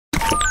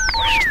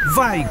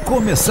Vai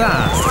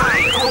começar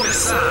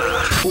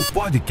o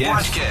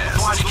podcast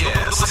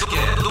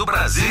do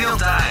Brasil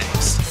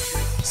Times.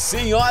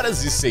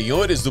 Senhoras e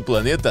senhores do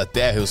planeta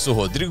Terra, eu sou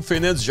Rodrigo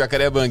Fernandes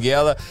Jacaré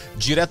Banguela,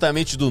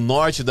 diretamente do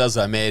norte das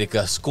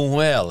Américas, com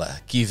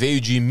ela, que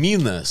veio de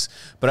Minas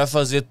para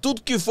fazer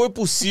tudo que foi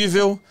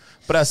possível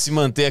para se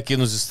manter aqui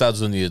nos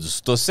Estados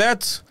Unidos. Tô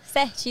certo?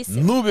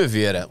 Certíssimo. Nubia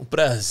Vieira, um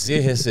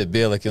prazer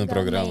recebê-la aqui no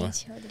programa.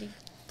 Rodrigo.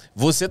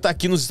 Você tá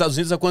aqui nos Estados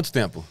Unidos há quanto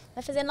tempo?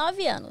 Vai fazer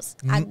 9 anos.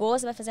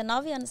 Agosto vai fazer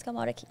 9 anos que eu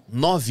moro aqui.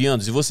 9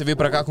 anos. E você veio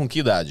pra cá com que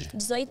idade?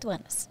 18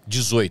 anos.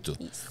 18.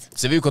 Isso.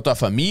 Você veio com a tua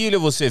família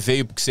ou você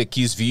veio porque você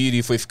quis vir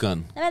e foi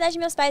ficando? Na verdade,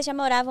 meus pais já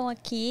moravam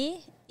aqui.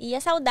 E a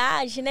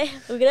saudade, né?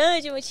 O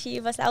grande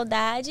motivo, a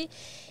saudade.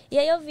 E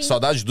aí eu vim...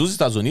 Saudade dos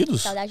Estados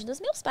Unidos? Saudade dos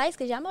meus pais,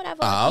 que já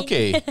moravam aqui. Ah,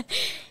 ok.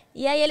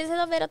 E aí eles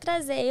resolveram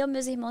trazer eu e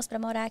meus irmãos pra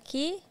morar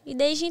aqui. E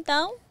desde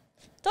então...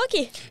 tô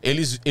aqui.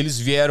 Eles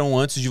vieram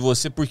antes de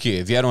você por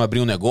quê? Vieram abrir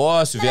um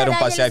negócio, vieram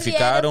passear e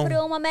ficaram? Por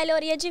uma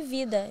melhoria de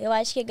vida. Eu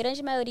acho que a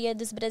grande maioria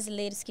dos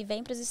brasileiros que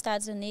vêm para os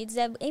Estados Unidos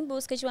é em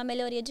busca de uma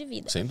melhoria de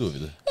vida. Sem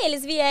dúvida.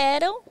 Eles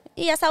vieram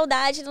e a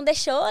saudade não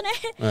deixou, né?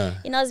 É.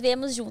 E nós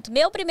viemos junto.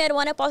 Meu primeiro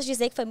ano eu posso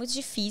dizer que foi muito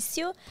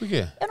difícil. Por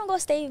quê? Eu não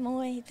gostei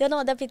muito, eu não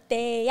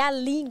adaptei, a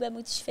língua é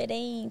muito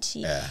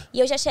diferente. É. E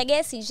eu já cheguei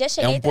assim, já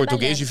cheguei É um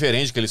português trabalhando.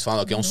 diferente que eles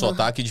falam, que é um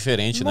sotaque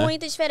diferente, né?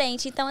 Muito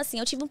diferente. Então, assim,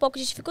 eu tive um pouco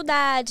de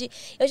dificuldade.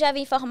 Eu já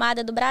vim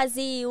formada do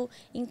Brasil,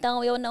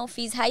 então eu não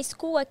fiz high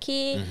school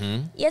aqui.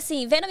 Uhum. E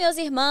assim, vendo meus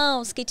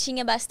irmãos que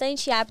tinham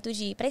bastante hábito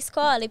de ir pra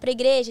escola, ir pra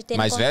igreja, ter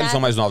Mais velhos ou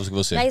mais novos que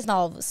você? Mais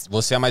novos.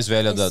 Você é a mais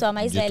velha Eu sou a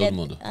mais de velha. todo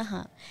mundo.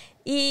 Aham.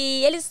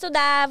 E eles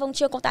estudavam,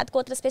 tinham contato com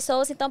outras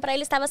pessoas, então pra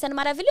eles estava sendo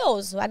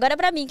maravilhoso. Agora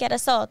pra mim, que era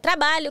só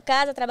trabalho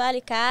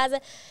e casa,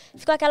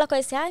 ficou aquela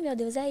coisa assim, ai meu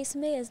Deus, é isso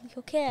mesmo que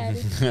eu quero.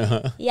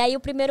 E aí o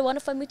primeiro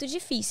ano foi muito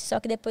difícil, só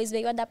que depois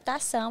veio a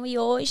adaptação e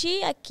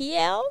hoje aqui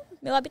é o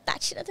meu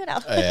habitat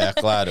natural. É,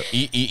 claro.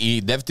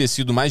 E deve ter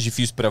sido mais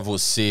difícil pra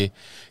você,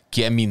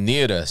 que é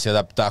mineira, se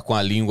adaptar com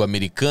a língua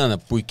americana,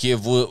 porque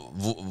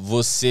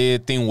você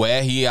tem o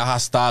R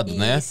arrastado,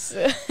 né? Isso.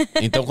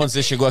 Então, quando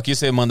você chegou aqui,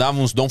 você mandava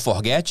uns don't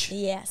forget?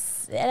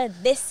 Yes, era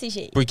desse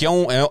jeito. Porque é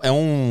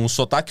um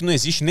sotaque que não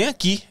existe nem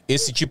aqui,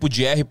 esse tipo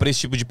de R pra esse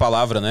tipo de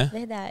palavra, né?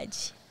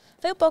 Verdade.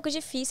 Foi um pouco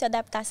difícil a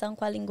adaptação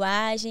com a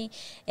linguagem.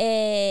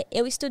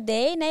 Eu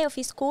estudei, né? Eu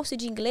fiz curso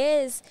de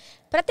inglês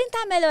para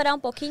tentar melhorar um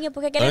pouquinho,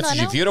 porque querendo Antes ou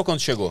de não, vir ou quando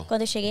chegou?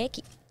 quando eu cheguei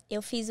aqui.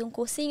 Eu fiz um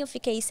cursinho,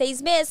 fiquei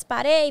 6 meses,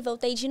 parei,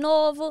 voltei de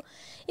novo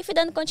e fui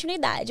dando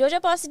continuidade. Hoje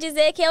eu posso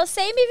dizer que eu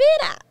sei me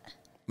virar.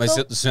 Mas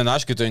você não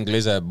acha que o teu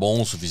inglês é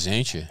bom o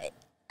suficiente?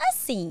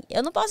 Assim,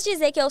 eu não posso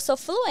dizer que eu sou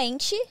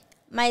fluente,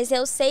 mas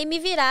eu sei me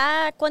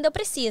virar quando eu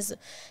preciso.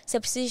 Se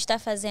eu preciso estar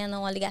fazendo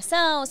uma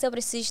ligação, se eu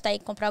preciso estar aí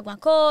comprar alguma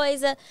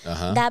coisa,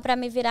 dá pra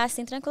me virar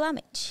assim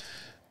tranquilamente.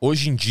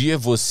 Hoje em dia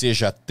você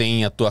já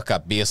tem a tua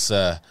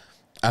cabeça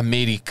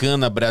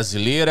americana,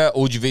 brasileira,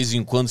 ou de vez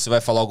em quando você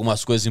vai falar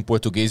algumas coisas em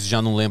português e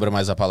já não lembra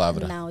mais a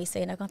palavra? Não, isso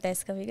aí não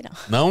acontece comigo, não.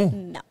 Não?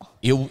 Não.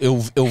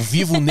 Eu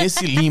vivo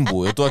nesse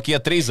limbo. Eu tô aqui há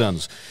 3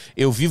 anos.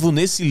 Eu vivo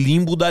nesse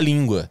limbo da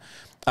língua.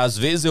 Às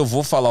vezes eu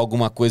vou falar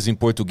alguma coisa em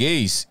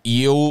português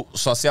e eu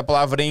só sei a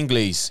palavra em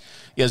inglês.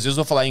 E às vezes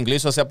eu vou falar em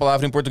inglês e só sei a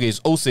palavra em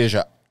português. Ou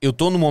seja, eu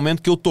tô no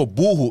momento que eu tô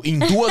burro em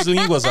 2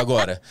 línguas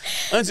agora.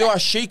 Antes eu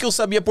achei que eu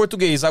sabia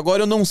português,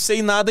 agora eu não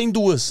sei nada em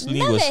 2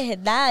 línguas.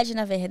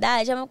 Na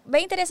verdade, é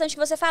bem interessante o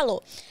que você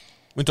falou.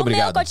 Muito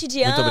obrigado. No meu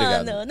cotidiano, Muito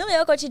obrigado. No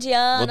meu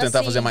cotidiano, Vou tentar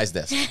assim, fazer mais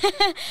dessa.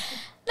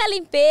 Na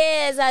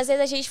limpeza, às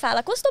vezes a gente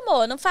fala,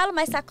 acostumou, não falo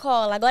mais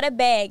sacola, agora é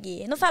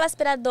bag. Não falo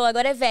aspirador,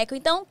 agora é vacuum.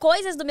 Então,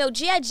 coisas do meu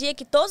dia a dia,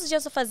 que todos os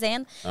dias eu estou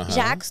fazendo,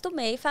 já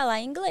acostumei a falar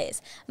em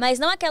inglês. Mas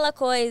não aquela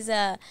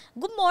coisa,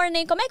 good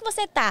morning, como é que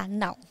você tá?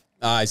 Não.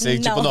 Ah, isso aí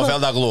tipo novela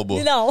da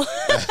Globo. Não.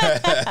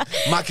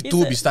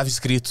 Mactube, estava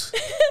escrito.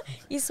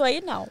 Isso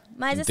aí não.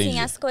 Mas Entendi. assim,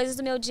 as coisas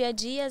do meu dia a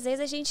dia, às vezes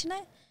a gente, né,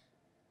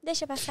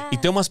 deixa passar. E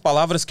tem umas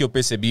palavras que eu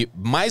percebi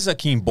mais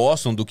aqui em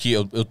Boston do que...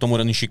 Eu tô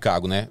morando em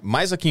Chicago, né?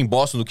 Mais aqui em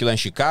Boston do que lá em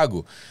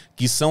Chicago,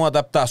 que são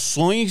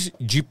adaptações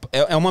de...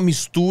 É uma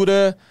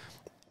mistura...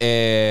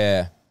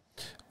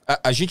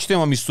 A gente tem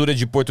uma mistura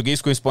de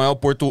português com espanhol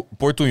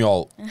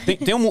portunhol.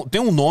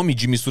 Tem um nome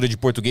de mistura de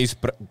português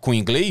com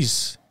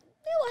inglês?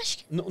 Eu acho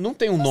que... Não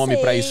tem um nome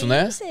pra isso,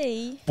 né? Não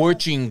sei.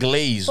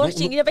 Porto-inglês.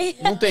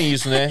 Não tem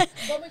isso, né?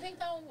 Vamos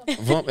inventar um.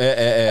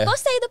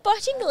 Gostei do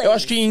porte inglês. Eu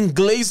acho que em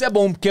inglês é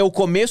bom, porque o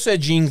começo é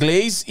de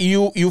inglês e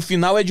o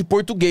final é de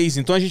português.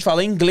 Então a gente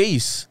fala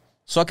inglês.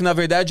 Só que na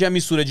verdade é a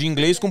mistura de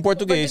inglês com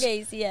português.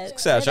 Yes, O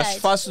que você acha? Acho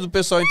fácil do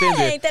pessoal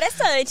entender. É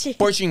interessante.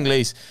 Porto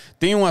inglês.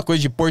 Tem uma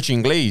coisa de porto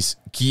inglês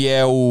que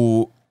é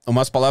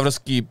umas palavras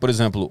que, por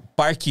exemplo,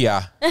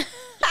 parquear.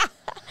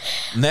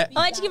 Né?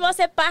 Onde que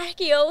você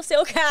parqueou o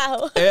seu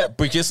carro?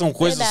 Porque são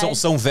coisas, Verdade.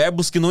 são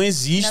verbos que não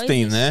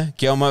existem, né?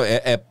 Que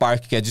é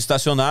parque, que é de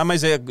estacionar,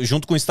 mas é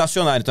junto com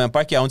estacionar. Então é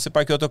parquear, onde você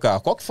parqueou o teu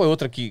carro. Qual que foi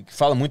outra que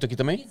fala muito aqui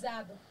também?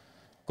 Bisado.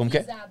 Como que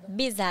é? Bisado.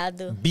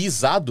 Bisado.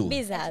 Bisado?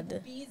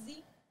 Bisado.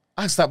 Busy.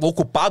 Ah, você tá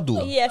ocupado?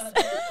 Yes.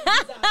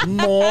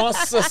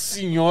 Nossa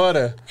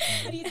senhora!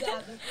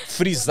 Frisado.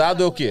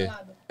 Frisado é o quê?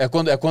 É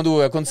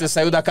quando você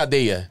saiu da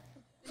cadeia.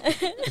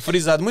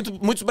 Frisado.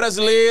 Muitos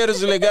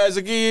brasileiros legais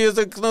aqui,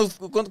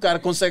 quando o cara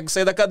consegue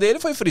sair da cadeia, ele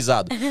foi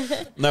frisado.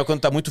 Não é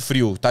quando tá muito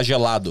frio, tá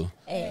gelado.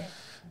 É.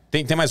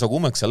 Tem mais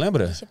alguma que você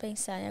lembra? Deixa eu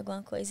pensar em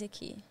alguma coisa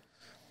aqui.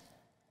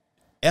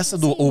 Essa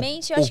do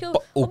Simplesmente, eu acho que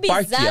o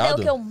bizarro parqueado é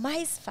o que eu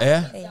mais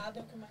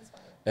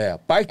falo.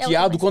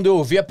 Parqueado, quando eu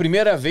ouvi a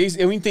primeira vez,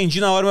 eu entendi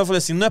na hora, mas eu falei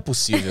assim, não é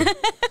possível.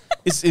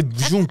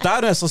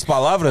 Juntaram essas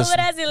palavras? O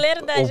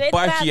brasileiro dá jeito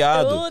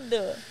parqueado. pra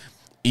tudo.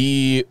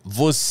 E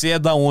você é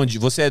da onde?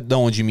 Você é da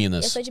onde,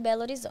 Minas? Eu sou de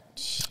Belo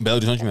Horizonte. Belo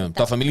Horizonte mesmo.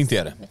 Tua família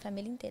inteira? Minha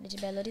família inteira de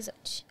Belo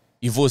Horizonte.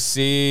 E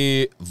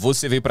você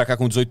veio pra cá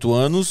com 18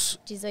 anos?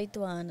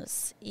 18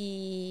 anos.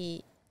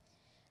 E,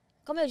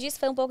 como eu disse,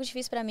 foi um pouco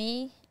difícil pra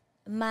mim,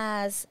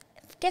 mas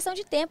questão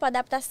de tempo,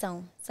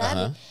 adaptação,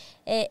 sabe? Aham.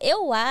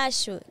 Eu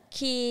acho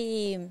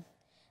que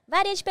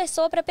varia de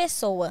pessoa pra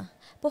pessoa.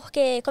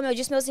 Porque, como eu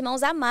disse, meus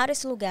irmãos amaram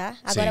esse lugar.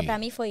 Agora, Sim. pra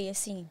mim, foi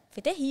assim,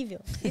 foi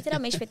terrível.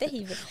 Literalmente foi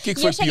terrível. O que E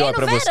foi eu cheguei pior no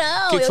pra você?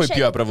 verão, O que eu foi cheguei-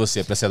 pior pra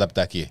você, pra se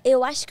adaptar aqui?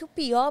 Eu acho que o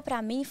pior pra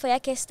mim foi a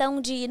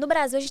questão de... No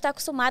Brasil, a gente tá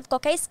acostumado,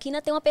 qualquer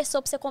esquina tem uma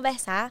pessoa pra você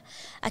conversar.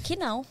 Aqui,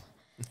 não.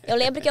 Eu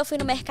lembro que eu fui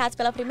no mercado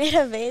pela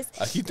primeira vez.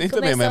 Aqui tem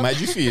também, mas é mais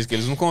difícil, que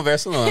eles não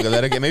conversam não. A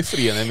galera aqui é meio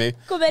fria, né? Meio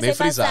Comecei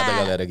frisada a a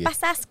galera aqui.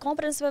 passar as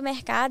compras no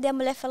supermercado e a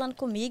mulher falando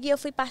comigo e eu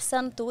fui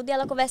passando tudo e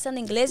ela conversando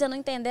inglês, eu não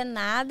entendendo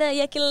nada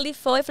e aquilo ali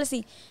foi, eu falei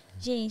assim,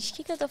 gente, o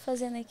que eu tô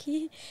fazendo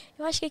aqui?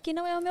 Eu acho que aqui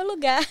não é o meu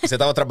lugar. Você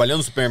tava trabalhando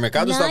no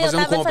supermercado ou Não, você tava fazendo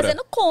eu tava compra?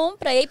 fazendo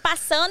compra. E aí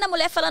passando, a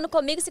mulher falando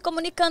comigo, se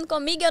comunicando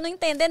comigo, eu não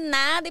entendendo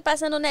nada e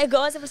passando o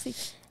negócio, eu falei assim,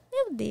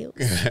 meu Deus,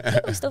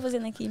 o que eu estou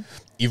fazendo aqui?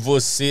 E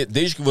você,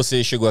 desde que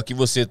você chegou aqui,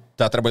 você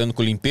tá trabalhando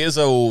com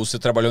limpeza ou você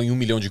trabalhou em 1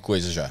 milhão de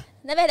coisas já?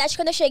 Na verdade,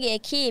 quando eu cheguei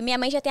aqui, minha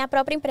mãe já tem a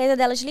própria empresa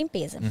dela de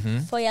limpeza.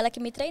 Foi ela que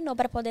me treinou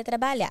para poder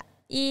trabalhar.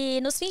 E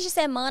nos fins de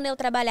semana eu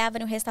trabalhava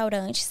no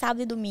restaurante,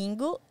 sábado e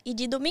domingo. E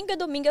de domingo a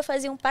domingo eu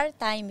fazia um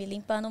part-time,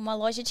 limpando uma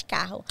loja de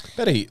carro.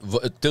 Peraí,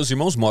 teus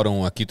irmãos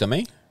moram aqui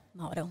também?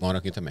 Moram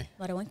aqui também.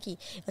 Moram aqui.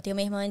 Eu tenho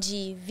uma irmã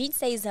de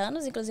 26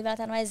 anos, inclusive ela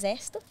tá no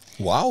exército.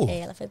 Uau!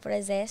 Ela foi pro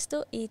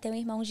exército e tem um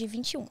irmão de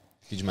 21.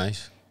 Que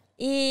demais.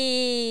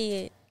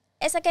 E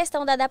essa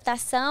questão da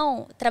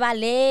adaptação,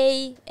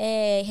 trabalhei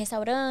em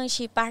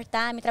restaurante,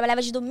 part-time, trabalhava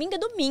de domingo a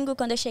domingo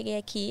quando eu cheguei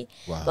aqui.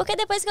 Uau. Porque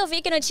depois que eu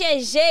vi que não tinha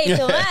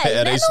jeito mais,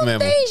 Era né? isso Não mesmo.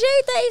 tem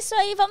jeito, é isso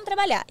aí, vamos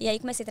trabalhar. E aí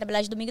comecei a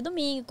trabalhar de domingo a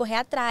domingo, correr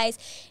atrás,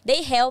 dei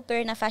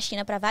helper na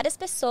faxina para várias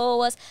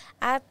pessoas,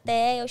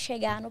 até eu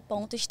chegar no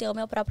ponto de ter o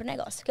meu próprio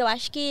negócio. Porque eu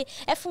acho que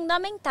é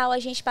fundamental a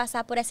gente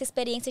passar por essa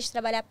experiência de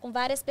trabalhar com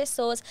várias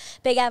pessoas,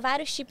 pegar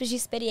vários tipos de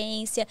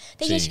experiência.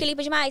 Tem Sim. gente que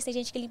limpa demais, tem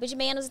gente que limpa de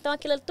menos, então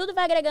aquilo tudo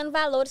vai agregando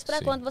valores para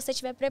Sim. quando você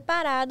estiver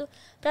preparado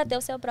para ter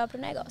o seu próprio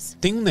negócio.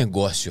 Tem um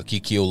negócio aqui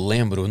que eu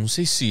lembro, não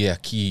sei se é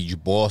aqui de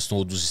Boston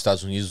ou dos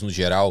Estados Unidos no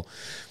geral,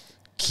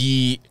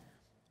 que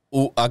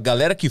a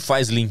galera que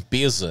faz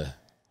limpeza,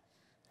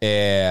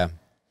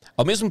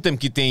 ao mesmo tempo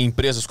que tem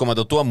empresas como a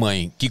da tua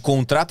mãe, que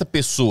contrata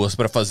pessoas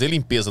para fazer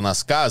limpeza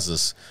nas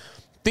casas,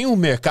 tem um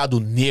mercado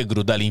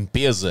negro da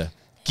limpeza,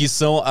 que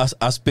são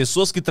as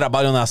pessoas que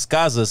trabalham nas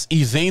casas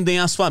e vendem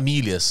às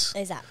famílias.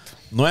 Exato.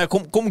 Não é?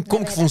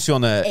 Como que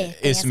funciona tem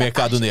esse essa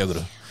mercado parte.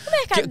 negro? O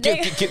mercado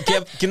negro...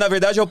 Que na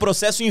verdade é o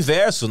processo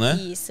inverso, né?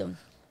 Isso.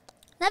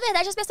 Na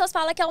verdade, as pessoas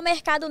falam que é um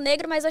mercado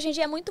negro, mas hoje em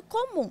dia é muito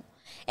comum.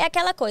 É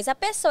aquela coisa, a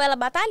pessoa, ela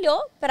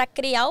batalhou para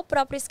criar o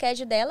próprio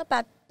schedule dela,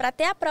 para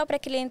ter a própria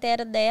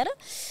clientela dela.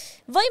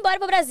 Vou embora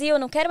pro Brasil,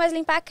 não quero mais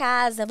limpar a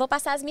casa, vou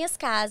passar as minhas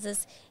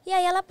casas. E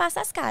aí ela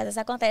passa as casas.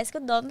 Acontece que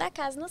o dono da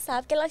casa não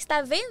sabe que ela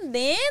está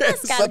vendendo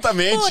as casas.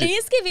 Exatamente. Por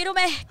isso que vira o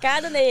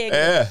mercado negro.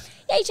 É.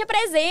 E aí te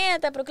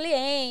apresenta pro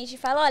cliente,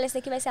 fala, olha, essa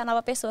aqui vai ser a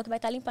nova pessoa que vai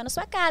estar limpando a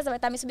sua casa, vai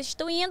estar me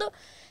substituindo.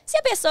 Se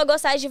a pessoa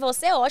gostar de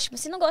você, ótimo.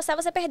 Se não gostar,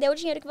 você perdeu o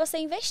dinheiro que você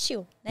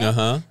investiu, né?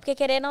 Aham. Porque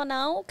querendo ou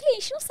não, o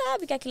cliente não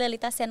sabe que aquilo ali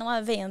está sendo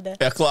uma venda.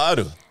 É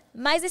claro.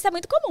 Mas isso é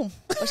muito comum.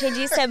 Hoje em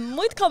dia isso é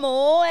muito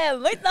comum, é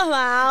muito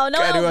normal. Não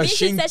Cara, é eu um bicho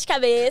achei- de 7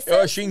 cabeças.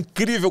 Eu achei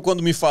incrível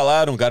quando me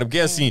falaram, cara, porque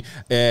assim,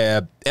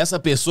 essa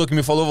pessoa que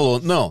me falou,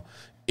 não,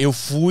 eu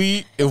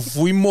fui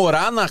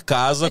morar na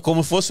casa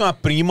como fosse uma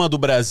prima do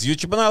Brasil,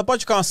 tipo, não, ela pode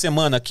ficar uma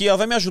semana aqui, ela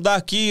vai me ajudar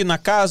aqui na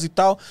casa e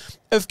tal.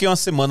 Eu fiquei uma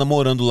semana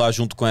morando lá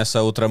junto com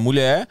essa outra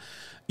mulher.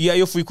 E aí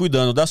eu fui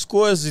cuidando das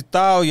coisas e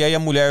tal, e aí a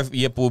mulher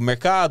ia pro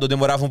mercado, eu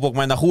demorava um pouco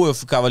mais na rua, eu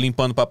ficava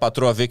limpando pra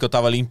patroa ver que eu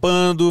tava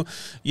limpando.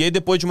 E aí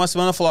depois de uma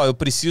semana ela falou, eu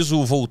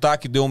preciso voltar,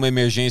 que deu uma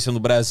emergência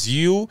no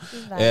Brasil,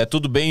 Vai.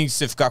 tudo bem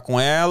você ficar com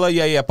ela. E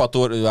aí a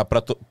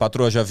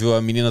patroa já viu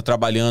a menina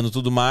trabalhando e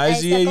tudo mais,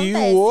 Isso e aí,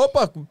 acontece.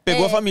 opa,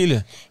 pegou a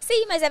família.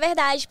 Sim, mas é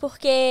verdade,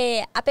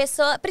 porque a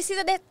pessoa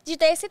precisa de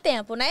ter esse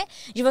tempo, né?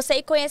 De você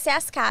ir conhecer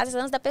as casas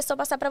antes da pessoa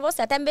passar pra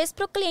você. Até mesmo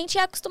pro cliente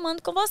ir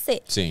acostumando com você.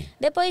 Sim.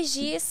 Depois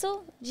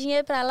disso,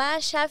 dinheiro pra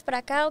lá, chave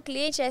pra cá, o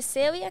cliente é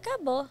seu e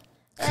acabou.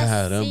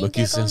 Caramba, assim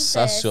que acontece.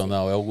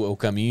 sensacional. É o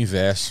caminho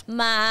inverso.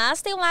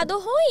 Mas tem um lado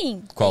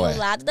ruim. Qual tem é? o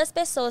lado das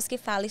pessoas que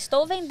falam,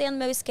 estou vendendo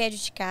meu schedule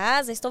de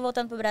casa, estou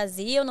voltando pro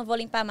Brasil, não vou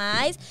limpar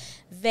mais.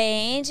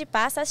 Vende,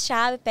 passa a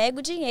chave, pega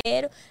o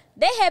dinheiro.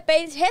 De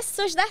repente,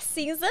 ressurge das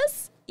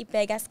cinzas e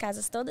pega as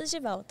casas todas de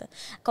volta.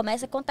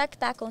 Começa a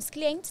contactar com os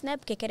clientes, né?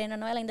 Porque querendo ou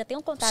não, ela ainda tem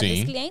um contato Sim.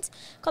 dos clientes.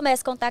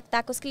 Começa a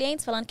contactar com os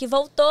clientes, falando que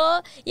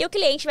voltou. E o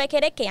cliente vai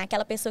querer quem?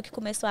 Aquela pessoa que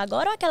começou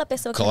agora ou aquela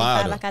pessoa que Claro.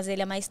 limpava a casa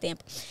dele há mais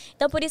tempo?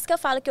 Então, por isso que eu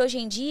falo que hoje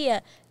em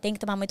dia tem que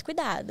tomar muito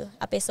cuidado.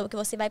 A pessoa que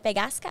você vai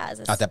pegar as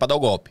casas. Até pra dar o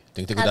golpe.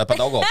 Tem que ter cuidado pra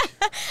dar o golpe.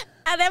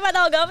 Até pra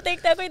dar o golpe tem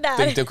que ter cuidado.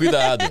 Tem que ter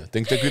cuidado,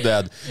 tem que ter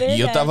cuidado. Verdade.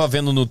 E eu tava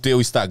vendo no teu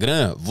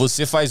Instagram,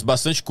 você faz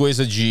bastante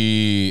coisa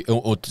de...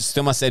 Você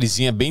tem uma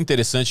sériezinha bem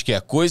interessante que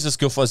é coisas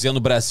que eu fazia no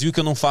Brasil que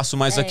eu não faço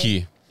mais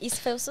aqui. Isso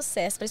foi um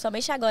sucesso,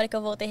 principalmente agora que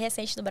eu voltei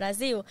recente do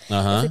Brasil.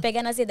 Aham. Eu fui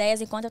pegando as ideias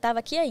enquanto eu tava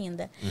aqui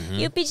ainda.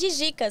 E eu pedi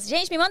dicas.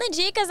 Gente, me mandem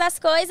dicas das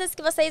coisas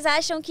que vocês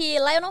acham que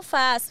lá eu não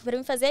faço, pra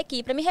me fazer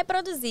aqui, pra me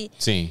reproduzir.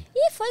 Sim.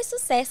 E foi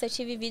sucesso. Eu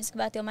tive vídeos que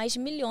bateu mais de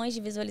milhões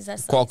de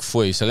visualizações. Qual que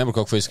foi? Você lembra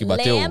qual que foi esse que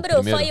bateu? Lembro,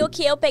 primeiro? foi o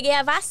que eu peguei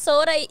a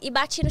vassoura e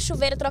bati no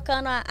chuveiro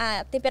trocando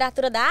a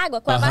temperatura da água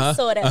com a Aham.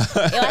 vassoura.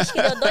 Eu acho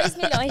que deu 2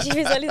 milhões de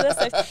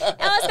visualizações.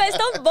 É umas coisas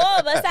tão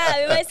bobas,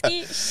 sabe? Mas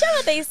que chama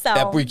atenção.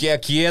 É porque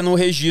aqui é no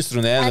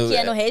registro, né? Aqui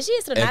é no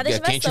registro, nada de é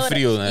vassoura. quente e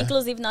frio, né?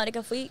 Inclusive, na hora que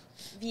eu fui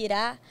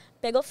virar,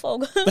 pegou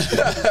fogo.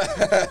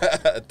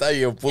 Tá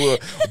aí, o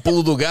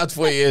pulo do gato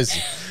foi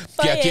esse.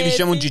 Porque aqui eles esse.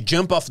 chamam de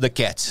jump off the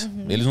cat.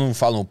 Eles não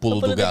falam o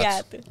pulo do gato.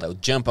 gato. É o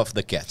jump off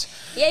the cat.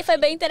 E aí foi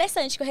bem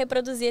interessante que eu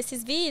reproduzi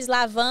esses vídeos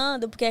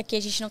lavando, porque aqui a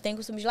gente não tem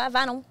costume de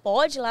lavar, não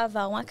pode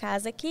lavar uma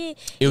casa aqui.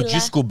 Eu E lá-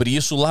 descobri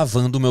isso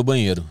lavando o meu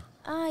banheiro.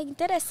 Ai,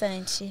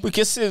 interessante.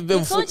 Porque se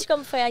Me conte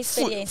como foi a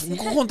experiência.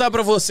 Vou contar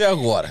pra você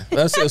agora.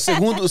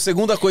 A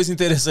segunda coisa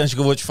interessante que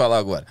eu vou te falar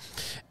agora.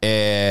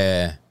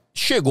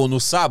 Chegou no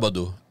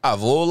sábado,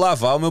 vou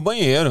lavar o meu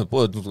banheiro.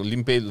 Pô,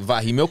 limpei,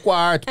 varri meu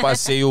quarto,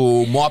 passei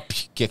o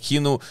mop, que aqui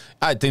no...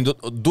 tem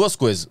duas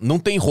coisas. Não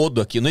tem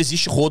rodo aqui, não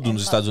existe rodo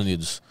nos Estados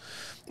Unidos.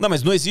 Não,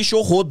 mas não existe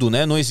o rodo,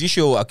 né? Não existe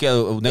o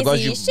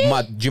negócio Existe?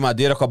 de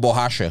madeira com a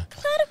borracha.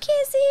 Claro que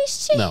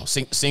existe. Não,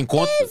 sem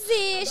conta...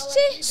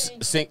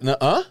 Existe.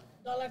 Hã?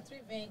 Dollar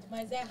Tree vende,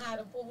 mas é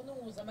raro, o povo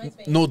não usa, mas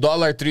vende. No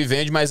Dollar Tree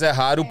vende, mas é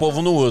raro, o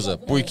povo não usa.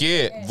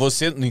 Porque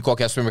você, em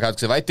qualquer supermercado que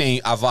você vai, tem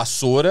a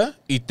vassoura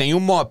e tem o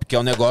mop, que é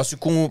o negócio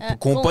com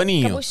o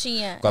paninho. Com a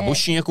buchinha. Com a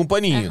buchinha com o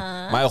paninho.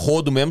 Aham. Mas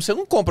rodo mesmo, você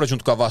não compra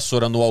junto com a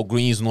vassoura no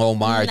Walgreens, no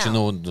Walmart.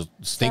 Não.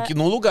 Você tem que ir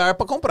num lugar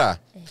pra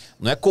comprar.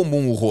 Não é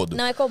comum o rodo.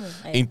 Não é comum.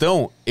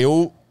 Então,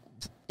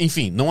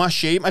 enfim, não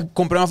achei, mas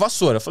comprei uma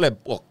vassoura. Falei,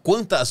 pô,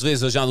 quantas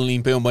vezes eu já não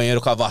limpei um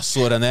banheiro com a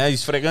vassoura, né?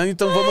 Esfregando,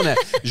 então vamos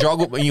nessa.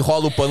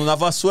 Enrolo o pano na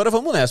vassoura,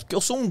 vamos nessa. Porque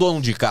eu sou um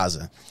dono de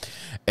casa.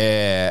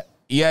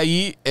 E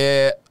aí,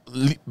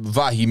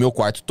 varri meu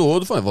quarto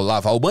todo. Falei, vou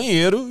lavar o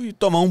banheiro e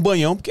tomar um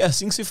banhão, porque é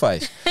assim que se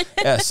faz.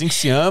 É assim que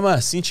se ama,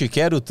 assim te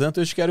quero tanto,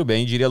 eu te quero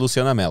bem, diria a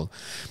Luciana Mello.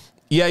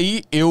 E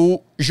aí,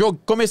 eu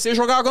comecei a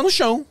jogar água no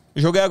chão.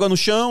 Joguei água no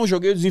chão,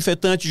 joguei o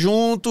desinfetante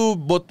junto,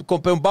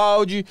 comprei um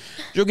balde,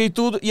 joguei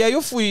tudo. E aí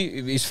eu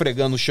fui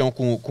esfregando o chão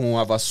com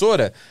a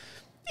vassoura.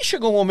 E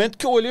chegou um momento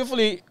que eu olhei e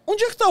falei,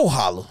 onde é que tá o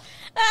ralo?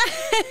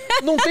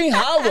 Não tem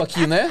ralo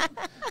aqui, né?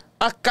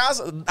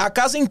 A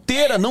casa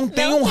inteira não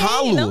tem um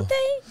ralo. Não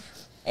tem.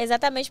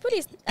 Exatamente por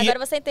isso. Agora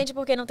você entende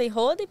por que não tem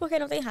rodo e por que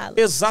não tem ralo.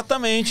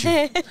 Exatamente.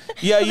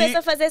 E aí... Começa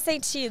a fazer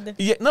sentido.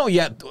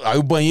 Aí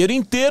o banheiro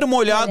inteiro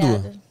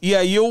molhado. E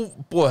aí eu,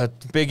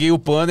 peguei o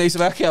pano, aí você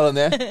vai aquela,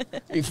 né?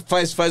 E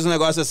faz um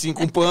negócio assim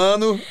com o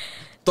pano,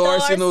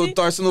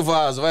 torce no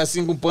vaso, vai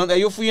assim com o pano.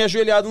 Aí eu fui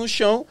ajoelhado no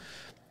chão,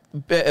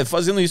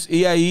 fazendo isso.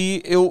 E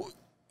aí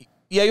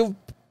eu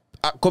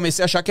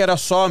comecei a achar que era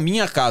só a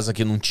minha casa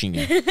que não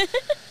tinha.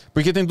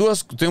 Porque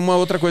tem uma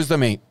outra coisa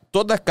também.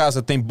 Toda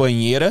casa tem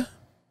banheira.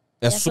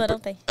 E a sua não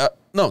tem.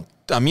 Não,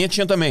 a minha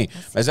tinha também.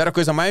 Mas era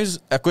coisa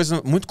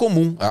muito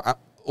comum.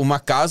 Uma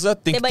casa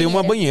tem que ter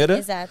uma banheira.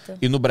 Exato.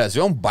 E no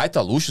Brasil é um baita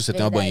luxo você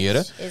ter uma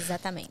banheira.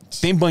 Exatamente.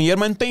 Tem banheiro,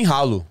 mas não tem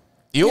ralo.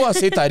 Eu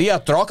aceitaria a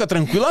troca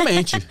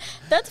tranquilamente.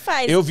 Tanto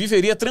faz. Eu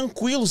viveria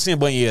tranquilo sem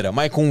banheira,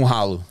 mas com um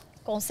ralo.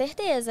 Com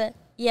certeza.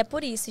 E é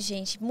por isso,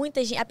 gente.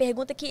 Muita gente. A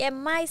pergunta que é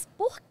mais,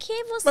 por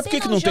que você Mas por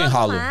que não joga tem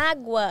ralo?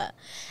 água?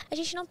 A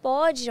gente não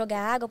pode jogar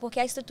água porque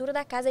a estrutura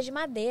da casa é de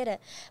madeira.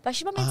 A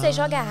partir do momento que você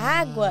joga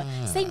água,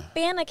 você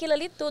empena aquilo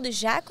ali tudo.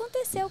 Já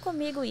aconteceu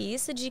comigo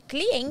isso, de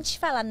cliente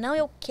falar, não,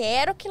 eu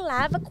quero que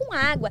lava com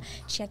água.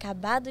 Tinha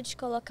acabado de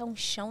colocar um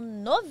chão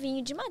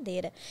novinho de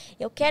madeira.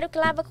 Eu quero que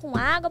lava com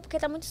água porque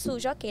tá muito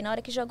sujo. Ok, na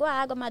hora que jogou a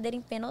água, a madeira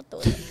empenou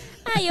toda.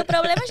 Aí o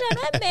problema já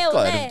não é meu,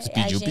 Claro, né?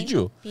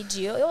 pediu.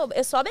 Pediu,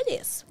 eu só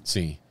obedeço.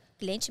 Sim. O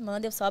cliente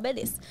manda, eu só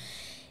obedeço.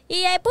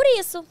 E é por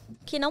isso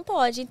que não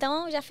pode.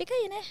 Então já fica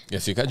aí, né? Já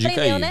fica a dica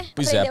Aprendeu, aí. né?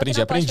 Pois Aprendeu que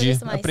não pode fazer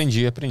isso mais.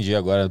 Aprendi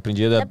agora.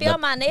 Aprendi da pior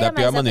maneira, da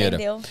pior mas maneira.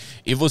 aprendeu.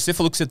 E você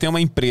falou que você tem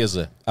uma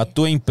empresa. A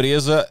tua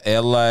empresa,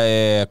 ela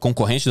é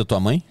concorrente da tua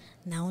mãe?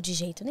 Não, de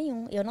jeito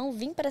nenhum. Eu não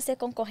vim para ser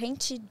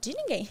concorrente de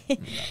ninguém.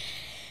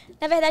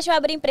 Na verdade, eu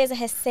abri empresa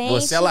recente.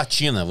 Você é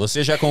latina,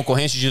 você já é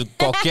concorrente de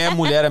qualquer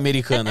mulher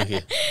americana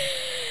aqui.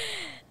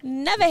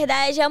 Na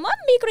verdade, é uma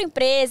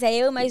microempresa,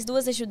 eu e mais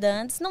 2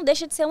 ajudantes. Não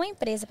deixa de ser uma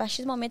empresa. A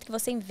partir do momento que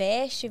você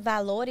investe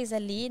valores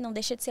ali, não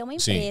deixa de ser uma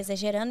empresa.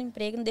 Gerando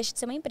emprego, não deixa de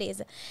ser uma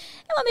empresa.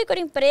 É uma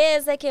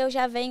microempresa que eu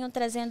já venho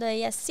trazendo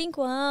aí há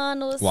 5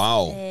 anos.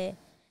 Uau!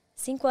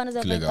 5 anos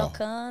eu Que venho legal.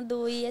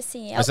 tocando e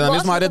assim... Mas é na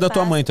mesma área da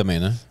tua mãe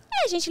também, né?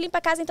 A gente limpa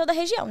a casa em toda a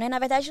região, né? Na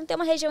verdade, não tem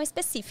uma região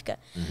específica.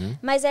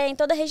 Mas é em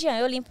toda a região.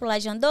 Eu limpo lá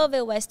de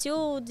Andover,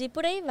 Westwood e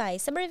por aí vai.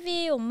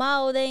 Somerville,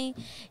 Malden.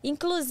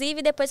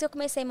 Inclusive, depois que eu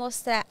comecei a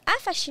mostrar a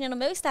faxina no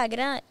meu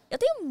Instagram, eu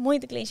tenho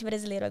muito cliente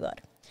brasileiro agora.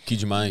 Que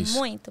demais.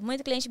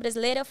 Muito cliente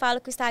brasileiro. Eu falo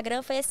que o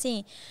Instagram foi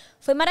assim...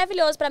 Foi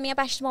maravilhoso pra mim a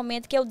partir do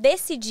momento que eu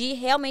decidi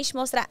realmente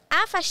mostrar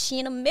a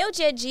faxina, o meu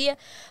dia a dia,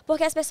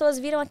 porque as pessoas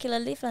viram aquilo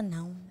ali e falaram,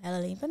 não, ela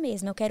limpa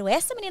mesmo, eu quero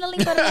essa menina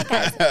limpando a minha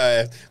casa.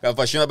 É a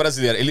faxina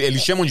brasileira.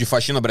 Eles chamam de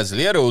faxina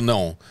brasileira ou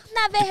não?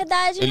 Na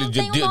verdade, não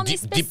tem um nome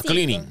específico. Deep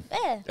cleaning.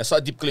 É só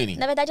deep cleaning.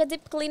 Na verdade, a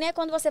deep cleaning é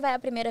quando você vai a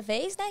primeira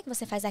vez, né? Que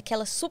você faz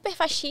aquela super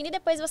faxina e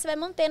depois você vai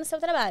mantendo o seu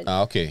trabalho.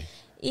 Ah, ok.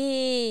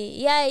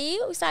 E aí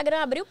o Instagram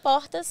abriu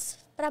portas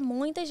pra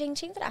muita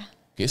gente entrar.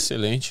 Que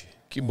excelente.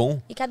 Que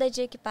bom. E cada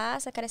dia que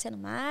passa, crescendo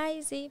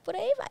mais e por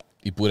aí vai.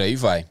 E por aí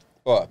vai.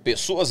 Ó,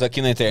 pessoas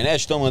aqui na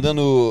internet estão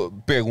mandando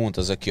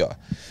perguntas aqui, ó.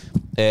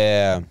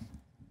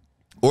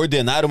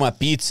 Ordenar uma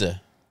pizza.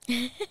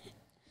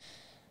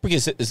 Porque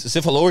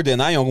você falou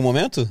ordenar em algum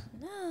momento?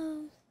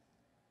 Não.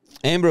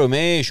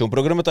 Embromation, o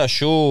programa tá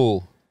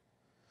show.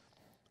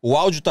 O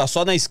áudio tá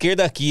só na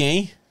esquerda aqui,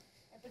 hein?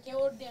 É porque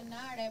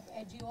ordenar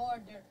é de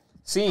order.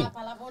 Sim. A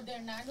palavra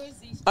ordenar não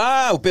existe.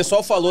 Ah, o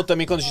pessoal falou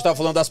também quando a gente tava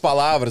falando das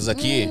palavras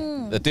aqui.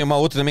 Eu tenho uma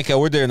outra também que é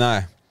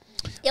ordenar.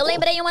 Eu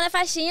lembrei uma na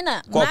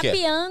faxina. Qual que é?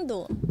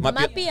 Mapeando.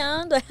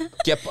 Mapeando.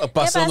 Que é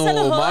passando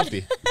o map?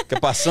 Que é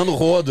passando o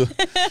rodo.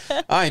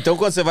 Ah, então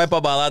quando você vai pra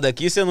balada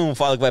aqui, você não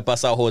fala que vai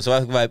passar o rodo,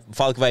 você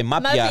fala que vai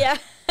mapear.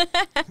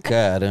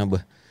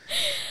 Caramba.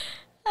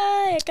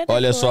 Ai, cada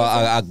Olha coisa. só,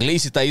 a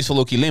Gleice Thaís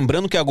falou que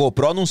lembrando que a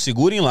GoPro não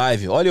segura em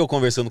live. Olha eu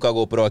conversando com a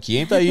GoPro aqui,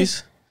 hein,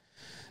 Thaís?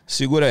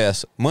 Segura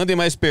essa. Mandem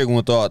mais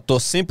perguntas, ó. Tô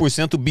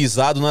 100%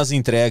 bisado nas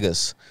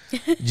entregas.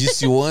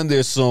 Disse o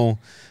Anderson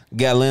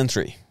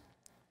Galantry.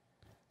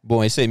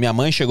 Bom, é isso aí. Minha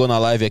mãe chegou na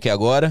live aqui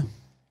agora.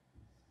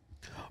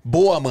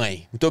 Boa,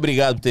 mãe. Muito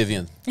obrigado por ter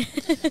vindo.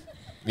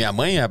 Minha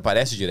mãe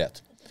aparece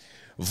direto.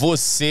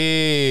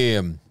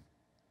 Você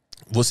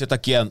tá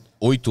aqui há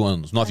 8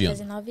 anos, 9 anos.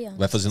 Vai fazer 9 anos.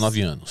 Vai fazer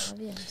 9 anos.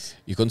 9 anos.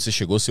 E quando você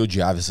chegou, você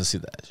odiava essa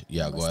cidade.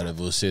 E agora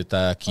você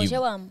tá aqui... Hoje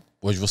eu amo.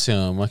 Hoje você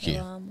ama aqui.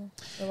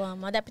 Eu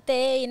amo.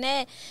 Adaptei,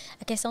 né?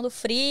 A questão do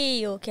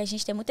frio, que a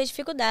gente tem muita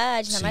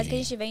dificuldade, ainda mais que a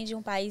gente vem de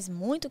um país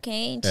muito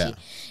quente. É.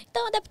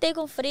 Então, adaptei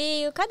com o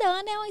frio. Cada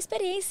ano é uma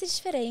experiência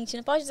diferente.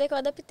 Não pode dizer que eu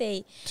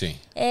adaptei. Sim.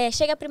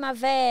 Chega a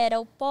primavera,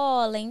 o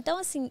pólen. Então,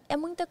 assim, é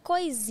muita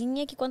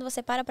coisinha que quando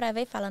você para pra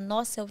ver, fala,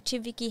 nossa, eu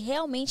tive que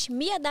realmente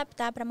me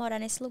adaptar pra morar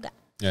nesse lugar.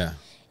 É.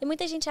 E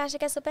muita gente acha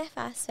que é super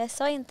fácil. É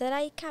só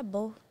entrar e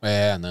acabou.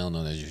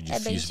 Não, é difícil,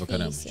 bem pra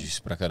caramba. difícil.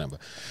 Difícil pra caramba.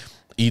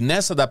 E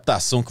nessa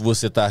adaptação que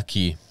você tá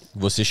aqui,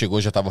 você chegou,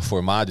 já estava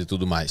formado e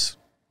tudo mais.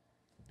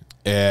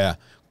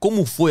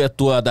 Como foi a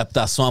tua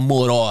adaptação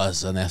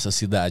amorosa nessa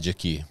cidade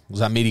aqui?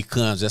 Os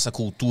americanos, essa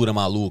cultura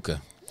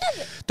maluca.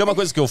 Tem uma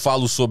coisa que eu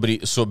falo sobre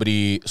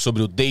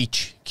o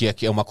date,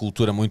 que é uma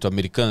cultura muito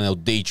americana, né? O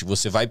date,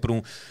 você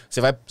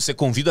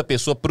convida a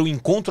pessoa para o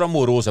encontro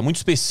amoroso, é muito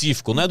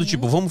específico, não é do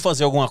tipo, vamos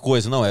fazer alguma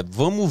coisa, não, é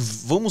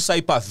vamos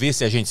sair para ver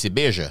se a gente se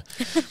beija,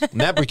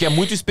 né? Porque é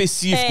muito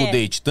específico o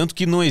date, tanto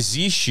que não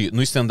existe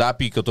no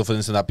stand-up, que eu tô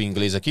fazendo stand-up em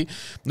inglês aqui,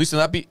 no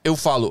stand-up eu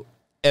falo,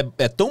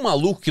 é tão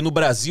maluco que no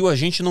Brasil a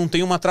gente não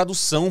tem uma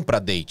tradução para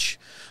date.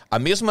 A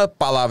mesma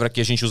palavra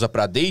que a gente usa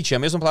pra date é a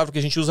mesma palavra que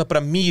a gente usa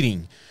pra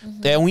meeting.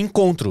 É um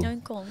encontro. É um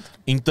encontro.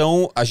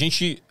 Então, a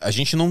gente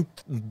não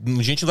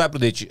vai pro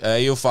date.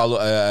 Aí eu falo,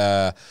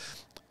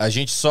 a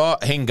gente só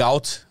hang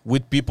out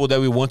with people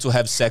that we want to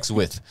have sex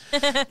with.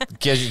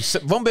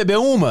 Vamos beber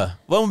uma?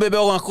 Vamos beber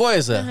alguma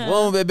coisa?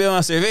 Vamos beber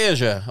uma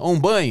cerveja? Ou um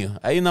banho?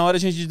 Aí na hora a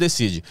gente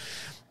decide.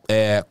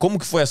 Como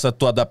que foi essa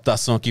tua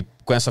adaptação aqui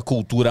com essa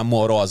cultura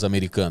amorosa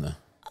americana?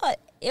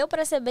 Eu,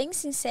 pra ser bem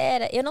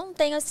sincera, eu não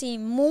tenho, assim,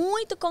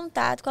 muito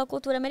contato com a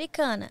cultura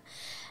americana.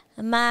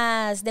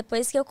 Mas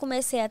depois que eu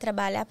comecei a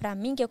trabalhar pra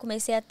mim, que eu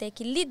comecei a ter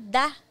que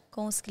lidar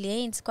com os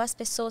clientes, com as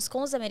pessoas,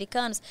 com os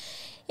americanos,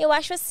 eu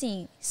acho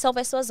assim, são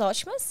pessoas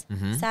ótimas,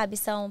 sabe?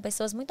 São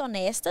pessoas muito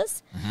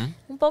honestas,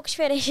 um pouco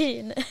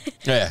diferente.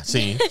 Né?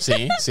 Sim.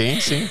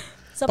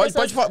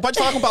 Pessoas... Pode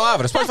falar com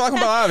palavras,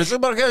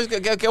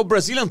 que é o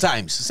Brazilian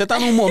Times. Você tá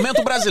num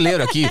momento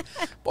brasileiro aqui.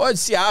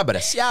 Se abra.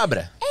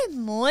 É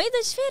muito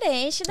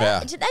diferente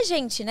da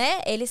gente,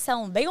 né? Eles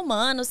são bem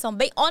humanos, são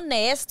bem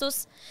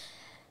honestos.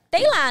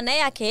 Tem lá,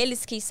 né,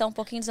 aqueles que são um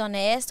pouquinho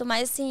desonestos,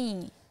 mas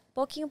assim,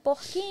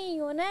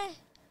 pouquinho, né?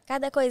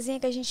 Cada coisinha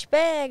que a gente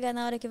pega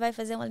na hora que vai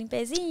fazer uma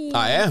limpezinha.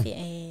 Ah, é?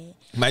 Enfim,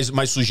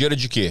 Mas sujeira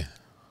de quê?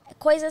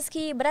 coisas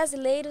que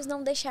brasileiros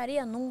não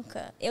deixariam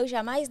nunca. Eu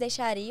jamais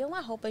deixaria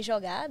uma roupa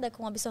jogada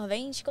com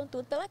absorvente, com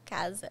tudo pela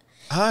casa.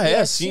 Ah, E é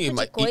o assim? tipo de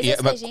Mas- coisas e é,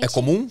 que a gente- é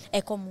comum?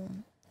 É comum.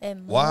 É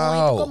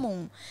Uau! muito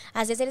comum.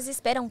 Às vezes eles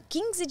esperam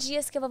 15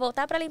 dias que eu vou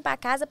voltar pra limpar a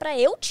casa pra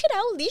eu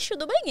tirar o lixo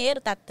do banheiro.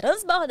 Tá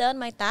transbordando,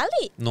 mas tá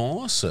ali.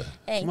 Nossa,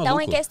 É, que então,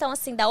 maluco. em questão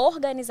assim da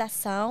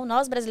organização,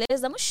 nós brasileiros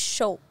damos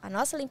show. A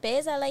nossa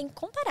limpeza ela é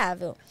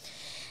incomparável.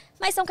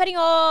 Mas são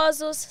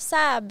carinhosos,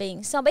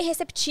 sabem? São bem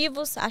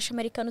receptivos. Acho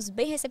americanos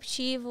bem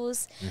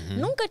receptivos. Uhum.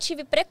 Nunca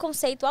tive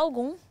preconceito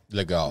algum.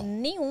 Legal.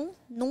 Nenhum.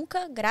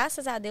 Nunca.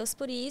 Graças a Deus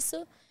por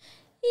isso.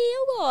 E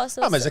eu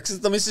gosto. Ah, mas é que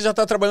você já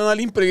tá trabalhando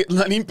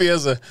na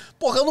limpeza.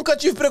 Porra, eu nunca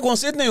tive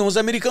preconceito nenhum. Os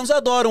americanos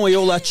adoram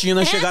eu,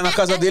 latina, chegar na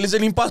casa deles e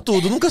limpar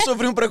tudo. Nunca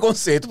sofri um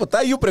preconceito. Pô,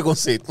 tá aí o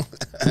preconceito.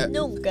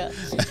 Nunca.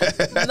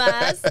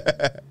 Mas...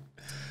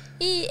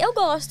 E eu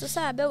gosto,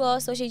 sabe? Eu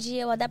gosto. Hoje em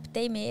dia eu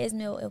adaptei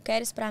mesmo. Eu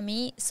quero isso pra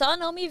mim. Só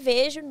não me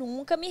vejo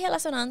nunca me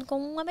relacionando com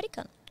um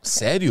americano.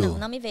 Sério?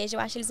 Não me vejo. Eu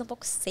acho eles um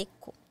pouco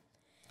seco.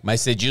 Mas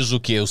você diz o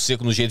quê? O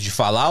seco no jeito de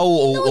falar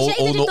ou, No ou,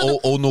 jeito ou, de no-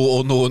 tudo.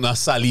 ou na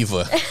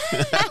saliva?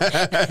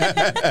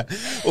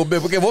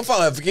 Porque eu vou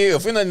falar, porque eu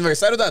fui no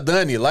aniversário da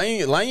Dani,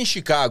 lá em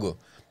Chicago.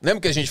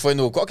 Lembra que a gente foi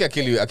no... Qual que é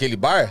aquele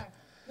bar?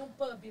 Num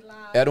pub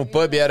lá. Era um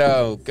pub,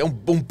 é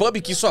um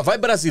pub que só vai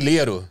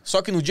brasileiro.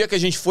 Só que no dia que a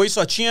gente foi,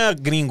 só tinha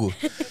gringo.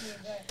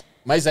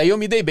 Mas aí eu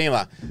me dei bem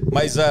lá.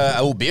 Mas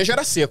o beijo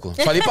era seco.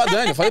 Falei pra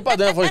Dani, falei,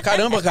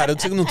 caramba, cara,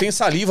 você não tem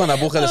saliva na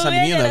boca dessa O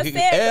beijo menina? era seco?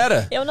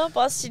 Era. Eu não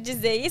posso te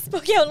dizer isso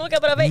porque eu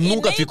nunca provei. E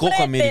Nunca nem ficou com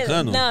pretendo.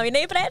 americano? Não, e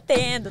nem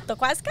pretendo. Tô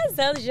quase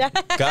casando já.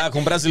 Cara,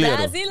 com brasileiro.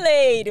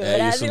 Brasileiro.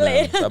 É isso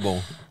mesmo, tá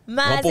bom.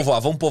 Mas,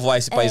 Vamos povoar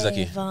esse país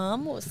aqui.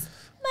 Vamos.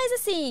 Mas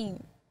assim,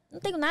 não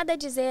tenho nada a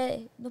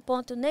dizer no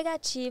ponto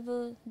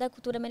negativo da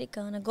cultura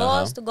americana.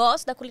 Gosto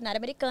da culinária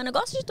americana.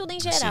 Gosto de tudo em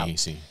geral.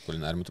 Sim,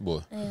 culinária é muito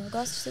boa. Eu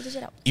gosto de tudo em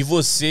geral. E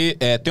você,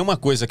 tem uma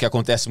coisa que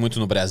acontece muito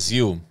no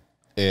Brasil,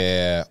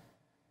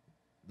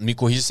 me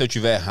corrija se eu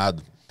estiver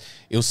errado.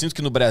 Eu sinto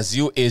que no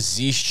Brasil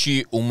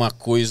existe uma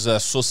coisa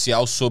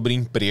social sobre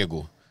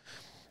emprego.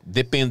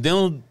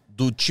 Dependendo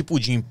do tipo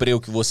de emprego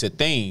que você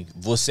tem,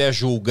 você é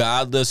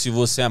julgada se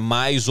você é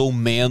mais ou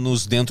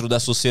menos dentro da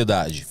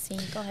sociedade. Sim,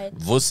 correto.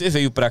 Você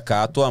veio pra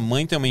cá, tua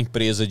mãe tem uma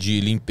empresa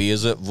de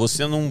limpeza,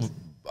 você não...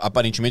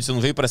 Aparentemente você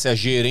não veio pra ser a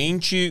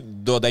gerente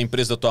da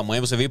empresa da tua mãe,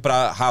 você veio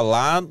pra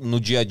ralar no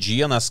dia a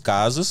dia, nas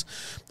casas,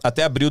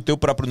 até abrir o teu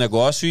próprio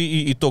negócio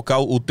e tocar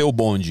o teu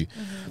bonde.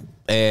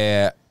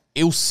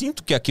 Eu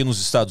sinto que aqui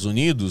nos Estados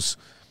Unidos,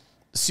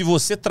 se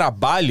você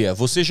trabalha,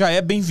 você já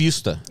é bem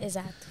vista.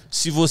 Exato.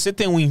 Se você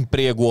tem um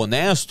emprego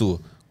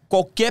honesto,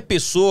 qualquer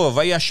pessoa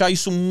vai achar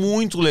isso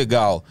muito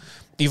legal.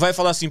 E vai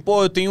falar assim,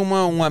 pô, eu tenho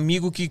um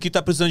amigo que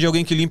tá precisando de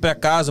alguém que limpe a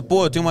casa.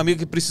 Pô, eu tenho um amigo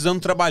que precisando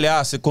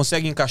trabalhar. Você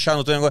consegue encaixar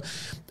no teu negócio?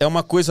 É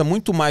uma coisa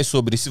muito mais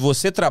sobre se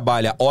você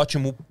trabalha,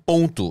 ótimo,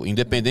 ponto.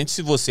 Independente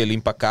se você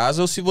limpa a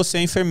casa ou se você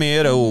é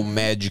enfermeira ou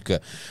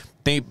médica.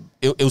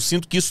 Eu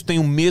sinto que isso tem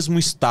o mesmo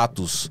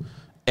status.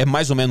 É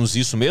mais ou menos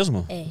isso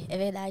mesmo? É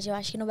verdade. Eu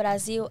acho que no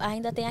Brasil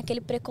ainda tem aquele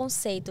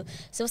preconceito.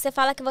 Se você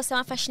fala que você é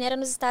uma faxineira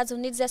nos Estados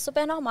Unidos, é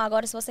super normal.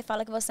 Agora, se você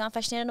fala que você é uma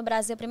faxineira no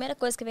Brasil, a primeira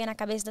coisa que vem na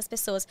cabeça das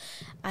pessoas,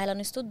 ela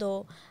não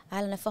estudou,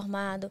 ela não é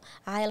formado,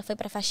 ela foi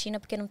pra faxina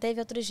porque não teve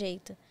outro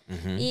jeito.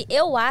 E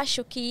eu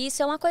acho que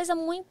isso é uma coisa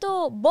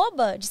muito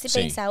boba de se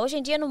Sim. pensar. Hoje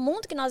em dia, no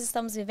mundo que nós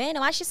estamos vivendo,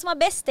 eu acho isso uma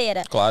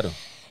besteira. Claro.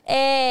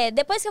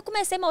 Depois que eu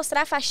comecei a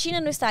mostrar a faxina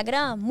no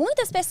Instagram,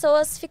 muitas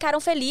pessoas ficaram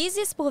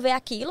felizes por ver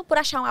aquilo, por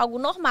achar algo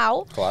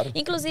normal. Claro.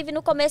 Inclusive,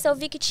 no começo eu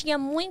vi que tinha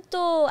muito...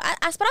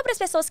 As próprias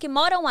pessoas que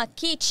moram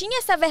aqui tinham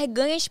essa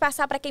vergonha de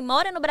passar para quem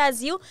mora no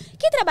Brasil,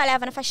 que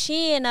trabalhava na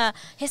faxina,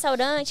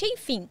 restaurante,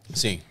 enfim.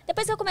 Sim.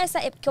 Depois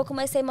que eu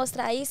comecei a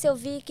mostrar isso, eu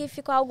vi que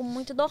ficou algo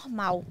muito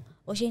normal.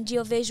 Hoje em dia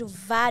eu vejo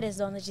várias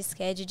donas de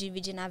sketch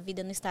dividindo a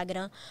vida no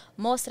Instagram,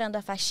 mostrando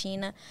a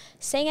faxina,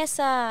 sem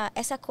essa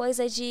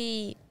coisa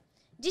de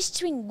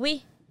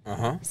distinguir,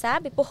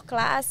 sabe? Por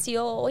classe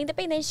ou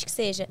independente que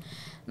seja.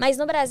 Mas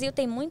no Brasil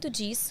tem muito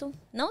disso,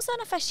 não só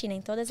na faxina,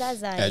 em todas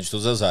as áreas. De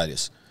todas as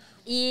áreas.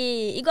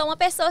 E igual uma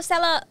pessoa, se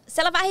ela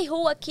varre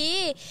rua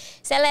aqui,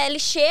 se ela é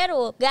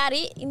lixeiro,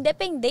 gari,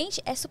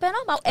 independente, é super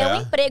normal. É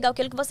um emprego, é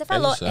aquilo que você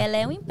falou. isso, Ela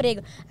é um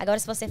emprego. Agora,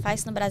 se você faz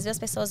isso no Brasil, as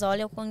pessoas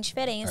olham com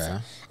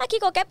diferença. Aqui,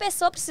 qualquer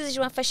pessoa precisa de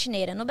uma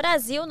faxineira. No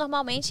Brasil,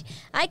 normalmente,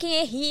 quem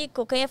é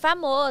rico, quem é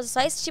famoso,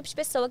 só esse tipo de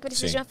pessoa que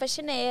precisa de uma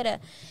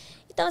faxineira.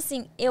 Então,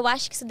 assim, eu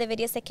acho que isso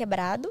deveria ser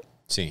quebrado.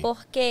 Sim.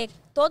 Porque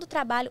todo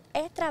trabalho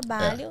é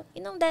trabalho e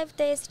não deve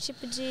ter esse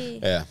tipo de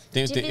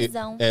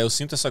divisão. Eu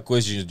sinto essa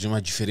coisa de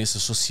uma diferença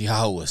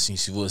social, assim,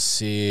 se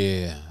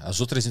você...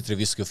 As outras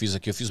entrevistas que eu fiz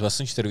aqui, eu fiz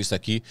bastante entrevista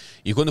aqui,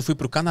 e quando eu fui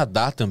pro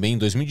Canadá também, em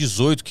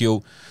 2018, que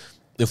eu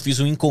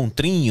fiz um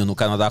encontrinho no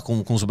Canadá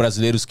com os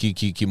brasileiros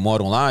que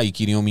moram lá e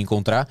queriam me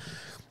encontrar,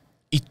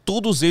 e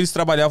todos eles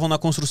trabalhavam na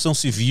construção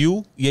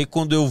civil, e aí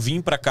quando eu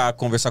vim pra cá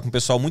conversar com o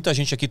pessoal, muita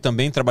gente aqui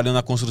também trabalhando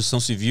na construção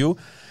civil.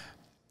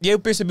 E aí eu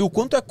percebi o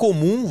quanto é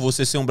comum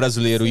você ser um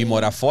brasileiro e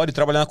morar fora e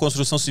trabalhar na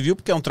construção civil,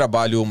 porque é um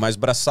trabalho mais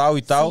braçal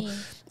e tal. Sim.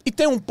 E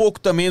tem um pouco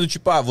também do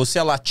tipo, você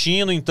é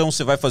latino, então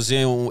você vai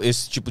fazer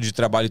esse tipo de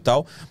trabalho e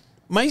tal.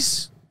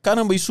 Mas,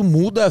 caramba, isso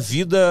muda a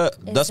vida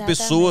das Exatamente.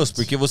 pessoas,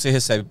 porque você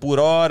recebe por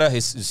hora,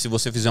 se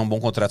você fizer um bom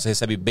contrato, você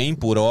recebe bem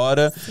por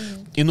hora.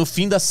 Sim. E no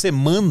fim da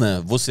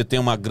semana, você tem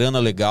uma grana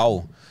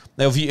legal.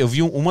 Eu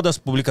vi uma das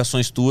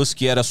publicações tuas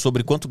que era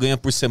sobre quanto ganha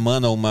por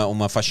semana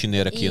uma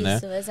faxineira aqui, né?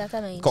 Isso,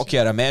 exatamente. Qual que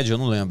era a média? Eu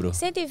não lembro.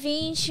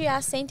 120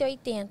 a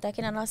 180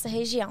 aqui na nossa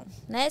região,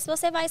 né? Se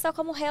você vai só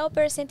como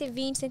helper,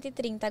 120,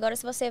 130. Agora,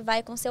 se você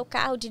vai com seu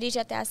carro, dirige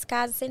até as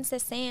casas,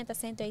 160,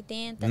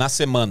 180. Na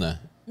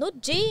semana. No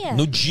dia.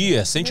 No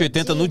dia,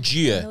 180 no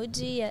dia. No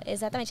dia,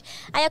 exatamente.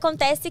 Aí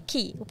acontece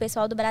que o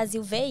pessoal do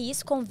Brasil vê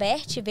isso,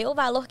 converte, vê o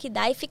valor que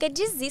dá e fica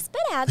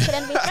desesperado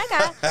querendo vir pra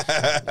cá.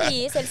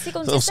 Isso, eles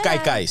ficam São os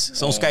desesperados. caicais,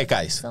 são os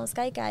caicais. São os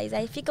caicais.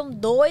 Aí ficam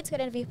doidos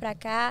querendo vir pra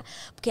cá,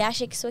 porque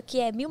acham que isso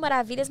aqui é mil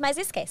maravilhas, mas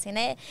esquecem,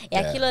 né? É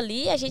aquilo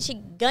ali, a gente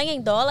ganha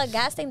em dólar,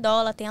 gasta em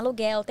dólar, tem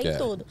aluguel, tem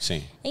tudo.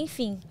 Sim.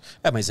 Enfim.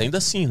 Mas ainda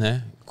assim,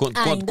 né?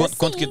 Ainda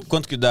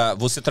Quanto que dá?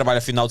 Você trabalha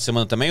final de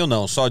semana também ou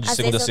não? Só de Às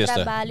segunda a vezes eu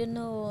sexta? trabalho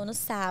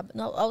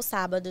aos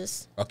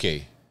sábados.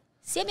 Ok.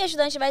 Se a minha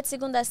ajudante vai de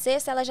segunda a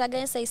sexta, ela já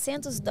ganha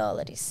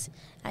 $600.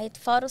 Aí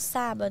fora o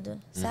sábado,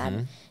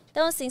 sabe?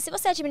 Então, assim, se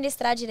você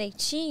administrar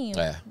direitinho,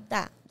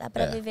 dá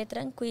pra viver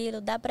tranquilo,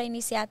 dá pra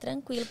iniciar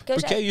tranquilo.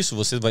 Porque é isso,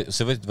 você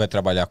vai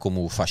trabalhar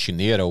como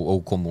faxineira ou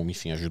como,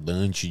 enfim,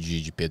 ajudante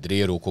de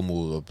pedreiro ou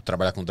como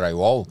trabalhar com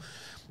drywall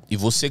e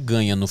você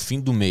ganha no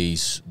fim do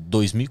mês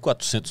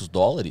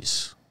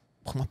 $2.400,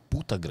 uma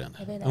puta grana.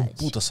 É verdade. Um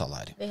puta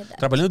salário. Verdade.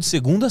 Trabalhando de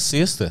segunda a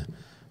sexta.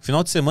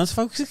 Final de semana você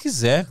faz o que você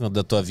quiser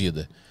da tua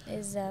vida.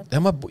 Exato.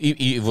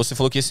 E você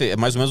falou que esse é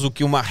mais ou menos o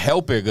que uma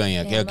helper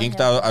ganha, que é alguém que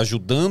tá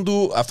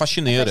ajudando a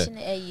faxineira.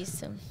 É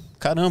isso.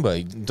 Caramba,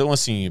 então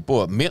assim,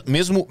 pô,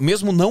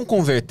 mesmo não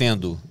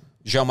convertendo,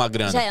 já é uma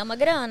grana. Já é uma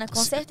grana,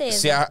 com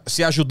certeza.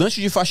 Se a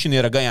ajudante de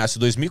faxineira ganhasse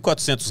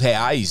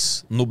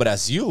R$2.400 no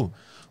Brasil,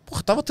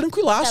 pô, tava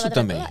tranquilaço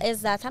também.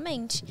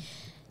 Exatamente.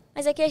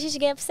 Mas aqui a gente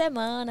ganha por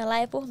semana, lá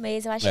é por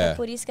mês. Eu acho que é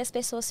por isso que as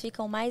pessoas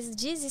ficam mais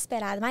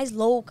desesperadas, mais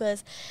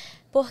loucas.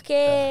 Porque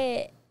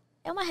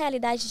é uma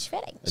realidade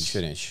diferente. É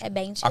diferente. É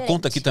bem diferente. A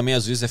conta aqui também,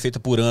 às vezes, é feita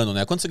por ano,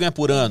 né? Quanto você ganha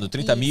por ano?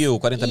 30 mil,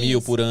 40 mil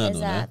por ano,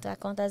 né? Exato. A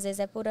conta, às vezes,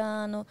 é por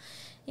ano.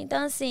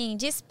 Então, assim,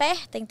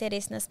 desperta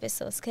interesse nas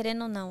pessoas,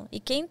 querendo ou não. E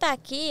quem tá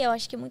aqui, eu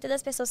acho que muitas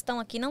das pessoas que estão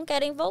aqui não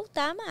querem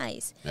voltar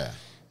mais.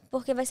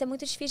 Porque vai ser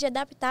muito difícil de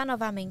adaptar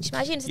novamente.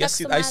 Imagina, você tá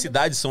acostumado... as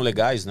cidades são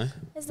legais, né?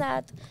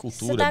 Exato.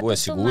 Cultura você tá boa, é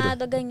segura.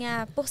 acostumado a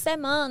ganhar por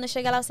semana,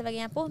 chega lá, você vai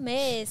ganhar por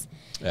mês.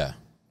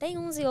 Tem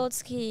uns e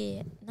outros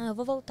que... Não, eu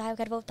vou voltar, eu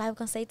quero voltar, eu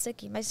cansei disso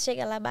aqui. Mas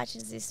chega lá, bate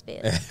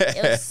desespero.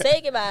 Eu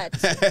sei que bate.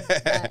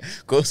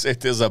 Com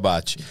certeza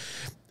bate.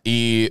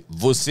 E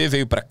você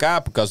veio pra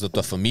cá por causa da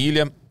tua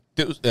família.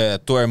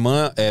 Tua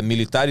irmã é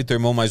militar e teu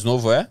irmão mais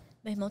novo é?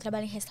 Meu irmão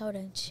trabalha em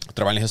restaurante.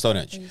 Trabalha em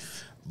restaurante.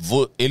 Isso.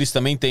 Eles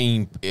também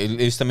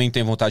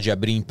têm vontade de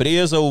abrir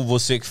empresa ou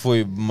você que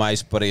foi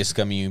mais para esse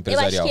caminho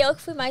empresarial? Eu acho que eu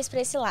que fui mais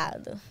para esse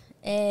lado.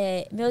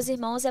 Meus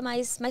irmãos é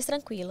mais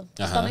tranquilo.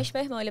 Principalmente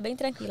meu irmão, ele é bem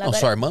tranquilo. Não, agora,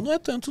 sua irmã não é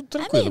tanto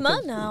tranquila. A minha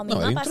irmã não. Minha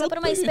irmã passou por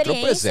uma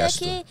experiência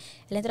que...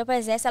 Ela entrou pro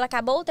exército, ela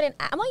acabou o treino...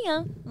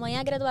 Amanhã é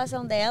a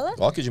graduação dela.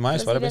 Ó, que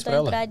demais, parabéns pra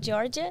ela. Eu tô indo pra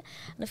Georgia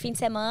no fim de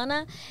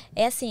semana.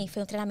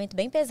 Foi um treinamento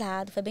bem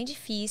pesado, foi bem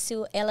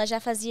difícil. Ela já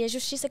fazia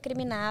justiça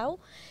criminal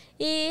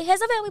e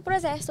resolveu ir pro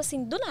exército,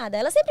 assim, do nada.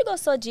 Ela sempre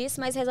gostou disso,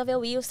 mas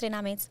resolveu ir, os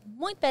treinamentos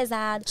muito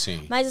pesados.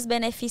 Sim. Mas os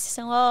benefícios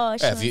são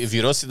ótimos.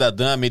 Virou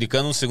cidadã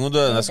americana na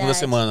segunda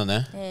semana,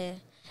 né?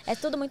 É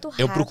tudo muito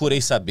rápido. Eu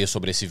procurei saber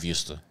sobre esse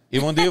visto.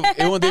 Eu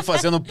andei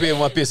fazendo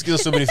uma pesquisa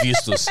sobre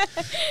vistos.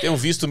 Tem um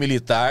visto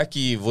militar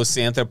que você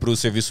entra pro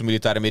serviço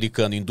militar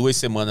americano, em 2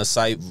 semanas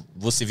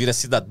você vira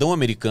cidadão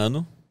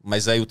americano,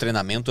 mas aí o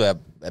treinamento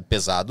é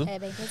pesado. É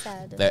bem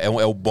pesado.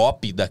 É o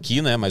BOP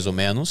daqui, né, mais ou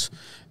menos.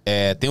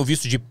 Tem o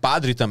visto de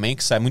padre também,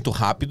 que sai muito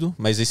rápido,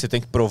 mas aí você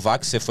tem que provar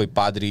que você foi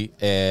padre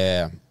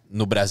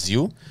no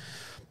Brasil.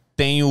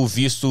 Tem o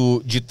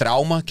visto de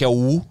trauma, que é o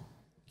U,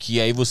 que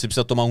aí você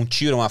precisa tomar um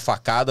tiro, uma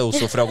facada ou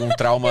sofrer algum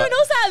trauma. Eu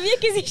não sabia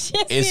que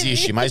existia esse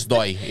Existe, visto. mas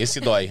dói. Esse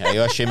dói. Aí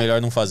eu achei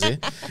melhor não fazer.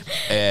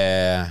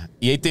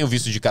 E aí tem o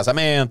visto de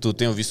casamento,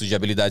 tem o visto de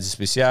habilidades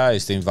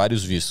especiais, tem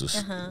vários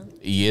vistos.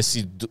 E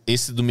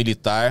esse do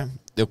militar,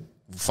 eu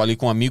falei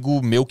com um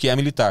amigo meu que é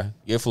militar.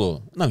 E ele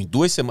falou, não, em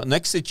 2 semanas... Não é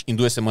que em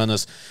 2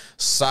 semanas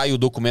sai o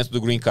documento do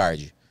Green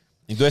Card.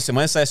 Em 2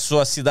 semanas sai a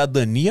sua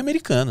cidadania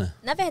americana.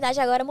 Na verdade,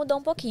 agora mudou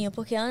um pouquinho,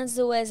 porque antes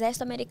o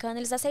exército americano,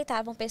 eles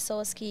aceitavam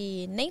pessoas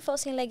que nem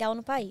fossem legal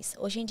no país.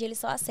 Hoje em dia, eles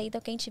só aceitam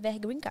quem tiver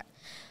Green Card.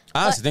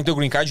 Você tem que ter o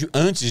Green Card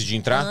antes de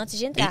entrar? Antes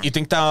de entrar. E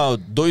tem que estar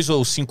 2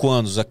 ou 5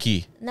 anos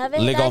aqui, Na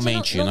verdade,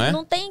 legalmente, não é?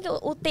 Não tem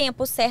o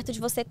tempo certo de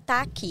você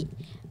estar aqui.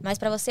 Mas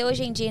para você,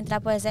 hoje em dia, entrar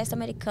para o exército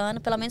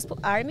americano, pelo menos pro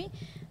Army,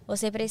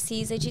 você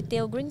precisa de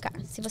ter o Green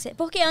Card.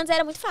 Porque antes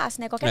era muito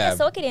fácil, né? Qualquer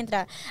pessoa queria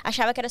entrar.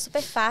 Achava que era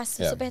super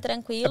fácil, super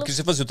tranquilo. Porque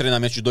você fazia o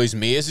treinamento de 2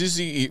 meses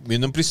e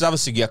não precisava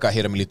seguir a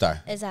carreira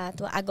militar.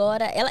 Exato.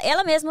 Agora,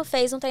 ela mesma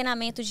fez um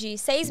treinamento de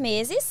 6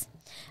 meses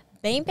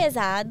Bem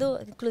pesado.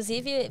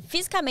 Inclusive,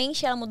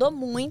 fisicamente, ela mudou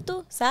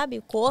muito, sabe?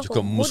 O corpo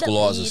Fica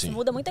musculosa, assim.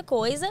 muda muita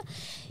coisa.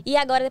 E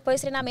agora,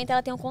 depois do treinamento,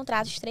 ela tem um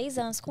contrato de 3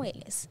 anos com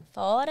eles.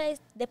 Fora,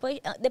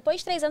 depois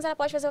de 3 anos, ela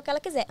pode fazer o que ela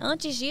quiser.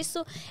 Antes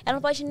disso, ela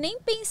não pode nem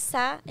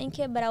pensar em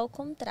quebrar o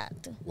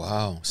contrato.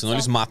 Uau, senão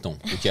eles matam,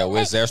 porque é o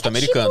exército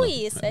americano. Tipo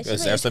isso, é tipo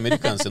exército isso.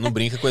 americano, você não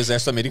brinca com o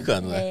exército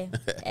americano, né?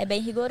 É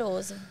bem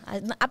rigoroso.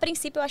 A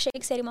princípio, eu achei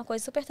que seria uma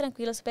coisa super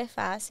tranquila, super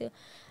fácil.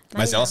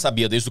 Mas ela não.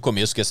 sabia desde o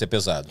começo que ia ser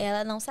pesado.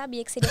 Ela não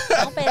sabia que seria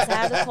tão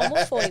pesado como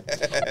foi.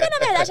 Porque, na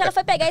verdade, ela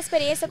foi pegar a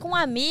experiência com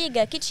uma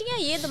amiga que tinha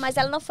ido, mas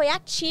ela não foi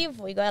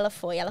ativo igual ela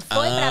foi. Ela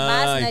foi pra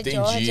base na entendi.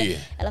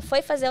 Georgia, ela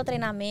foi fazer o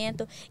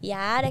treinamento e a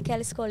área que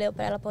ela escolheu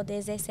pra ela poder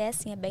exercer,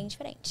 assim, é bem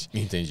diferente.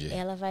 Entendi.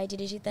 Ela vai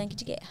dirigir tanque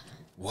de guerra.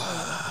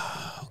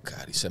 Uau,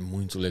 cara, isso é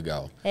muito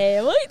legal.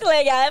 É muito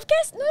legal, é porque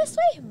não é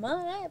sua irmã,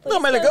 né? Por Não,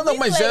 isso mas que legal não,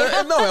 muito mas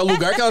legal. é o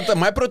lugar que ela tá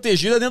mais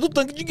protegida dentro do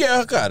tanque de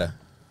guerra, cara.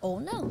 Ou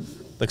não.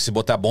 Tá que se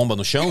botar bomba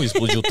no chão e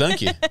explodir o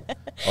tanque?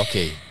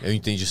 Ok, eu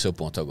entendi seu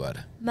ponto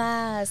agora.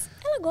 Mas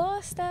ela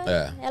gosta,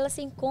 É. ela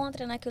se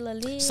encontra naquilo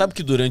ali. Sabe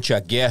que durante a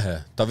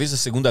guerra, talvez a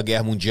Segunda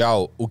Guerra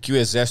Mundial, o que o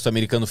exército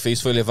americano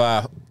fez foi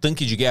levar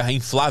tanque de guerra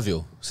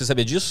inflável. Você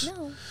sabia disso?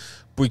 Não.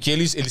 Porque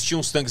eles tinham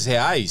os tanques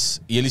reais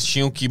e eles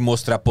tinham que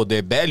mostrar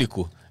poder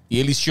bélico e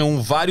eles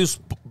tinham vários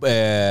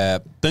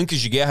tanques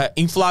de guerra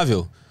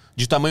inflável,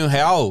 de tamanho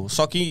real,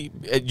 só que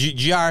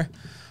de ar.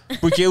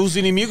 Porque os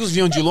inimigos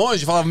vinham de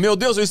longe e falavam, meu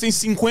Deus, eles têm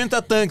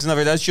 50 tanques. Na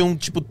verdade, tinham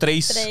tipo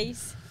 3.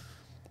 3.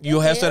 E Meu o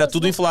resto era Deus,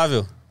 tudo não-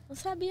 inflável. Não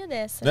sabia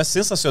dessa. Não é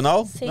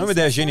sensacional? Não é uma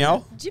ideia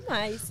genial?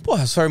 Demais.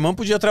 Porra, sua irmã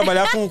podia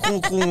trabalhar com...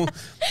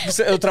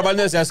 Eu trabalho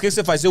no exército. O que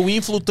você faz? Eu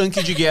inflo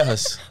tanque de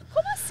guerras.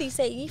 Como assim?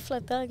 Você infla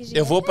tanque de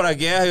Eu vou pra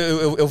guerra,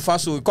 eu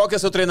faço... Qual que é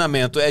seu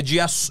treinamento? É de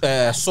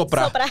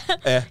soprar. Soprar.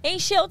 É.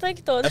 Encher o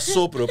tanque todo. É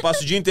sopro. Eu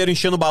passo o dia inteiro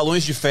enchendo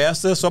balões de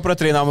festa só pra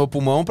treinar o meu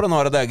pulmão, pra na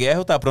hora da guerra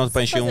eu estar pronto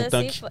pra encher Fazer um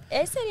tanque. assim,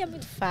 esse seria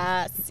muito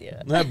fácil.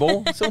 Não é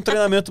bom? Isso é um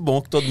treinamento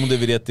bom que todo mundo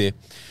deveria ter.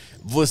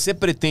 Você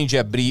pretende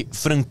abrir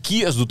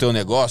franquias do teu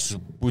negócio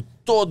por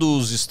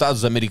todos os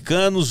estados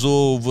americanos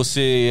ou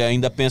você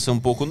ainda pensa um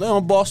pouco,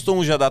 não,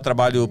 Boston já dá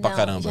trabalho pra Não,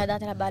 caramba? já dá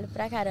trabalho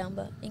pra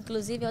caramba.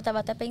 Inclusive, eu tava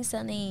até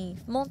pensando em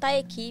montar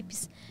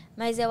equipes,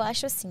 mas eu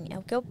acho assim, é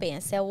o que eu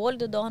penso, é o olho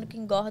do dono que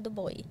engorda o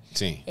boi.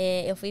 Sim.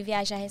 Eu fui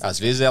viajar recentemente. Às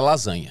vezes é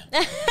lasanha,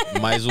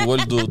 mas o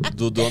olho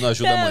do dono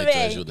ajuda muito,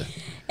 Também. ajuda.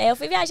 Eu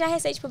fui viajar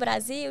recente pro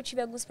Brasil,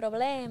 tive alguns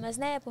problemas,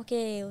 né?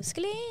 Porque os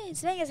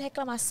clientes vêm as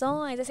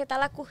reclamações, aí você tá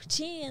lá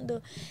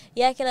curtindo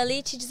e aquilo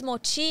ali te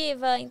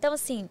desmotiva. Então,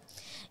 assim,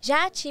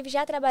 já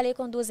trabalhei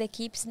com 2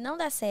 equipes, não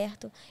dá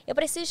certo. Eu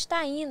preciso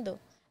estar indo,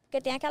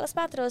 porque tem aquelas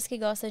patroas que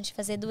gostam de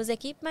fazer 2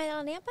 equipes, mas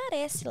ela nem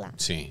aparece lá.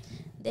 Sim.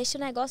 Deixa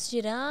o negócio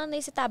girando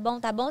e se tá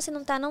bom, se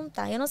não tá, não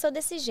tá. Eu não sou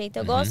desse jeito,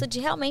 eu gosto de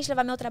realmente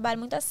levar meu trabalho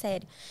muito a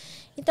sério.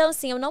 Então,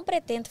 assim, eu não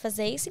pretendo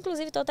fazer isso.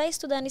 Inclusive, estou até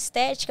estudando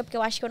estética, porque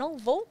eu acho que eu não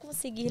vou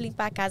conseguir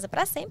limpar a casa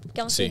para sempre,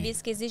 porque é um Sim.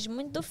 serviço que exige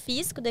muito do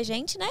físico da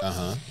gente, né?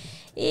 Aham.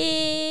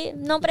 E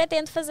não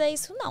pretendo fazer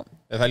isso, não.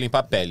 Vai limpar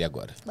a pele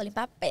agora. Vou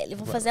limpar a pele,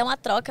 vou fazer uma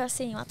troca,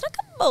 assim, uma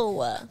troca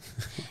boa.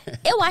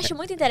 Eu acho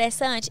muito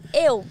interessante,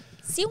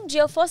 se um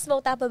dia eu fosse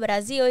voltar para o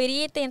Brasil, eu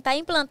iria tentar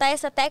implantar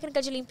essa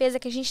técnica de limpeza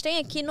que a gente tem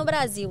aqui no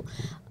Brasil.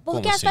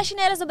 Porque Como as assim?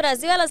 faxineiras do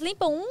Brasil, elas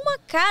limpam uma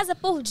casa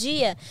por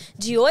dia,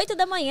 de 8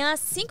 da manhã às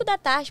 5 da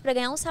tarde, para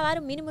ganhar um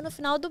salário mínimo no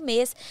final do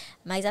mês.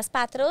 Mas as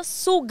patroas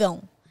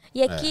sugam.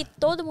 E aqui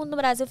todo mundo no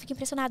Brasil fica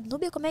impressionado.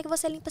 Núbia, como é que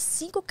você limpa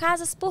 5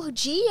 casas por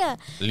dia?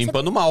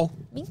 Limpando mal.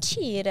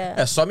 Mentira.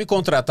 É só me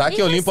contratar Me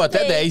que eu limpo até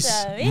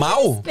respeita, 10. me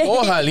Mal? respeita.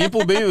 Porra,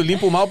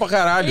 limpo mal pra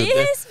caralho. Me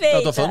respeita.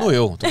 Eu tô falando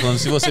eu. Tô falando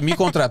se você me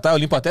contratar, eu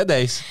limpo até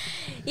 10.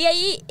 E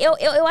aí,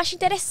 eu acho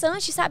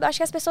interessante, sabe? Eu acho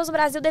que as pessoas do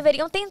Brasil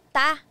deveriam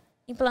tentar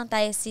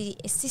implantar esse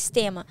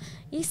sistema.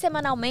 E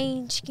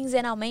semanalmente,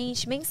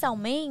 quinzenalmente,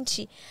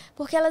 mensalmente,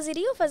 porque elas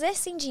iriam fazer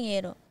sim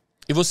dinheiro.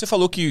 E você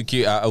falou que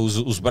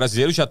os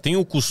brasileiros já têm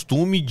o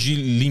costume de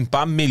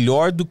limpar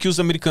melhor do que os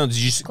americanos,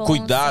 de Com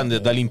cuidar certeza.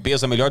 da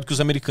limpeza melhor do que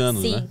os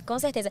americanos, Sim, né? com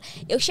certeza.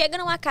 Eu chego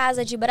numa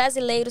casa de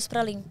brasileiros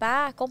para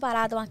limpar,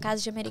 comparado a uma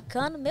casa de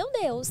americano, meu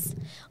Deus.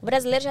 O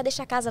brasileiro já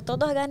deixa a casa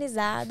toda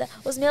organizada.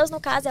 Os meus, no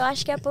caso, eu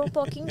acho que é por um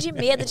pouquinho de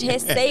medo, de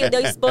receio de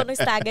eu expor no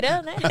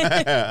Instagram, né?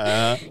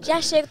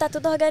 Já chego, tá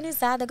tudo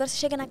organizado. Agora você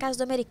chega na casa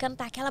do americano,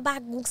 tá aquela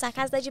bagunça, a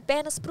casa tá de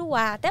pernas pro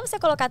ar. Até você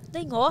colocar tudo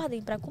em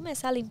ordem para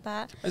começar a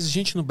limpar. Mas a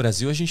gente no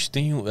Brasil, a gente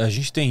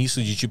tem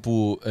isso de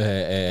tipo,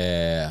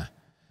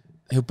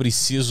 eu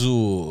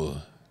preciso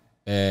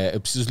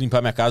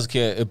limpar minha casa,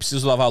 eu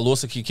preciso lavar a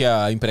louça que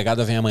a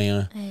empregada vem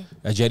amanhã.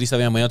 A diarista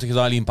vem amanhã, eu tenho que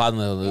dar uma limpada,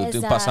 eu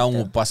tenho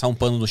que passar um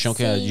pano no chão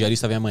que a Sim.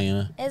 diarista vem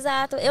amanhã.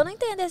 Exato, eu não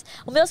entendo isso.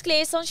 Os meus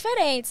clientes são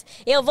diferentes.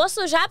 Eu vou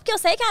sujar porque eu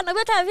sei que a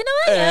Núbia tá vindo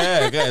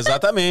amanhã.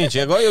 Exatamente.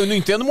 Agora eu não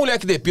entendo mulher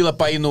que depila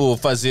pra ir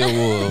fazer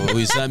o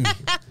exame.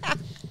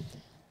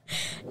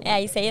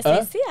 Isso aí é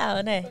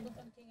essencial, né?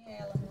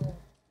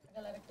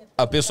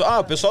 O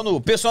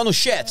pessoal no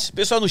chat.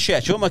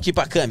 Vamos aqui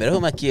pra câmera.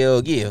 Vamos aqui,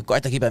 Gui.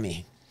 Corta aqui pra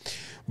mim.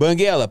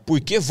 Banguela, por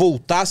que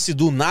voltasse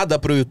do nada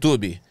pro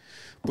YouTube?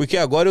 Porque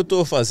agora eu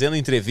tô fazendo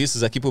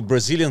entrevistas aqui pro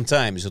Brazilian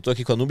Times. Eu tô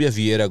aqui com a Núbia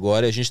Vieira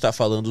agora e a gente tá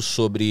falando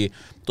sobre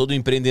todo o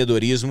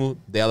empreendedorismo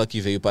dela que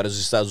veio para os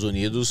Estados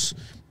Unidos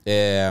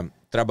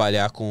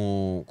trabalhar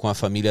com a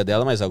família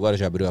dela, mas agora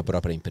já abriu a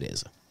própria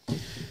empresa.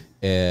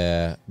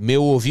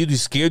 Meu ouvido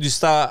esquerdo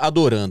está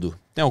adorando.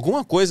 Tem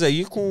alguma coisa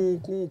aí com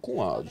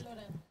áudio.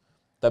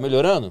 Tá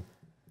melhorando?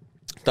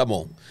 Tá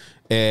bom.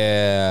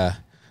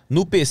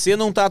 No PC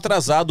não tá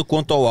atrasado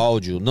quanto ao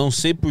áudio. Não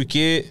sei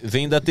porque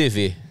vem da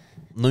TV.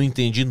 Não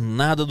entendi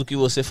nada do que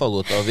você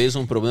falou. Talvez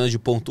um problema de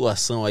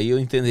pontuação aí eu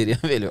entenderia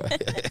melhor.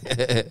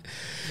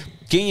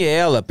 Quem é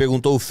ela?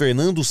 Perguntou o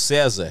Fernando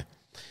César.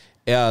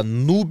 É a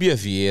Núbia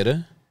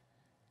Vieira,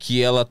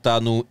 que ela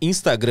tá no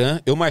Instagram.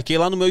 Eu marquei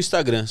lá no meu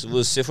Instagram. Se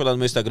você for lá no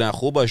meu Instagram,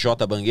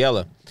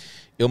 @jbanguela,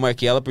 eu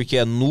marquei ela porque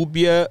a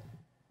Núbia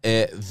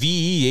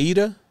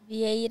Vieira.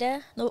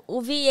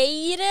 O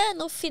Vieira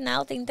no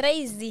final tem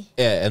 3 I.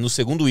 É no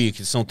segundo I,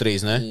 que são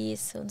 3, né?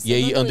 Isso. E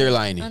aí,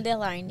 underline.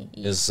 Underline.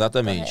 Isso,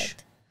 exatamente.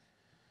 Correto.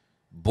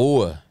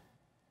 Boa.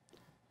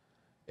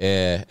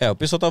 O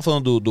pessoal tava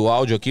falando do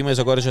áudio aqui, mas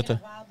agora já tá.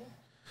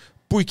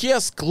 Por que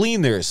as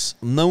cleaners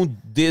não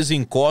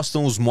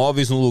desencostam os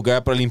móveis no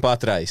lugar para limpar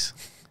atrás?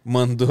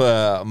 Mandou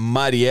a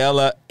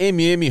Mariela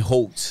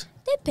Holt.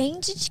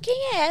 Depende de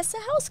quem é essa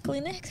house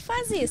cleaner que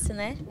faz isso,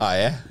 né? Ah,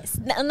 é?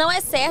 Não é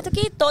certo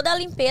que toda a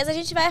limpeza a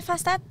gente vai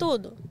afastar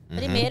tudo.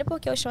 Primeiro,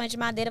 porque o chão é de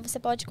madeira, você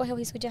pode correr o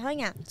risco de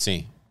arranhar.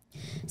 Sim.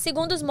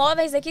 Segundo, os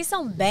móveis aqui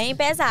são bem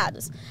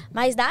pesados.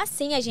 Mas dá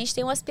sim, a gente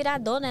tem um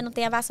aspirador, né? Não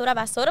tem a vassoura. A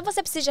vassoura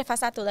você precisa de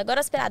afastar tudo. Agora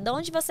o aspirador,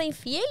 onde você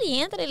enfia, ele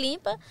entra e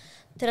limpa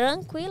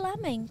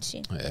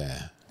tranquilamente.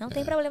 Não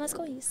tem problemas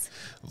com isso.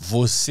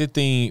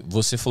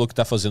 Você falou que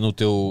tá fazendo o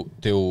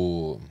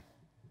teu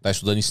tá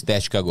estudando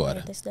estética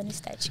agora. Tô estudando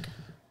estética.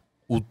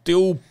 O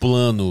teu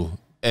plano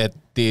é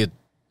ter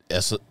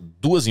essas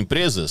 2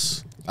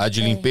 empresas? A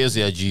de limpeza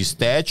e a de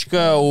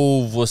estética?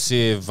 Ou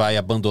você vai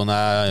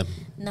abandonar?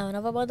 Não, eu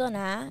não vou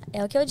abandonar.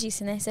 É o que eu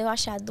disse, né? Se eu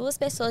achar 2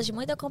 pessoas de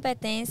muita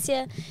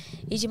competência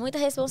e de muita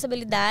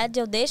responsabilidade,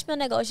 eu deixo meu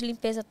negócio de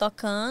limpeza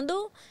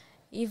tocando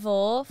e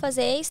vou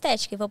fazer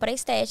estética. E vou pra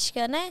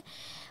estética, né?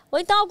 Ou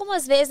então,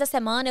 algumas vezes da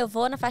semana, eu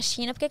vou na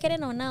faxina, porque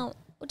querendo ou não,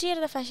 o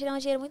dinheiro da faxina é um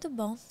dinheiro muito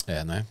bom.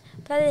 Né?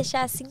 Pra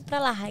deixar assim, pra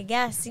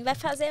largar assim, vai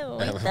fazer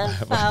muita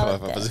falta.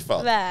 Vai fazer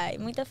falta. Vai,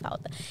 muita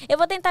falta. Eu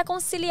vou tentar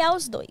conciliar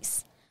os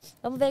 2.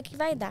 Vamos ver o que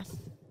vai dar.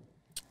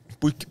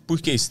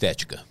 Por que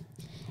estética?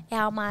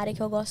 É uma área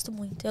que eu gosto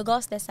muito. Eu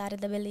gosto dessa área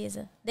da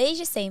beleza.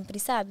 Desde sempre,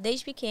 sabe?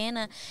 Desde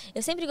pequena.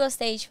 Eu sempre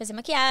gostei de fazer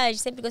maquiagem,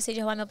 sempre gostei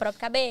de arrumar meu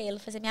próprio cabelo,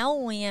 fazer minha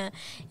unha.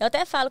 Eu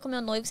até falo com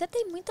meu noivo, você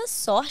tem muita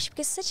sorte,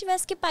 porque se você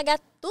tivesse que pagar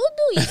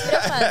tudo isso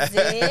pra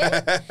fazer...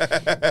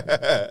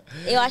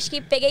 Eu acho que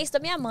peguei isso da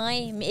minha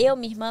mãe. Eu,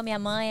 minha irmã, minha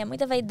mãe. É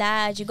muita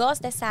vaidade.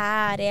 Gosto dessa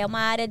área. É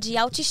uma área de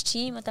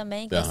autoestima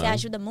também, que você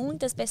ajuda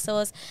muitas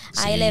pessoas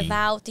a elevar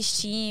a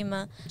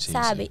autoestima,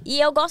 sabe? Sim.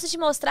 E eu gosto de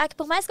mostrar que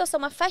por mais que eu sou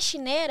uma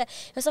faxineira,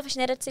 eu sou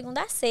faxineira de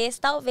segunda a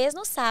sexta, talvez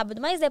no sábado,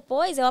 mas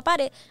depois eu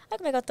apareço. Olha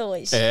como é que eu tô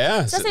hoje.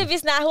 Se você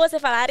visse na rua, você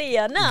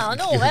falaria, não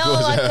é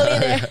uma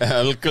cleaner.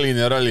 É o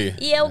cleaner ali.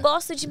 E eu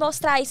gosto de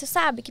mostrar isso,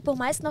 sabe? Que por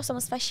mais que nós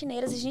somos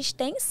faxineiras, a gente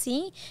tem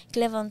sim que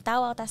levantar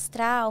o alto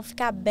astral,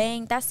 ficar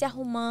bem, tá se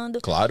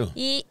arrumando. Claro.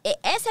 E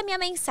essa é a minha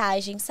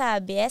mensagem,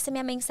 sabe? Essa é a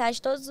minha mensagem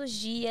todos os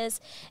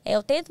dias.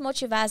 Eu tento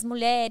motivar as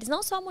mulheres,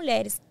 não só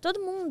mulheres, todo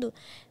mundo.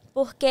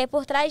 Porque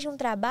por trás de um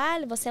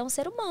trabalho, você é um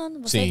ser humano.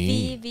 Você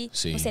vive,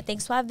 você tem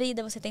sua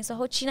vida, você tem sua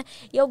rotina.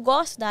 E eu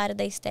gosto da área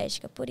da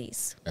estética, por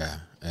isso.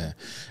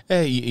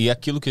 E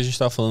aquilo que a gente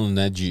estava falando,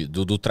 né?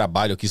 Do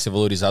trabalho aqui ser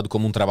valorizado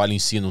como um trabalho em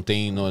si, não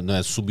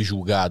é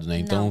subjulgado, né?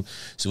 Então,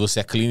 se você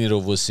é cleaner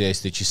ou você é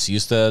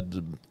esteticista,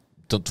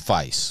 tanto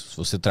faz. Se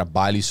você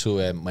trabalha, isso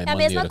é mais a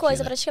mesma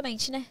coisa, aqui, né?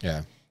 Praticamente,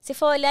 né? Se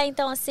for olhar,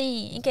 então,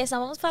 assim, em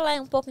questão... Vamos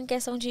falar um pouco em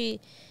questão de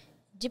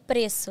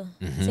preço.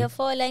 Se eu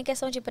for olhar em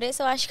questão de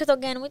preço, eu acho que eu tô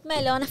ganhando muito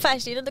melhor na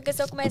faxina do que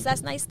se eu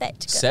começasse na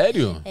estética.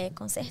 Sério?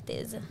 Com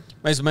certeza.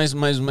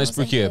 Mas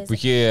por quê?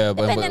 Porque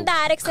dependendo da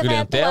área que você vai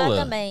atuar clientela?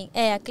 também.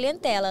 A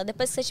clientela.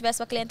 Depois que você tiver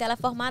sua clientela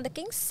formada,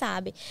 quem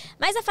sabe?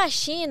 Mas a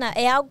faxina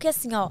é algo que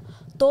assim,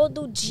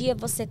 todo dia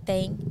você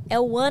tem. É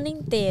o ano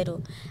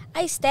inteiro.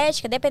 A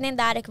estética, dependendo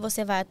da área que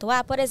você vai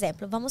atuar, por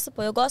exemplo, vamos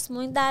supor, eu gosto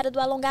muito da área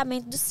do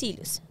alongamento dos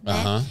cílios,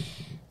 né?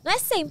 Não é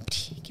sempre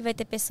que vai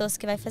ter pessoas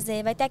que vai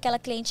fazer. Vai ter aquela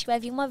cliente que vai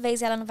vir uma vez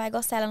e ela não vai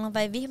gostar, ela não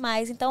vai vir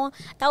mais. Então,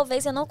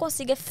 talvez eu não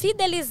consiga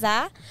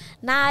fidelizar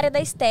na área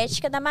da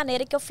estética da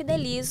maneira que eu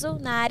fidelizo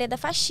na área da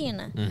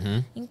faxina.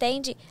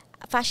 Entende?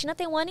 A faxina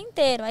tem um ano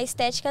inteiro, a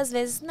estética às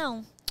vezes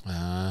não.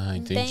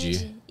 Entendi.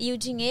 Entende? E o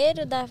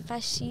dinheiro da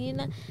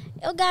faxina,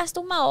 eu gasto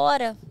 1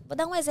 hora. Vou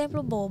dar um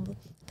exemplo bobo.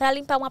 Para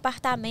limpar um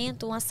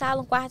apartamento, uma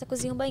sala, um quarto, a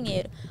cozinha, um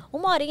banheiro.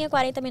 1 horinha,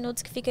 40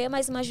 minutos que fica eu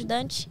mais uma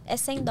ajudante é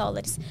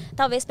 $100.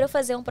 Talvez para eu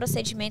fazer um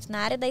procedimento na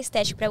área da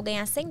estética, para eu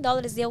ganhar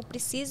 $100, eu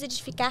preciso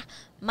de ficar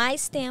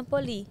mais tempo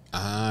ali.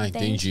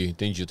 Entendi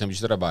o tempo de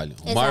trabalho.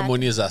 Exato. Uma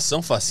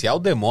harmonização facial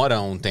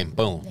demora um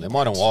tempão,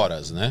 demoram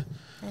horas, né?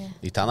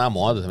 E tá na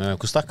moda também, mas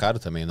custa caro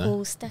também, né?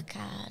 Custa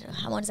caro.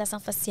 Harmonização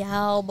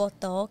facial,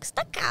 botox,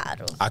 tá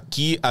caro.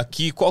 Aqui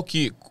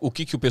o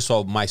que o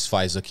pessoal mais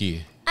faz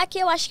aqui? Aqui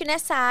eu acho que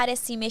nessa área,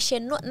 assim, mexer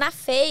na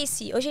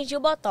face, hoje em dia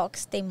o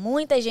botox. Tem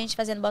muita gente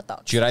fazendo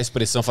botox. Tirar a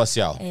expressão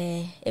facial.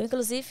 Eu,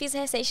 inclusive, fiz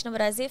recente no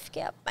Brasil e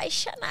fiquei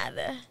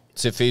apaixonada.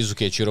 Você fez o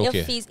quê? Tirou o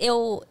quê?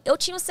 Eu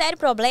tinha um sério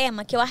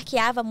problema que eu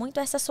arqueava muito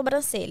essa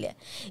sobrancelha.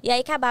 E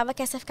aí acabava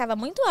que essa ficava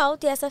muito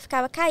alta e essa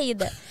ficava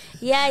caída.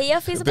 E aí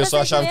eu fiz O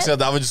pessoal achava que você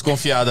dava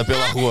desconfiada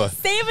pela rua.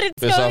 Sempre O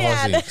pessoal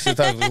falava desconfiada. assim, que você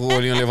tá com o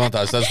olhinho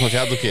levantado, você tá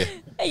desconfiado do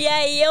quê? E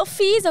aí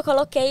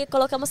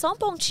colocamos só um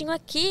pontinho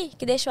aqui,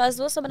 que deixou as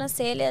duas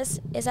sobrancelhas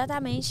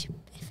exatamente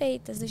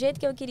perfeitas, do jeito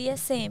que eu queria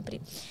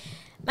sempre.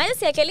 Mas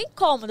assim, aquele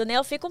incômodo, né?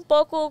 Eu fico um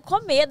pouco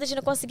com medo de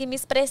não conseguir me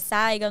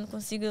expressar, eu não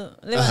consigo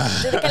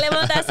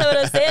levantar a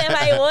sobrancelha,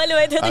 vai o olho,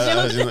 vai tudo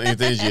junto.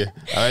 Entendi.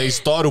 Aí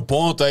estoura o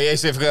ponto, aí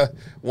você fica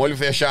um olho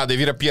fechado, aí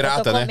vira Eu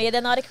pirata, tô com né?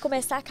 medo na hora que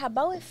começar a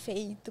acabar o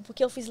efeito,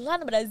 porque eu fiz lá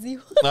no Brasil.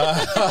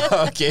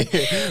 Ah, ok.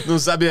 Não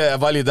sabe a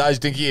validade,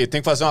 tem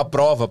que fazer uma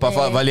prova pra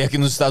valer aqui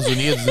nos Estados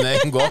Unidos, né?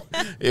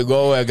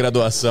 Igual a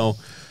graduação.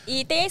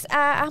 E tem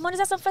a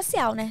harmonização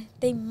facial, né?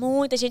 Tem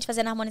muita gente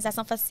fazendo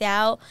harmonização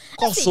facial.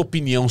 Qual a sua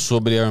opinião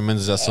sobre a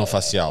harmonização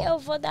facial? Eu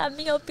vou dar a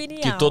minha opinião.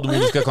 Que todo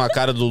mundo fica com a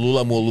cara do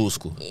Lula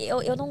molusco.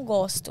 Eu não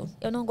gosto.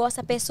 Eu não gosto,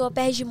 a pessoa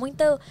perde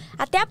muita...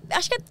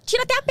 acho que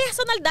tira até a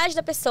personalidade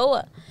da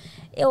pessoa.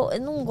 Eu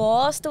não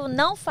gosto,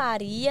 não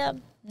faria.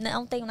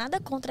 Não tenho nada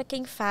contra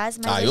quem faz,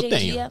 mas hoje em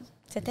dia...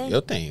 Você tem?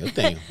 Eu tenho.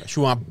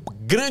 Acho uma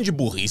grande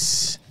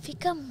burrice.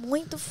 Fica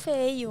muito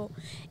feio.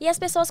 E as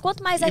pessoas,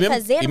 quanto mais vai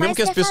fazer, mais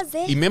quer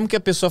fazer. E mesmo que a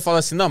pessoa fala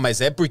assim, não, mas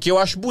é porque eu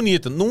acho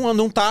bonita.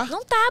 Não tá.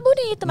 Não tá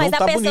bonito, mas Não a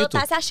tá pessoa bonito.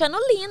 tá se achando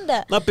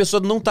linda. Não, a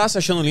pessoa não tá se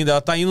achando linda,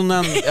 ela tá indo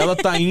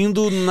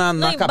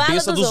na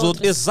cabeça dos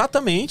outros.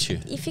 Exatamente.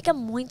 E fica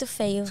muito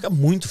feio. Fica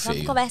muito feio.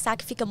 Vamos conversar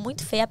que fica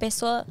muito feio, a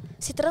pessoa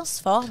se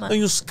transforma.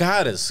 E os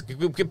caras,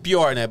 porque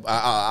pior, né?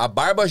 A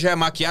barba já é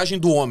maquiagem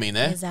do homem,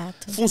 né?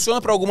 Exato. Funciona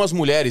pra algumas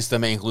mulheres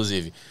também,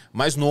 inclusive.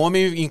 Mas no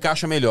homem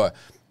encaixa melhor.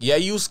 E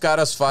aí os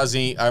caras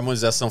fazem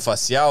harmonização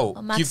facial.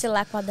 O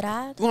maxilar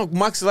quadrado. O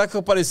maxilar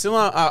fica parecendo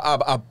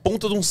a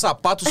ponta de um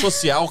sapato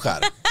social,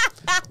 cara.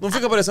 Não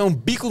fica parecendo um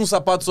bico de um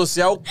sapato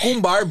social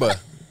com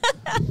barba.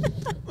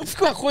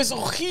 Fica uma coisa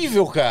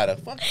horrível, cara.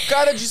 Uma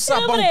cara de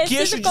sapato, um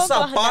queixo de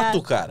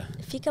sapato, cara.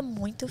 Fica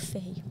muito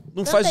feio.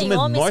 Não Tanto faz o em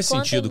menor homens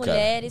sentido, quanto em cara.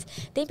 mulheres.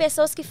 Tem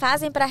pessoas que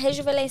fazem pra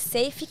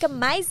rejuvenescer e fica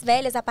mais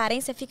velhas, a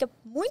aparência fica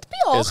muito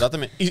pior.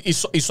 Exatamente.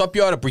 E só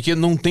piora, porque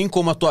não tem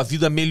como a tua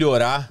vida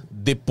melhorar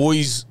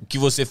depois que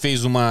você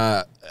fez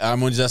uma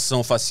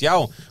harmonização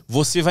facial,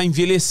 você vai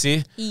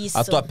envelhecer. Isso.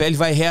 A tua pele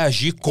vai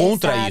reagir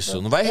contra Exato,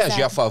 isso. Não vai reagir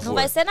a exato. favor. Não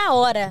vai ser na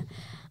hora.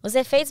 Os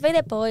efeitos vêm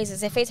depois,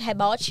 os efeitos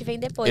rebote vêm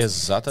depois.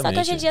 Exatamente. Só que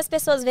hoje em dia as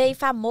pessoas veem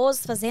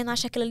famosos fazendo,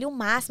 acham aquilo ali o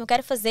máximo. Eu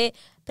quero fazer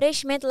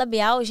preenchimento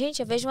labial. Gente,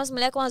 eu vejo umas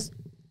mulheres com as...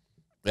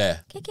 É.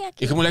 O que é E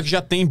aquilo? que mulher que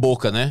já tem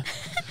boca, né?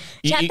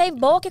 Já tem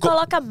boca e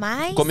coloca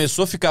mais.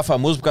 Começou a ficar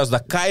famoso por causa da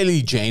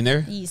Kylie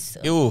Jenner. Isso.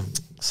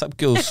 Sabe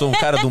que eu sou um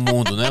cara do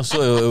mundo, né?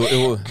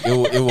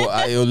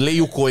 Eu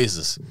leio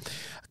coisas.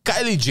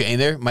 Kylie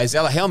Jenner, mas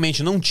ela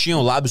realmente não tinha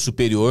o lábio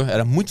superior,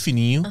 era muito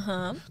fininho.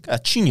 Aham. Ela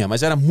tinha,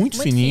 mas era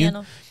muito fininho.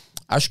 fino.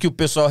 Acho que o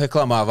pessoal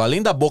reclamava,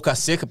 além da boca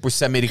seca por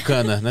ser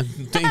americana, né?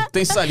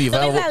 Tem saliva.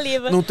 Não tem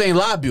saliva. Não tem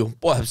lábio?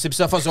 Porra, você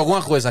precisa fazer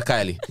alguma coisa,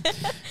 Kylie.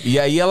 E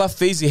aí ela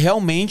fez, e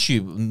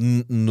realmente,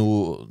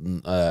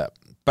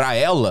 pra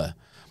ela,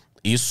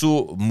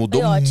 isso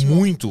mudou Foi ótimo.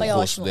 muito Foi o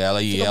rosto ótimo.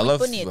 dela. E Ficou ela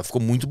muito bonita.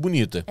 ficou muito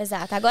bonita.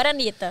 Exato. Agora a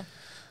Anitta.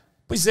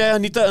 Pois é, a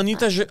Anitta... A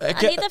Anitta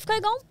ficou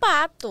igual um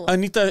pato.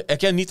 É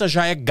que a Anitta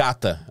já é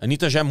gata. A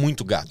Anitta já é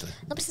muito gata.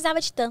 Não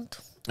precisava de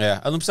tanto.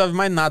 Ela não precisava de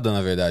mais nada,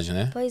 na verdade,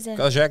 né? Pois é.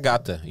 Porque ela já é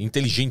gata,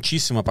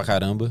 inteligentíssima pra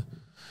caramba.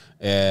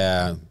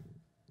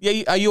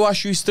 E aí eu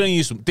acho estranho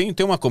isso. Tem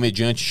uma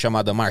comediante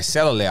chamada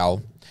Marcela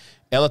Leal.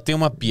 Ela tem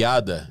uma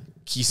piada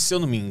que, se eu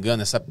não me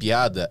engano, essa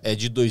piada é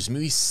de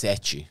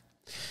 2007.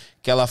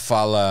 Que ela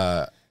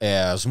fala...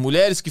 as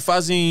mulheres que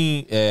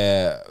fazem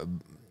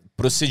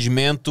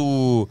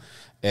procedimento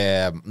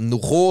no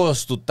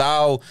rosto e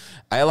tal.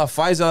 Aí ela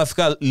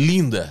fica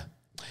linda.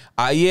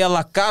 Aí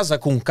ela casa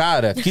com um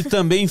cara que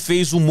também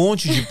fez um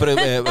monte de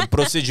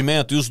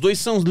procedimento. E os dois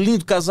são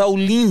lindos, casal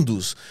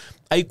lindos.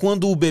 Aí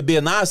quando o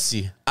bebê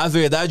nasce, a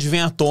verdade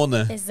vem à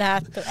tona.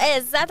 Exato. É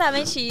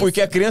exatamente isso.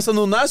 Porque a criança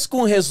não nasce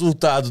com o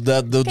resultado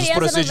dos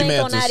procedimentos. Não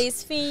vem com o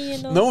nariz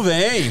fino. Não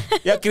vem.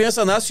 E a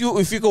criança nasce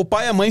e fica o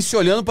pai e a mãe se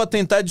olhando pra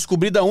tentar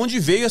descobrir de onde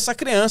veio essa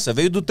criança.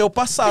 Veio do teu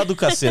passado,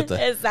 caceta.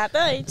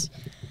 Exatamente.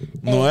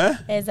 Não é?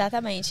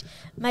 Exatamente.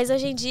 Mas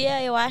hoje em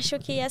dia eu acho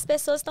que as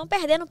pessoas estão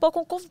perdendo um pouco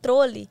o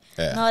controle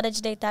na hora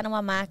de deitar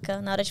numa maca,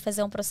 na hora de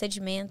fazer um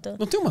procedimento.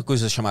 Não tem uma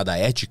coisa chamada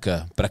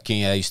ética pra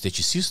quem é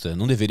esteticista?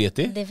 Não deveria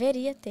ter?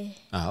 Deveria ter.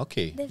 Ah,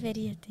 ok.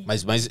 Deveria ter.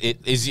 Mas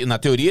na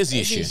teoria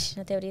existe.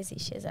 Na teoria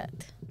existe, exato.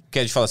 Que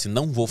a gente fala assim,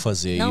 não vou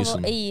fazer Não isso.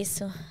 vou-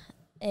 Isso.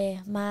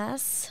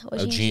 Mas É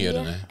hoje o em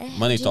dinheiro, dia... né? É,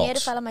 Money dinheiro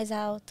talks. fala mais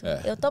alto.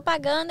 É. Eu tô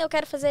pagando, eu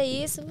quero fazer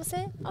isso.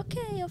 Você,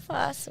 ok, eu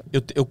faço.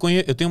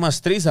 Eu tenho umas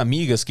 3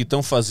 amigas que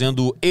estão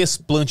fazendo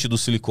explante do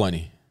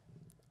silicone.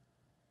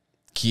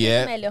 Que Me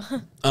é...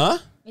 melhor. Hã?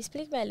 Me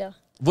explique melhor.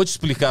 Vou te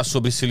explicar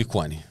sobre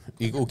silicone.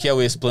 E o que é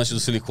o explante do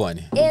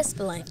silicone.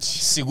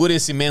 Explante. Segura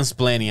esse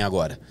mansplaining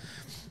agora.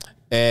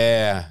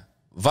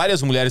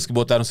 Várias mulheres que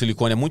botaram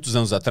silicone há muitos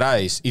anos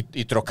atrás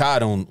e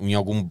trocaram em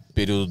algum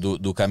período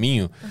do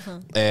caminho,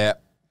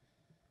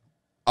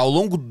 ao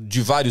longo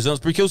de vários anos,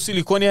 porque o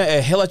silicone é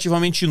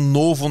relativamente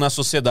novo na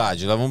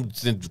sociedade.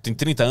 Tem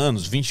 30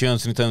 anos, 20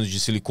 anos, 30 anos de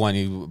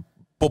silicone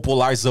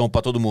popularzão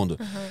pra todo mundo.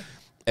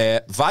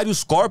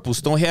 Vários corpos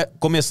estão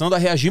começando a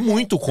reagir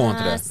muito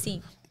contra. Ah,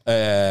 sim.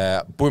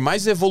 Por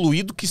mais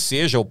evoluído que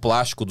seja o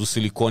plástico do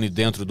silicone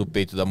dentro do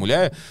peito da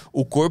mulher,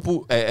 o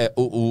corpo,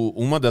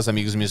 uma das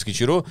amigas minhas que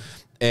tirou,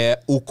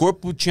 o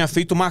corpo tinha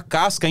feito uma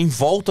casca em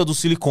volta do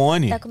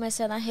silicone. Tá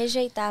começando a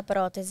rejeitar a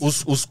prótese.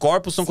 Os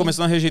corpos estão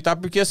começando a rejeitar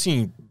porque,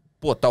 assim,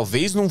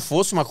 talvez não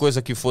fosse uma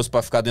coisa que fosse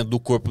pra ficar dentro do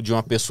corpo de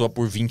uma pessoa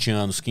por 20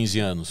 anos, 15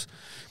 anos.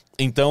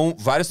 Então,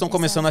 vários estão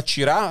começando a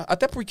tirar,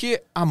 até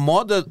porque a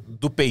moda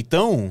do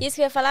peitão... Isso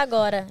que eu ia falar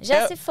agora.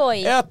 Já se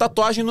foi. É a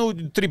tatuagem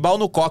tribal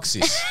no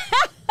cóccix.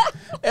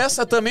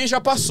 Essa também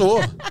já passou.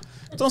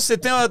 Então você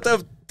tem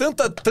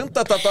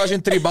tanta tatuagem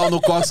tribal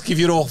no cóccix que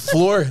virou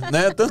flor,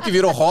 né? Tanto que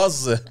virou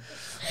rosa.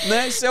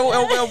 Né? Isso é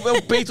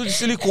o peito de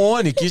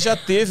silicone, que já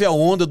teve a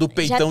onda do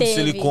peitão de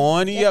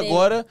silicone e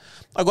agora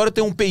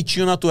tem um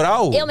peitinho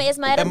natural. Eu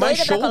mesma era mais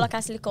doida pra show.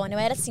 colocar silicone. Eu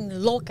era assim,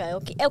 louca.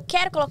 Eu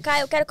quero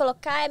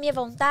colocar, é a minha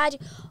vontade.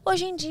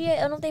 Hoje em dia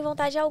eu não tenho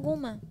vontade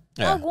alguma.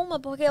 Alguma,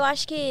 porque eu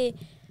acho que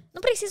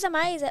não precisa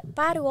mais.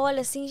 Para o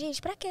olho assim,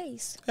 gente, pra que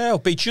isso? O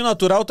peitinho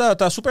natural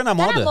tá super na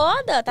moda. Tá na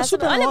moda, tá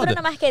super. Olha a moda.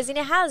 Bruna Marquezine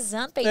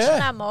arrasando, peitinho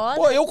na moda.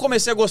 Pô, eu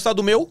comecei a gostar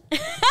do meu.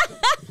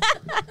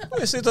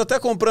 Tô até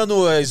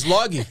comprando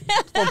slog,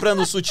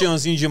 comprando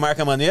sutiãzinho de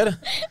marca maneira.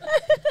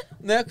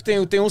 Né?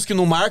 Tem uns que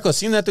não marcam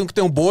assim, né? Tem um que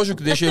tem um bojo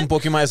que deixa ele um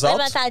pouquinho mais alto.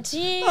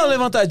 Levantadinho. Uma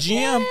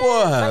levantadinha,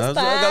 porra.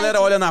 A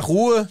galera olha na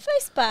rua.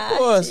 Faz parte.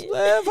 Pô,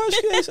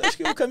 acho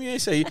que o caminho é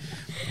esse aí.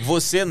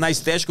 Você, na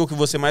estética, o que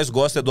você mais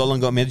gosta é do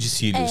alongamento de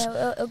cílios.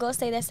 Eu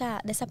gostei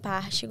dessa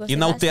parte. Gostei E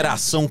na bastante.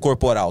 alteração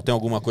corporal, tem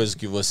alguma coisa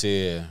que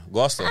você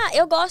gosta?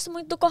 Eu gosto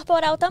muito do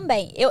corporal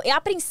também.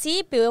 A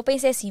princípio, eu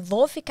pensei assim,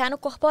 vou ficar no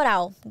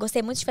corporal.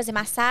 Gostei muito de fazer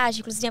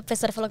massagem. Inclusive, a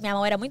professora falou que minha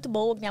mão era muito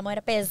boa, que minha mão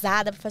era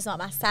pesada pra fazer uma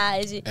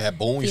massagem. É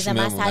bom Fiz isso a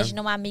mesmo, massagem né?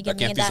 numa amiga Pra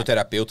quem minha é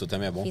fisioterapeuta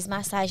também é bom. Fiz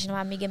massagem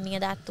numa amiga minha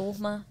da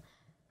turma.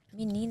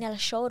 Menina, ela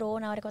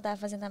chorou na hora que eu tava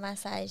fazendo a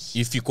massagem.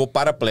 E ficou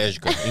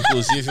paraplégica.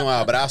 Inclusive, um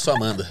abraço,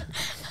 Amanda.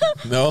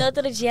 Não? No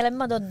outro dia, ela me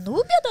mandou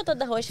Núbia, eu tô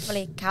toda roxa. Eu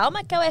falei,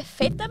 calma que é o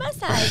efeito da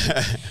massagem.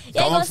 E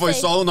aí, Calma que foi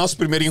gostei. só o nosso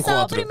primeiro encontro.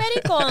 Só o primeiro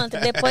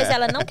encontro. Depois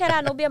ela não quer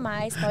a Núbia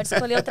mais, pode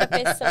escolher outra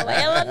pessoa.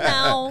 Ela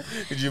não.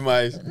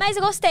 Demais. Mas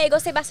eu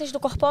gostei bastante do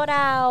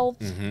corporal,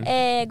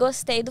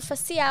 gostei do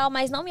facial,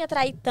 mas não me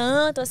atraí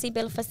tanto assim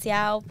pelo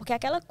facial, porque é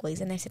aquela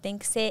coisa, né? Você tem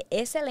que ser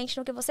excelente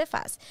no que você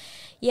faz.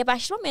 E a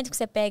partir do momento que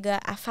você pega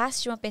a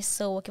face de uma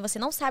pessoa que você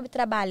não sabe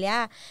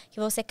trabalhar,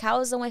 que você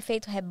causa um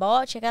efeito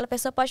rebote, aquela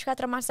pessoa pode ficar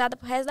traumatizada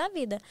pro resto da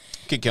vida.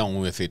 O que é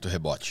um efeito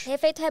rebote?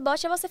 Efeito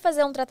rebote é você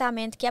fazer um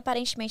tratamento que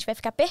aparentemente vai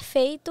ficar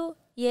perfeito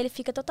e ele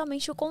fica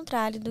totalmente o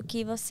contrário do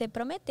que você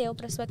prometeu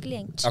para sua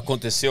cliente.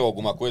 Aconteceu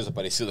alguma coisa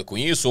parecida com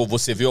isso? Ou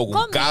você viu algum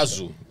Comigo.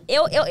 caso?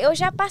 Eu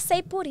já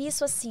passei por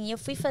isso, assim. Eu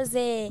fui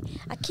fazer,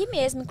 aqui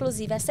mesmo,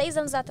 inclusive, há 6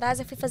 anos atrás,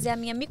 eu fui fazer a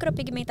minha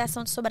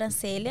micropigmentação de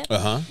sobrancelha.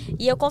 Aham.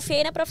 E eu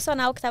confiei na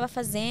profissional que estava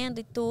fazendo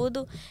e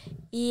tudo.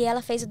 E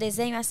ela fez o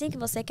desenho, assim que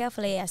você quer? Eu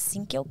falei, é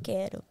assim que eu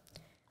quero.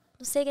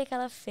 Não sei o que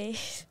ela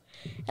fez.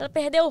 Ela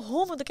perdeu o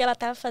rumo do que ela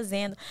estava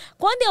fazendo.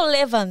 Quando eu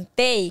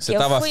levantei, Você que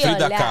eu tava fui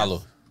Frida olhar...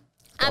 Kahlo.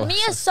 A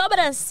minha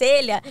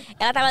sobrancelha,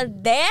 ela tava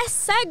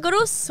dessa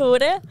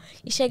grossura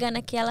e chegando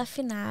aqui ela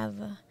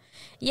afinava.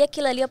 E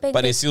aquilo ali eu pensei...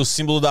 Parecia o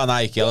símbolo da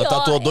Nike. Ela Pior.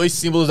 tatuou 2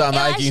 símbolos da Eu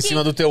Nike acho em que-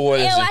 cima do teu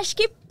olho. Eu assim. acho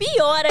que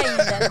pior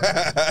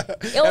ainda.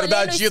 Eu Era da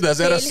olhei no Adidas,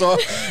 era espelho. só...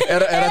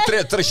 Era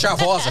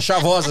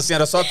chavosa, assim.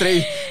 Era só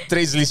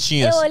 3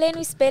 listinhas. Eu olhei no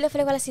espelho e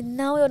falei com ela assim,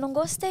 não, eu não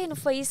gostei, não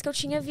foi isso que eu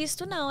tinha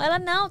visto, não. Ela,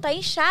 não, tá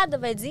inchada,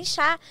 vai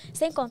desinchar.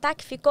 Sem contar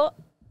que ficou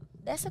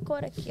dessa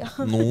cor aqui,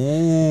 ó.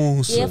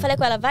 Nossa. E aí eu falei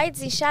com ela, vai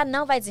desinchar?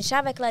 Não, vai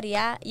desinchar, vai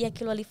clarear. E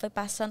aquilo ali foi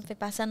passando,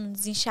 não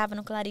desinchava,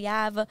 não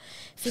clareava.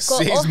 Ficou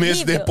 6 horrível.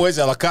 meses depois,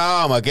 ela,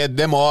 calma, que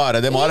demora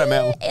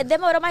mesmo.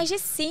 Demorou mais de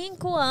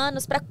 5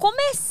 anos pra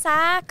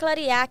começar a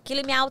clarear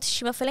aquilo e minha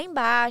autoestima foi lá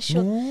embaixo.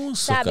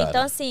 Nossa, sabe? cara.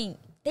 Então, assim,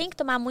 tem que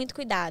tomar muito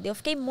cuidado. Eu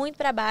fiquei muito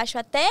pra baixo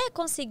até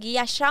conseguir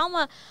achar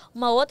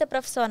uma outra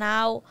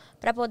profissional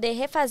pra poder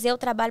refazer o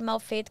trabalho mal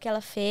feito que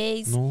ela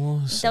fez.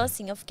 Nossa. Então,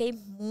 assim, eu fiquei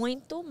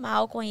muito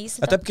mal com isso.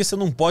 Até Então, porque você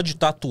não pode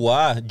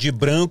tatuar de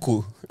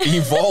branco em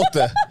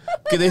volta.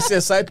 Porque daí você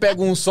sai,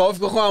 pega um sol e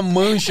fica com uma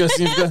mancha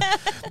assim.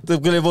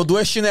 Porque levou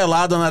 2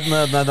 chineladas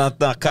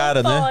na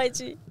cara, não né?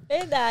 pode.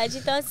 Verdade.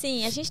 Então,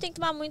 assim, a gente tem que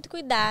tomar muito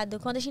cuidado.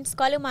 Quando a gente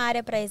escolhe uma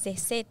área para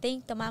exercer, tem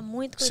que tomar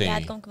muito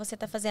cuidado Sim. com o que você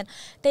está fazendo.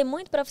 Tem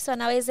muito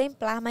profissional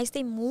exemplar, mas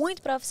tem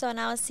muito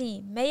profissional,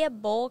 assim, meia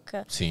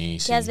boca. Sim,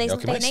 Que sim. às vezes é o não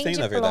que tem mais nem tem,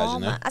 na diploma. verdade,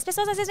 né? As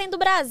pessoas às vezes vêm do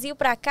Brasil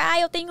pra cá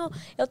e eu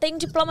tenho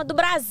diploma do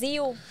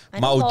Brasil.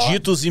 Mas não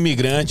Malditos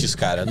imigrantes,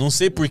 cara. Não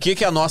sei por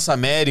que a nossa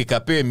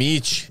América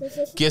permite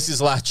que esses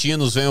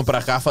latinos venham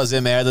pra cá fazer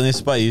merda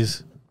nesse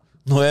país.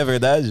 Não é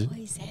verdade? pode.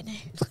 Pois é, né?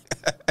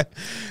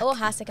 Ô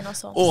raça que nós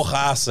somos. Ô,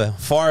 raça,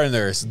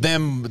 foreigners,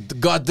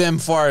 goddamn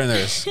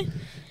foreigners.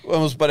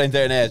 Vamos para a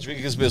internet, o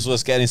que as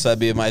pessoas querem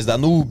saber mais da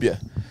Núbia?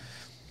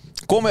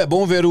 Como é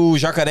bom ver o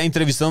Jacaré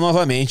entrevistando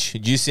novamente,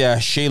 disse a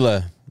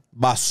Sheila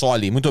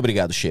Bassoli. Muito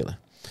obrigado, Sheila.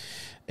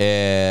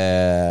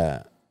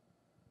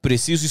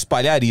 Preciso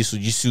espalhar isso,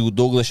 disse o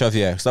Douglas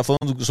Xavier. Você tá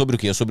falando sobre o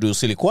quê? Sobre o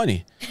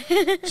silicone?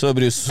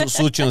 Sobre o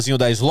sutiãzinho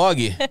da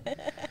Slog?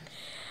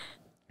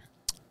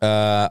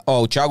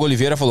 O Thiago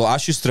Oliveira falou,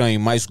 acho estranho,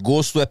 mas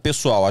gosto é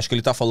pessoal. Acho que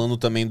ele tá falando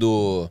também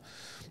do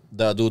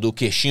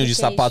queixinho de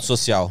queixo. sapato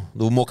social.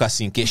 Do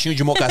mocassim, queixinho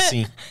de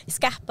mocassim.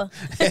 Escarpa.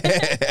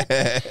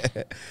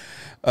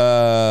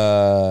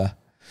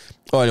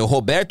 Olha, o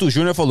Roberto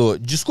Júnior falou,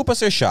 desculpa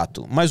ser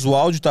chato, mas o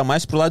áudio tá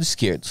mais pro lado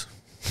esquerdo.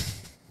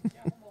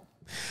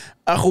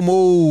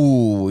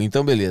 Arrumou!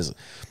 Então, beleza.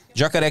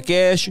 Jacaré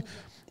Cast.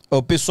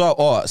 Pessoal,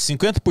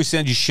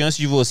 50% de chance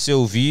de você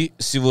ouvir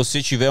se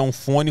você tiver um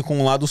fone com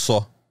um lado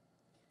só.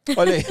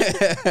 Olha aí.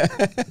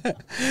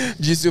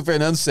 Disse o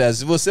Fernando César.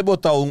 Se você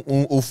botar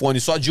o fone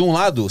só de um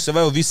lado, você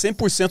vai ouvir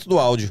 100% do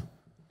áudio.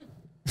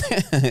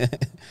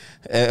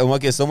 É uma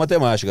questão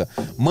matemática.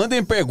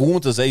 Mandem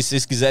perguntas aí se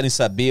vocês quiserem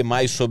saber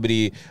mais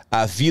sobre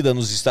a vida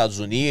nos Estados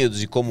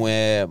Unidos e como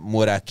é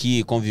morar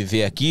aqui,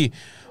 conviver aqui.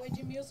 O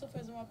Edmilson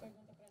fez uma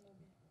pergunta pra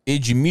Núbia.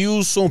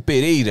 Edmilson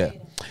Pereira.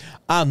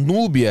 A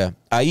Núbia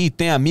aí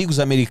tem amigos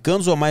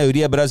americanos ou a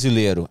maioria é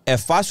brasileiro? É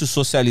fácil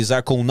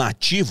socializar com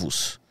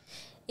nativos?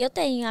 Eu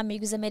tenho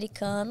amigos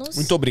americanos.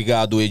 Muito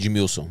obrigado,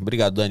 Edmilson.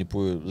 Obrigado, Dani,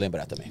 por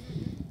lembrar também.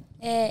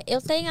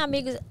 Eu tenho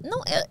amigos...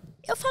 Não,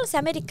 eu falo assim,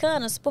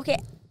 americanos, porque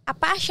a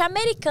parte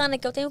americana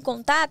que eu tenho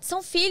contato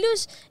são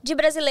filhos de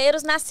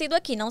brasileiros nascidos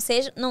aqui.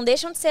 Não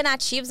deixam de ser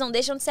nativos, não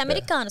deixam de ser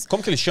americanos.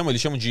 Como que eles chamam?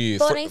 Eles chamam de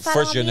Porém, falam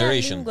First a minha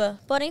Generation? língua.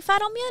 Porém,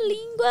 falam minha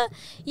língua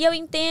e eu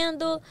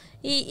entendo.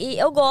 E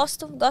eu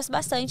gosto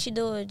bastante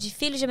de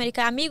filhos de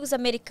americanos, amigos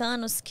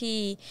americanos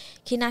que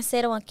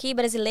nasceram aqui,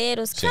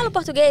 brasileiros, que Sim. falam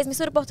português,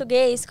 misturam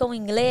português com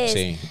inglês.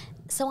 Sim.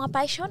 São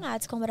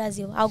apaixonados com o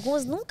Brasil.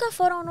 Alguns nunca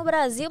foram no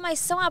Brasil, mas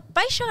são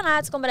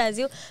apaixonados com o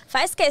Brasil.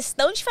 Faz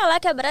questão de falar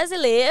que é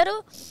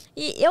brasileiro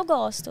e eu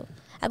gosto.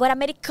 Agora,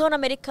 americano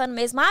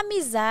mesmo, a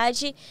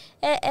amizade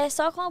é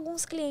só com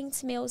alguns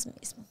clientes meus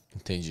mesmo.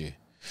 Entendi.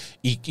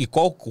 E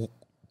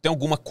tem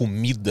alguma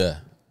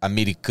comida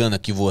americana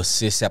que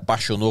você se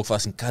apaixonou, que fala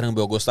assim, caramba,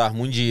 eu gostava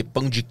muito de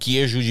pão de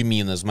queijo de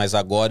Minas, mas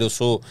agora eu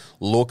sou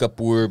louca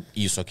por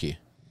isso aqui?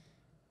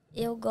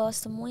 Eu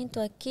gosto muito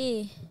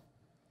aqui...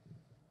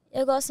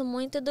 Eu gosto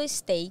muito do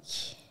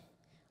steak.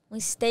 Um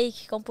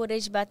steak com purê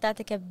de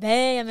batata que é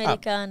bem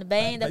americano,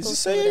 bem da Mas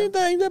cultura. isso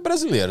aí ainda é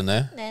brasileiro,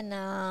 né?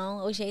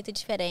 Não, o jeito é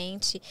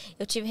diferente.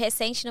 Eu tive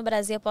recente no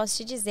Brasil, eu posso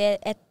te dizer,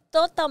 é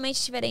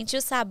totalmente diferente.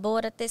 O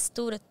sabor, a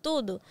textura,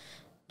 tudo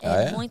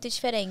é muito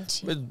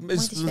diferente. Mas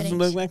muito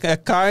diferente. é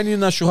carne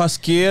na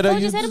churrasqueira. Vou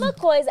dizer uma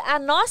coisa,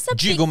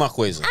 Diga uma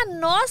coisa. a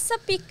nossa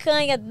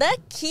picanha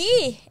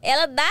daqui,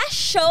 ela dá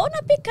show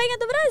na picanha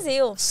do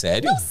Brasil.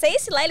 Sério? Não sei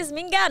se lá eles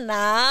me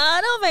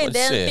enganaram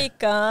vendendo ser.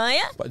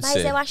 picanha, Pode mas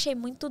ser. eu achei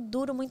muito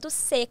duro, muito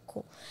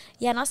seco.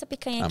 E a nossa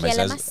picanha aqui, mas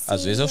ela é macia.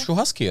 às vezes é o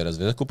churrasqueiro, às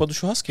vezes é culpa do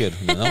churrasqueiro,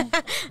 não é não?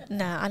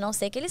 Não, a não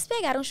ser que eles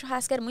pegaram um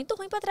churrasqueiro muito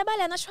ruim pra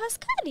trabalhar na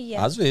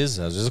churrascaria. Às vezes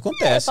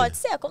acontece. Pode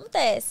ser,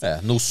 acontece.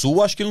 No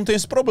sul acho que não tem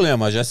esse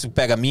problema. Já se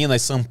pega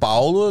Minas, São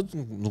Paulo,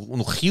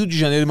 no Rio de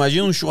Janeiro.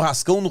 Imagina um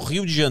churrascão no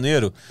Rio de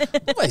Janeiro.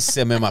 Não vai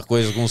ser a mesma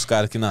coisa com os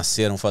caras que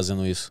nasceram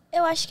fazendo isso.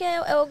 Eu acho que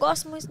eu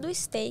gosto muito do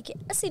steak.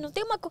 Assim, não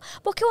tem uma coisa...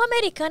 Porque o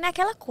americano é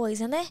aquela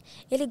coisa, né?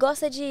 Ele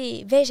gosta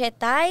de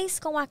vegetais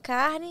com a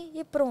carne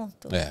e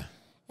pronto.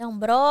 É um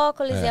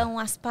brócolis, é um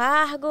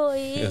aspargo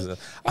e...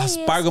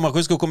 Aspargo é uma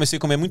coisa que eu comecei a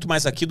comer muito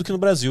mais aqui do que no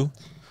Brasil.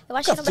 Eu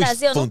acho que no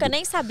Brasil eu nunca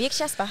nem sabia que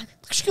tinha aspargo.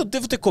 Acho que eu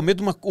devo ter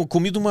comido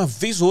uma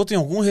vez ou outra em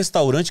algum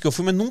restaurante que eu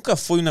fui, mas nunca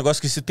foi um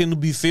negócio que se tem no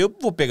buffet, eu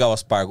vou pegar o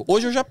aspargo.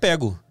 Hoje eu já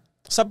pego.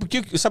 Sabe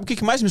o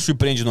que mais me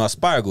surpreende no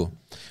aspargo?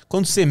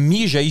 Quando você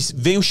mija e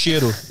vem o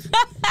cheiro.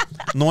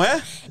 Não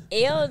é?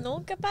 Eu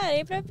nunca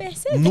parei pra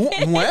perceber.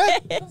 Não é?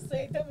 Não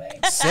sei também.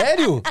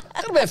 Sério?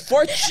 Cara, é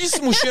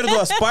fortíssimo o cheiro do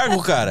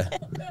aspargo, cara.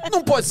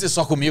 Não pode ser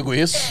só comigo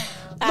isso.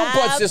 Não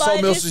pode ser só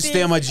o meu sim.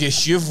 sistema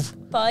digestivo,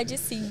 Pode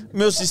sim.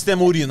 meu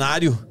sistema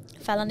urinário.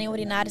 Falando em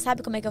urinário,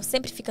 sabe como é que eu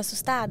sempre fico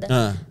assustada?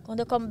 Ah.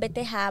 Quando eu como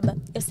beterraba.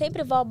 Eu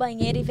sempre vou ao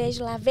banheiro e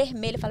vejo lá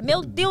vermelho. Eu falo,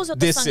 meu Deus, eu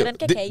tô sangrando. O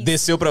que é isso?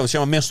 Desceu pra você,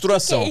 chama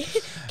menstruação.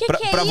 Que Pra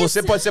é você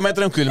isso? pode ser mais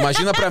tranquilo.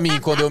 Imagina pra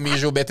mim quando eu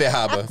mijo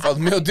beterraba. Eu falo,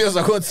 meu Deus,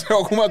 aconteceu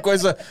alguma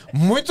coisa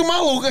muito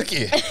maluca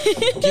aqui.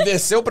 Que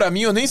desceu pra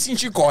mim, eu nem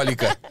senti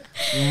cólica.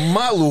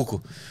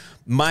 Maluco.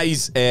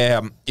 Mas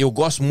eu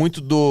gosto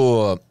muito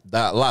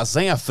da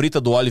lasanha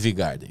frita do Olive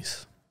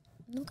Gardens.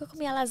 Nunca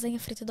comi a lasanha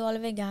frita do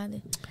Olive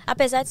Garden.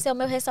 Apesar de ser o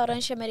meu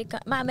restaurante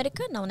americano. Mas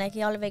americano não, né?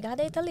 Que Olive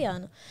Garden é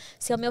italiano.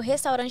 Ser o meu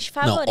restaurante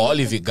favorito. Não,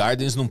 Olive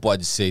Gardens não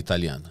pode ser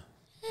italiano.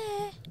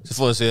 Se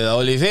fosse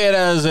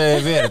Oliveiras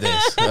Verdes,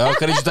 eu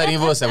acreditaria em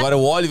você. Agora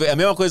o Olive é a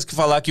mesma coisa que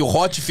falar que o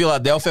Hot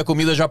Philadelphia é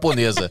comida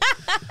japonesa.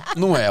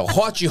 Não é. O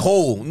Hot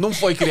Roll não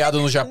foi criado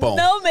no Japão.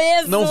 Não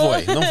mesmo. Não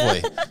foi.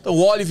 Então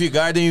o Olive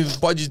Garden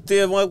pode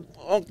ter uma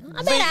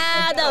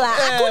beirada lá.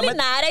 A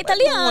culinária é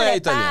italiana, não é é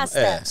italiano.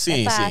 pasta.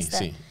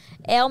 Sim.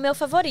 É o meu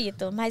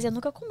favorito, mas eu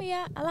nunca comi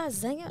a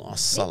lasanha.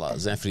 Nossa,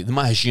 lasanha frita.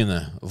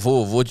 Imagina,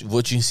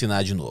 vou te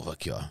ensinar de novo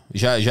aqui, ó.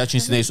 Já te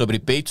ensinei sobre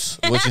peitos,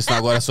 vou te ensinar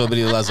agora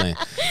sobre lasanha.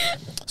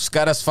 Os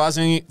caras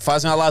fazem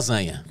a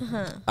lasanha.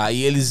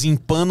 Aí eles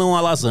empanam a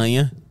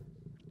lasanha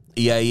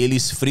e aí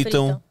eles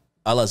fritam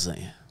a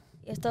lasanha.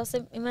 Eu estou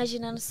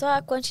imaginando só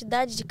a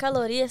quantidade de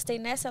calorias que tem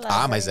nessa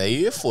lasanha. Ah, mas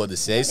aí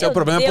foda-se. Esse é Meu o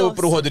problema Deus.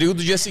 pro Rodrigo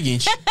do dia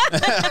seguinte.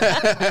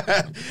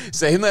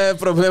 Isso aí não é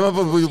problema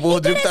pro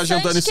Rodrigo que tá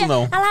jantando isso,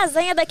 não. A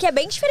lasanha daqui é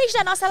bem diferente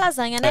da nossa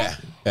lasanha, né?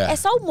 É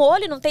só o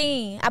molho, não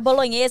tem a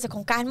bolonhesa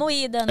com carne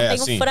moída, não tem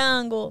sim. o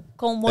frango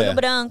com molho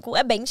branco.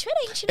 É bem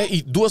diferente, né?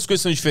 E duas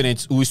coisas são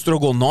diferentes. O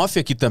estrogonofe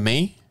aqui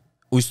também.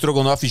 O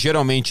estrogonofe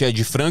geralmente é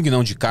de frango e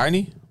não de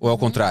carne? Ou é o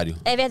contrário?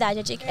 É verdade,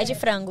 é de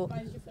frango.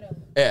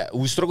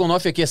 O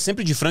estrogonofe aqui é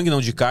sempre de frango e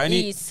não de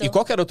carne. Isso. E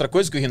qual que era outra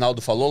coisa que o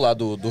Rinaldo falou lá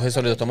do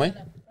restaurante da tua mãe?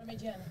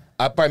 Parmegiana.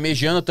 A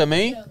parmegiana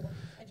também.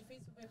 É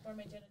difícil ver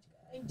parmegiana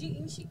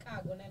em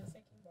Chicago, né? Não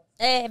sei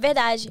quem. É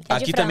verdade. É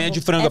Aqui de também é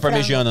de frango a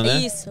parmegiana, né?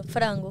 Isso,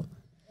 frango.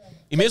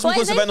 E mesmo coisa,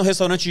 quando você hein? vai no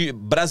restaurante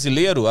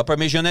brasileiro, a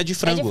parmegiana é de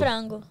frango. É de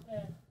frango.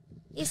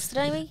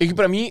 Estranho, hein? E que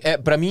pra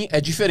mim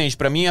é diferente.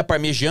 Pra mim, a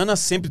parmegiana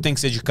sempre tem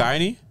que ser de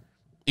carne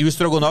e o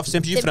estrogonofe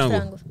sempre de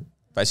frango.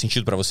 Faz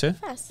sentido pra você?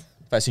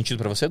 Faz sentido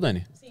pra você,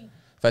 Dani? Sim.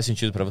 Faz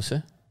sentido pra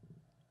você?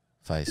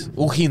 Faz.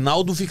 O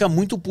Rinaldo fica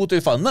muito puto.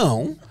 Ele fala,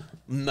 não,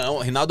 o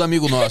Rinaldo é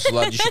amigo nosso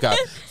lá de Chicago.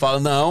 Fala,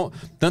 não.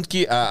 Tanto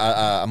que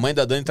a mãe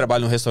da Dani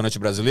trabalha num restaurante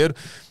brasileiro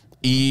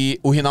e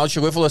o Rinaldo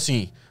chegou e falou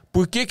assim,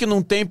 por que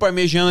não tem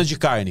parmegiana de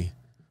carne?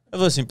 Eu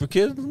falei assim,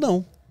 porque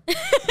não.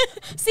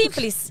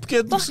 Simples. Por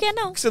que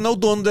não? Porque você não é o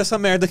dono dessa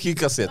merda aqui,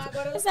 caceta.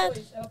 Exato.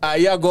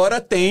 Aí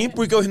agora tem,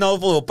 porque o Rinaldo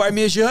falou,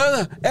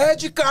 parmegiana é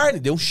de carne.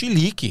 Deu um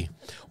chilique.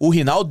 O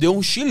Rinaldo deu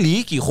um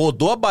chilique,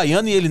 rodou a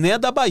baiana e ele nem é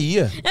da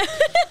Bahia.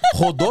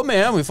 Rodou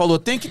mesmo e falou,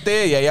 tem que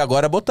ter. E aí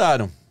agora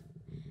botaram.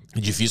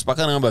 Difícil pra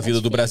caramba a vida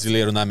do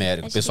brasileiro na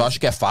América. O pessoal acha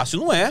que é fácil,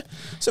 não é.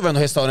 Você vai no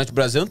restaurante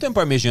brasileiro, não tem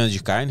parmegiana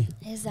de carne.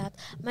 Exato.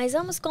 Mas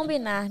vamos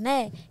combinar,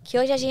 né? Que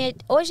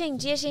hoje em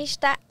dia a gente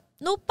tá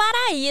no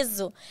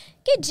paraíso.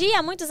 Que dia,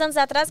 há muitos anos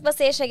atrás, que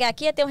você ia chegar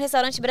aqui e ia ter um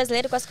restaurante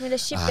brasileiro com as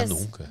comidas típicas?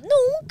 Nunca.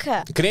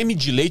 Nunca. Creme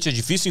de leite é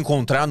difícil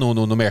encontrar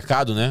no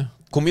mercado, né?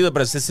 Comida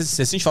brasileira.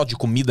 Você sente falta de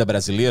comida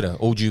brasileira?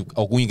 Ou de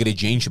algum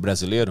ingrediente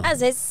brasileiro? Às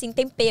vezes sim,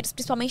 temperos,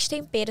 principalmente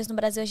temperos. No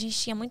Brasil a gente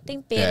tinha muito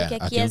tempero, que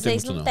aqui às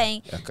vezes não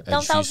tem.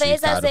 Então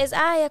talvez, às vezes,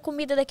 a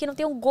comida daqui não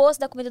tem o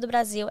gosto da comida do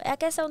Brasil. É a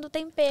questão do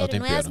tempero,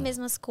 não é as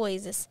mesmas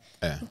coisas.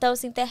 Então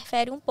isso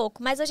interfere um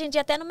pouco. Mas hoje em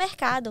dia, até no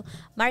mercado,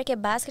 Market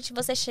Basket,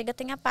 você chega,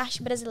 tem a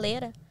parte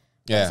brasileira.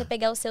 Pra você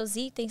pegar os seus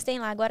itens, tem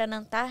lá agora na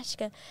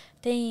Antártica,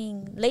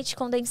 tem leite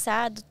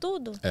condensado,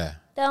 tudo.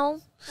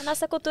 Então, a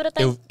nossa cultura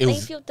tá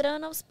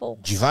infiltrando aos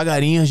poucos.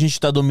 Devagarinho a gente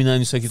tá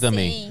dominando isso aqui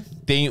também.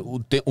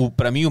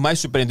 Pra mim, o mais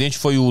surpreendente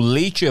foi o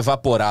leite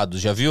evaporado.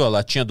 Já viu a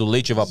latinha do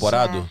leite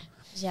evaporado?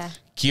 Já.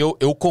 Que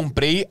eu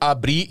comprei,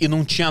 abri e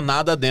não tinha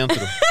nada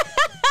dentro.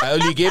 Aí eu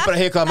liguei pra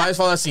reclamar e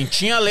falei assim,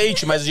 tinha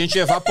leite, mas a gente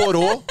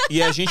evaporou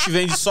e a gente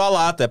vende só a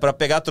lata, é pra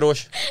pegar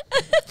trouxa.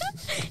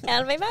 Ela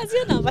não vem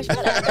vazia não, pode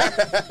parar.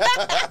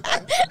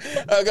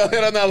 A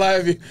galera na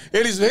live,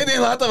 eles vendem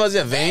lata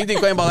vazia, vendem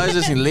com a embalagem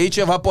assim, leite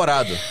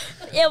evaporado.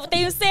 Eu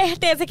tenho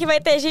certeza que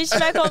vai ter gente que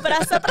vai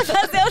comprar só pra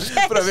fazer o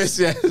teste. Pra ver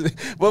se é...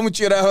 Vamos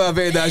tirar a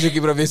verdade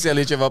aqui pra ver se é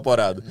leite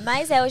evaporado.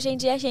 Mas hoje em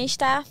dia a gente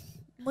tá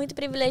muito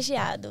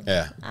privilegiado.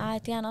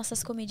 Tem as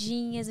nossas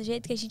comidinhas, do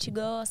jeito que a gente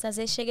gosta. Às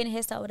vezes chega em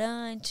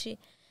restaurante.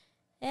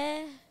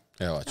 É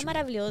ótimo. É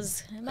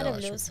maravilhoso. É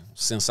maravilhoso.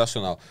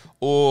 Sensacional.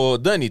 Ô,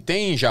 Dani,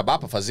 tem jabá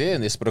pra fazer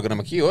nesse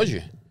programa aqui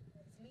hoje?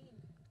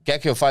 Quer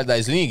que eu fale da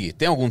Sling?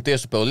 Tem algum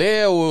texto pra eu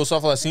ler ou eu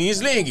só falo assim,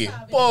 Sling?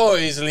 Pô,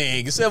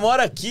 Sling, você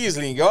mora aqui,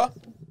 Sling, ó.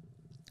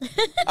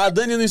 A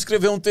Dani não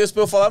escreveu um texto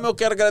pra eu falar, mas eu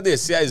quero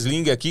agradecer a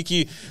Sling aqui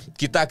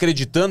que tá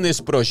acreditando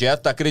nesse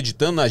projeto, tá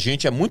acreditando na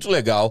gente, é muito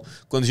legal.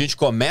 Quando a gente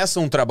começa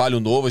um trabalho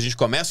novo, a gente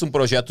começa um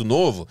projeto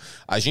novo,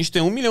 a gente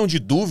tem 1 milhão de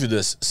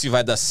dúvidas se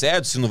vai dar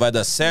certo, se não vai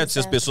dar certo, se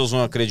as pessoas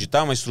vão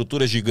acreditar, uma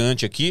estrutura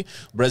gigante aqui.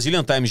 O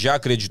Brazilian Times já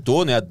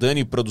acreditou, né? A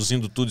Dani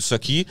produzindo tudo isso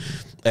aqui,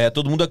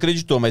 todo mundo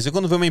acreditou. Mas aí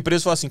quando vem uma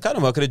empresa e fala assim,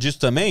 caramba, eu acredito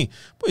também,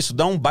 pô, isso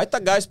dá um baita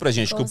gás pra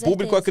gente, que o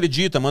público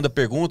acredita, manda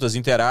perguntas,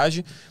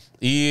 interage.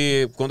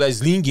 E quando a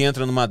Sling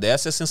entra numa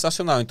dessa, é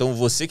sensacional. Então,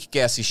 você que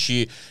quer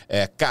assistir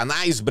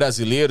canais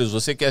brasileiros,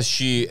 você quer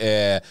assistir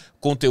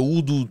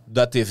conteúdo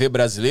da TV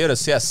brasileira,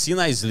 você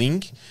assina a Sling.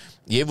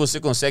 E aí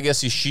você consegue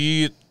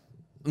assistir,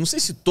 não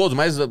sei se todo,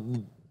 mas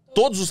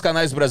todos os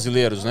canais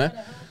brasileiros, né?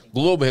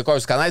 Globo, Record,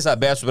 os canais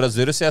abertos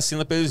brasileiros, você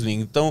assina pelo Sling.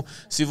 Então,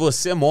 se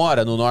você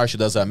mora no norte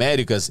das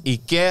Américas e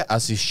quer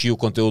assistir o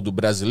conteúdo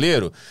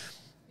brasileiro,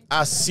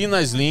 assina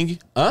a Sling.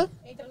 Hã?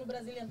 Entra no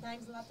Brazilian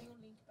Times, lá tem um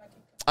link pra quem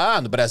quer. Ah,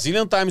 no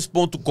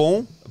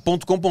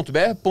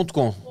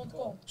brasiliantimes.com.br.com.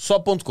 Só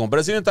 .com.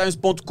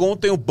 brasiliantimes.com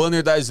tem o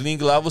banner da Sling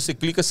lá, você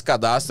clica, se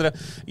cadastra.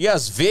 E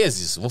às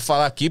vezes, vou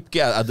falar aqui, porque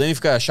a Dani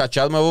fica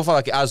chateada, mas eu vou falar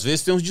aqui, às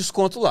vezes tem uns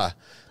descontos lá.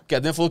 Porque a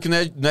Dani falou que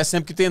não é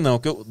sempre que tem, não.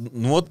 Que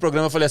no outro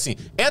programa eu falei assim,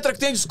 entra que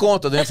tem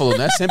desconto. A Dani falou,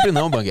 não é sempre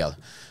não, Banguela.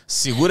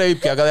 Segura aí,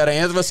 porque a galera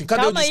entra e fala assim,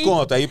 cadê Calma o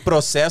desconto? Aí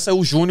processa,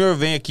 o Júnior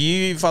vem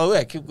aqui e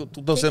fala, que eu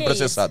tô sendo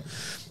processado.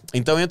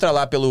 Então entra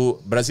lá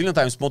pelo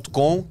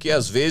brasiliantimes.com, que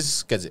às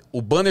vezes, quer dizer,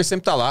 o banner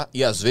sempre tá lá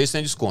e às vezes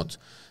tem desconto.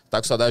 Tá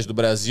com saudade do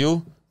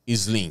Brasil?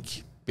 Sling,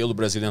 pelo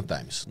Brazilian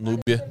Times.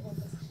 Núbia,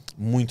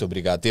 muito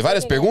obrigado. Tem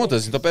várias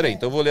perguntas? Então peraí,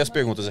 então eu vou ler as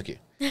perguntas aqui.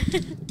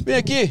 Vem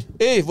aqui,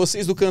 ei,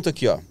 vocês do canto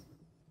aqui, ó.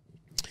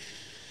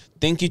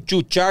 Tem que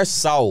chuchar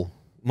sal,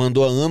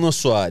 mandou a Ana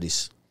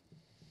Soares.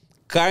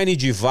 Carne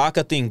de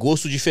vaca tem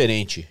gosto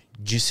diferente,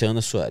 disse a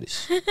Ana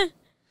Soares.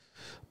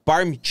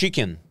 Parm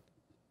chicken,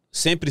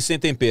 sempre sem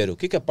tempero. O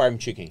que é parm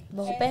chicken?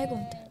 Boa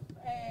pergunta.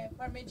 É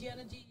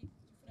parmegiana de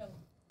frango.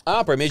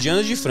 Ah,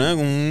 parmegiana de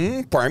frango.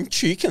 Parm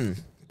chicken.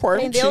 Parm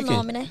Aprendeu chicken. o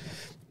nome, né?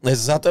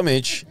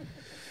 Exatamente.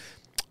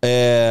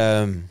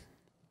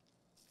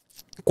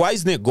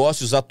 Quais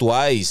negócios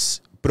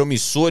atuais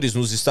promissores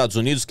nos Estados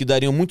Unidos que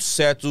dariam muito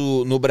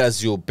certo no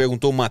Brasil?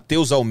 Perguntou o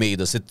Matheus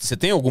Almeida. Você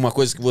tem alguma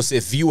coisa que você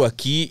viu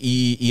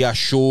aqui e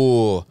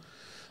achou,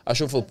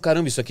 falou,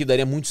 caramba, isso aqui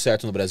daria muito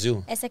certo no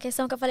Brasil? Essa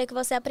questão que eu falei com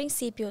você a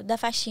princípio, da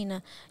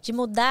faxina. De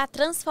mudar,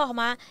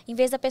 transformar, em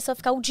vez da pessoa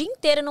ficar o dia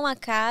inteiro numa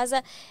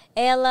casa,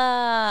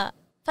 ela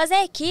fazer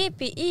a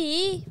equipe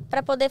e ir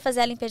para poder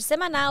fazer a limpeza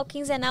semanal,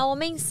 quinzenal ou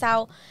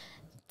mensal.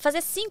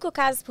 Fazer 5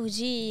 casas por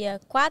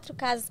dia, 4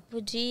 casas por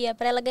dia,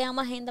 para ela ganhar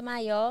uma renda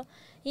maior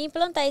e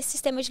implantar esse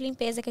sistema de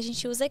limpeza que a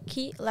gente usa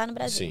aqui, lá no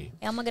Brasil. Sim.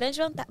 É uma grande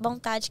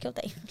vontade que eu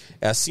tenho.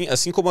 É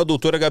assim como a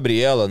doutora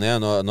Gabriela, né,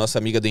 nossa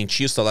amiga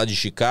dentista lá de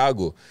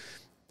Chicago,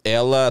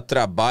 ela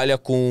trabalha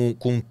com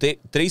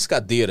 3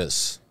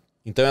 cadeiras.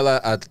 Então ela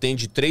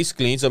atende 3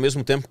 clientes ao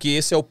mesmo tempo, que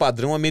esse é o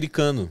padrão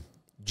americano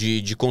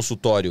de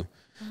consultório.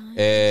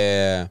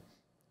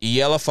 E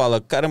ela fala,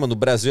 caramba, no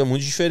Brasil é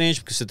muito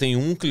diferente, porque você tem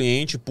um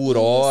cliente por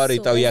hora e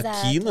tal. Exato. E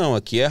aqui não,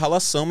 aqui é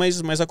ralação,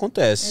 mas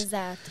acontece.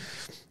 Exato.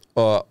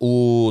 Ó,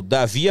 o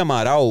Davi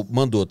Amaral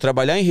mandou,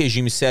 trabalhar em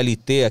regime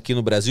CLT aqui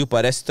no Brasil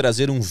parece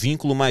trazer um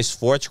vínculo mais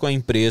forte com a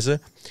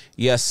empresa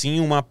e assim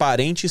uma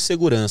aparente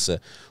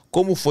segurança.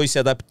 Como foi se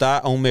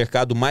adaptar a um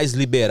mercado mais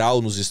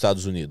liberal nos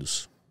Estados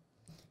Unidos?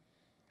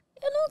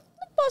 Eu não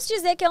posso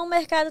dizer que é um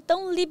mercado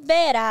tão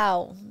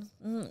liberal.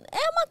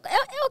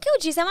 É o que eu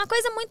disse, é uma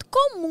coisa muito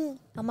comum,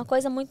 é uma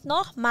coisa muito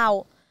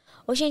normal.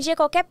 Hoje em dia,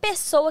 qualquer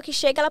pessoa que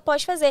chega, ela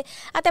pode fazer.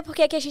 Até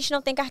porque aqui a gente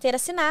não tem carteira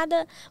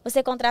assinada,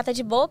 você contrata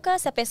de boca,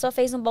 se a pessoa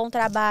fez um bom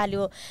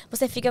trabalho,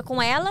 você fica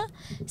com ela.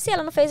 Se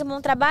ela não fez um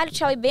bom trabalho,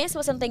 tchau e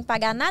benção, você não tem que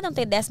pagar nada, não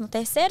tem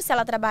 13º. Se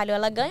ela trabalhou,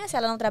 ela ganha, se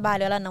ela não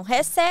trabalhou, ela não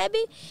recebe.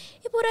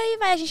 E por aí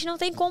vai, a gente não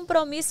tem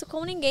compromisso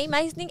com ninguém,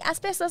 mas as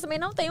pessoas também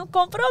não têm um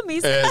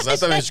compromisso.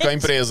 Exatamente, com a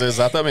empresa,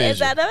 exatamente.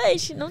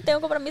 Exatamente, não tem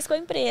um compromisso com a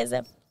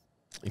empresa.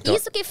 Então,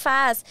 Isso que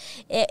faz,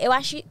 eu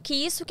acho que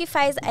isso que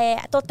faz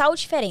total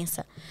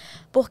diferença.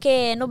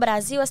 Porque no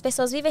Brasil as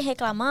pessoas vivem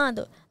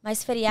reclamando,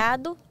 mas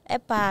feriado é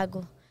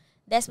pago.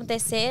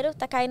 13º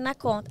tá caindo na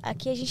conta.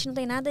 Aqui a gente não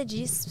tem nada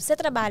disso. Você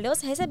trabalhou,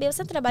 você recebeu.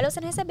 Você trabalhou,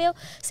 você não recebeu.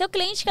 Seu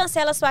cliente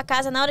cancela a sua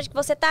casa na hora de que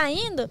você tá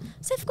indo,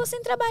 você ficou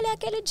sem trabalhar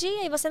aquele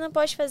dia e você não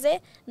pode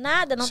fazer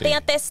nada. Não Sim. tem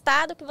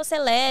atestado que você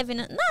leve.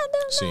 Nada.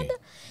 sim.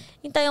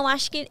 Então eu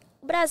acho que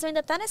o Brasil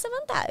ainda tá nessa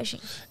vantagem.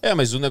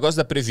 Mas o negócio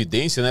da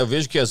Previdência, né? Eu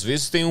vejo que às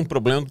vezes tem um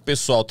problema do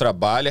pessoal,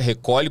 trabalha,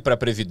 recolhe pra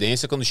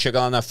Previdência, quando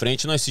chega lá na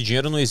frente, não, esse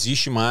dinheiro não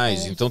existe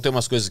mais. Então tem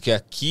umas coisas que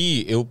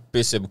aqui eu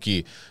percebo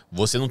que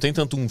você não tem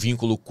tanto um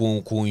vínculo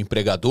com o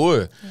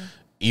empregador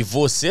e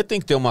você tem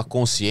que ter uma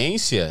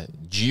consciência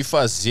de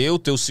fazer o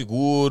teu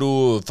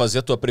seguro, fazer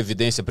a tua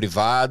Previdência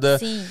privada.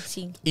 Sim,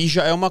 sim. E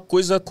já é uma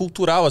coisa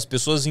cultural, as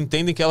pessoas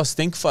entendem que elas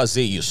têm que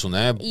fazer isso,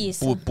 né?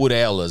 Isso. Por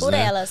elas, Por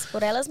né?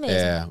 por elas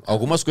mesmas.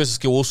 Algumas coisas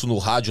que eu ouço no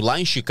rádio lá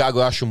em Chicago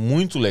eu acho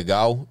muito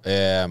legal.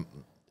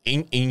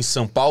 Em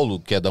São Paulo,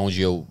 que é da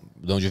onde eu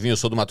vim, eu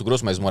sou do Mato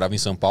Grosso, mas morava em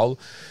São Paulo.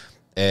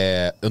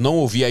 Eu não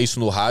ouvia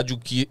isso no rádio,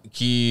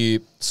 que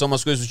são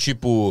umas coisas do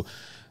tipo...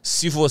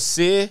 Se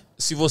você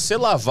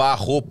lavar a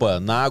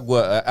roupa na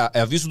água... É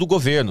aviso do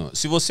governo.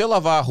 Se você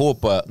lavar a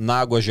roupa na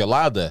água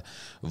gelada,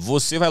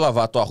 você vai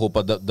lavar a tua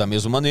roupa da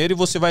mesma maneira e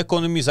você vai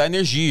economizar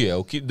energia.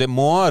 O que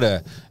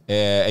demora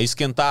é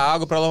esquentar a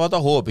água para lavar a tua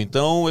roupa.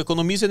 Então,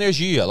 economize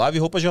energia, lave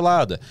roupa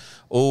gelada.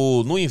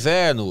 Ou no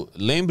inverno,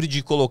 lembre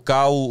de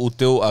colocar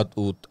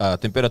a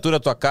temperatura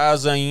da tua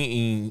casa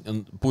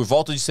por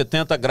volta de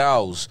 70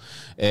 graus.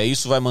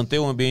 Isso vai manter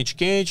o ambiente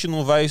quente,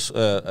 não vai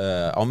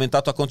aumentar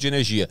a tua conta de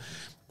energia.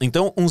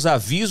 Então, uns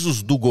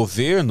avisos do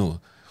governo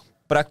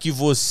para que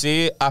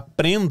você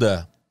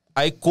aprenda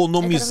a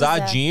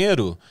economizar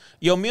dinheiro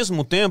e, ao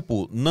mesmo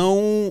tempo,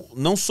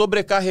 não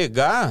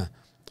sobrecarregar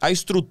a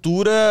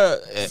estrutura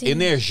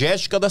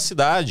energética da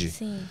cidade.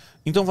 Sim.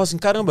 Então, eu falo assim,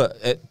 caramba,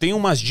 tem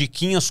umas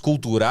diquinhas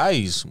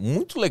culturais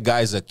muito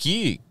legais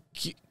aqui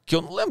que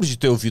eu não lembro de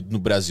ter ouvido no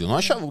Brasil. Não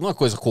achava uma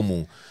coisa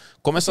comum.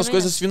 Como essas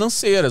coisas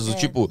financeiras, do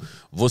tipo,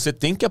 você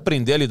tem que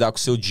aprender a lidar com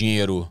o seu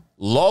dinheiro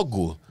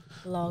logo.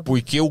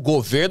 Porque o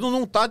governo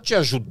não tá te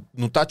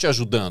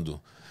ajudando.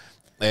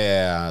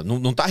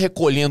 Não tá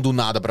recolhendo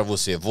nada pra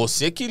você.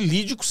 Você que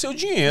lide com o seu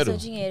dinheiro. Com o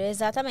seu dinheiro,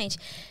 exatamente.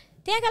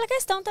 Tem aquela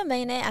questão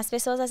também, né? As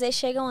pessoas às vezes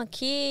chegam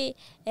aqui,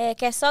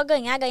 quer só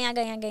ganhar,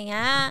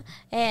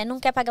 não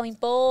quer pagar o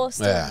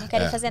imposto, não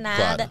querem fazer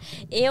nada. Claro.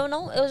 Eu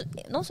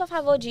não sou a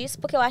favor disso,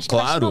 porque eu acho que a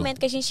partir do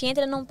momento que a gente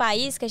entra num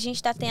país que a gente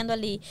está tendo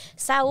ali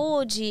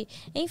saúde,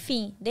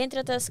 enfim, dentre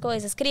outras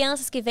coisas,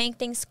 crianças que vêm, que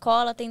tem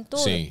escola, tem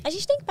tudo, a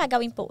gente tem que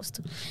pagar o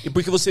imposto. E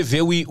porque você vê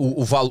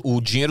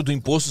o dinheiro do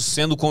imposto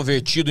sendo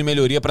convertido em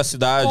melhoria para a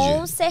cidade.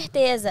 Com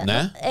certeza.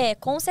 Né?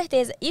 Com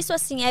certeza. Isso,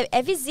 assim,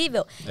 é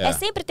visível.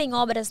 Sempre tem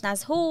obras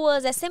nas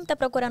ruas, sempre tá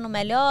procurando o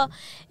melhor.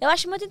 Eu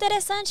acho muito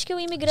interessante que o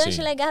imigrante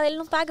legal, ele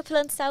não paga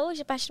plano de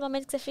saúde. A partir do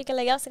momento que você fica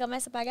legal, você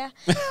começa a pagar.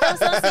 Então,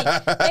 são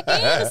assim,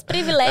 pequenos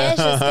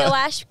privilégios que eu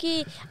acho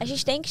que a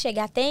gente tem que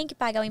chegar, tem que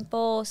pagar o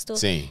imposto.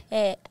 Sim.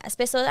 As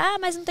pessoas,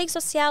 mas não tem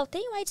social.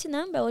 Tem o IT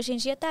Number, hoje em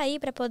dia tá aí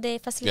para poder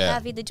facilitar a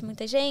vida de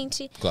muita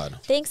gente. Claro.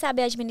 Tem que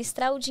saber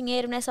administrar o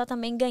dinheiro, não é só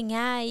também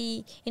ganhar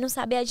e não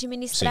saber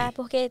administrar,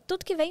 porque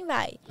tudo que vem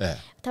vai. Eu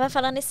tava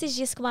falando esses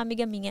dias com uma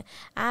amiga minha.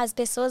 As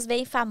pessoas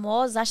veem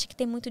famosos, acham que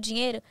tem muito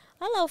dinheiro.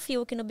 Olha lá o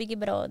Fiuk no Big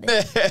Brother.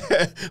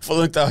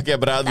 Falando que tava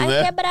quebrado, né?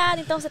 Tá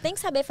quebrado, então você tem que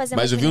saber fazer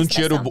uma Mas eu vi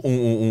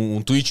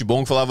um tweet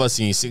bom que falava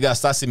assim, se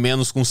gastasse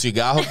menos com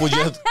cigarro,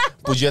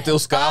 podia ter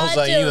os carros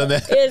ainda,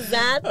 né?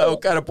 Exato. O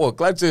cara,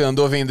 claro que você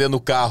andou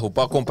vendendo carro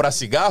pra comprar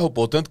cigarro,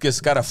 tanto que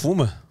esse cara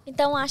fuma.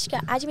 Então, acho que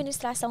a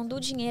administração do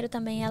dinheiro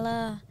também,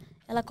 ela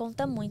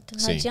conta muito.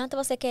 Não adianta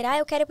você querer,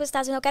 eu quero ir para os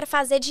Estados Unidos, eu quero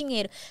fazer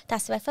dinheiro. Tá,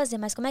 você vai fazer,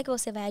 mas como é que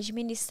você vai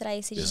administrar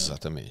esse dinheiro?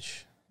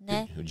 Exatamente.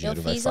 Né? O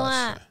dinheiro vai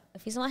fácil. Eu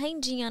fiz uma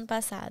rendinha ano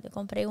passado. Eu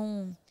comprei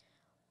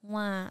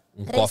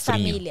três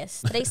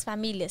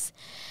famílias.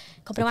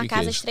 Comprei uma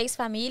casa de 3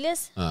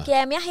 famílias, que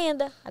é a minha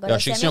renda. Agora eu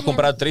achei que você tinha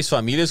comprado 3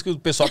 famílias, que o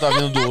pessoal tava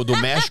vindo do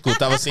México,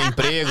 tava sem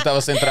emprego,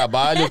 tava sem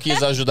trabalho, eu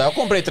quis ajudar. Eu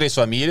comprei 3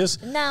 famílias.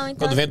 Não,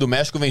 então... Quando vem do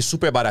México, vem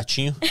super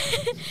baratinho.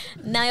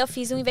 Não, eu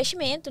fiz um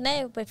investimento,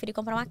 né? Eu preferi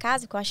comprar uma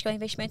casa, porque eu acho que é um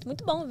investimento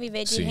muito bom.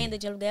 Viver de renda,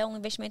 de aluguel, é um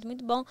investimento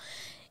muito bom.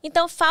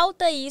 Então,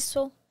 falta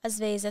isso, às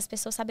vezes, as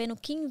pessoas sabendo o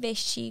que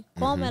investir,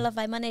 como ela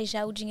vai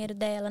manejar o dinheiro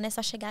dela, não é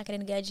só chegar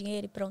querendo ganhar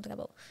dinheiro e pronto,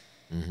 acabou.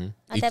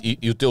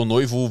 E o teu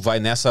noivo vai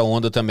nessa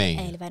onda também?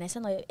 Ele vai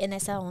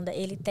nessa onda.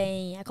 Ele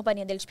tem a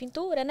companhia dele de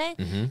pintura, né?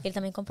 Ele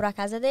também comprou a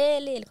casa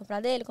dele, ele comprou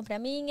a dele, comprei a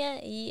minha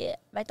e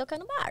vai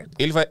tocando barco.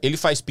 Ele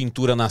faz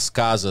pintura nas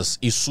casas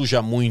e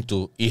suja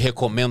muito e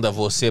recomenda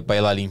você pra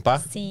ir lá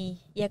limpar? Sim.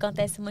 E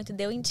acontece muito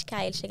de eu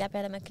indicar ele, chegar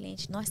perto da minha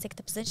cliente. Nossa, você que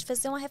tá precisando de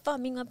fazer uma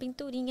reforminha, uma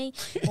pinturinha, hein?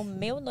 O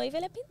meu noivo,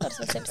 ele é pintor,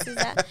 se você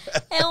precisar.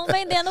 É um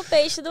vendendo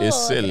peixe do outro.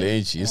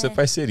 Excelente. Isso é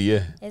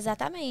parceria.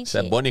 Exatamente. Isso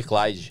é Bonnie e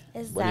Clyde.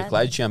 Exato. Bonnie e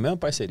Clyde tinha a mesma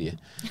parceria.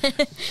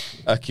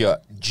 Aqui, ó.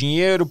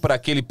 Dinheiro pra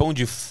aquele pão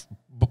de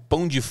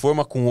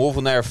forma com ovo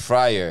na air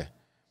fryer.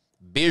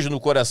 Beijo no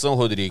coração,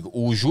 Rodrigo.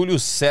 O Júlio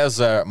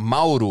César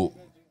Mauro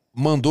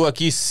mandou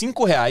aqui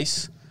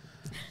R$5,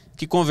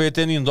 que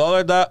convertendo em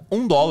dólar dá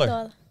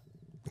 $1.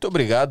 Muito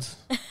obrigado.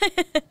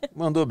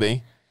 Mandou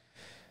bem.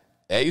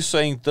 É isso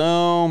aí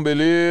então,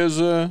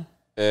 beleza.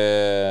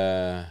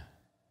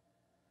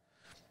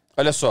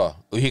 Olha só,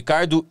 o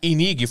Ricardo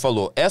Inig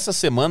falou: essa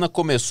semana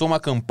começou uma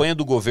campanha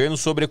do governo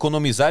sobre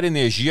economizar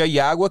energia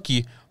e água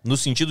aqui, no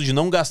sentido de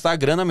não gastar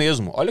grana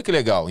mesmo. Olha que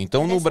legal.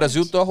 Então no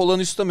Brasil tá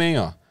rolando isso também,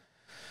 ó.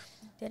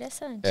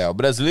 Interessante. O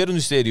brasileiro no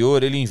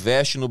exterior, ele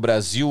investe no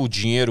Brasil, o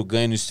dinheiro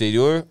ganha no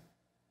exterior.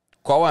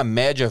 Qual a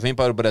média vem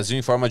para o Brasil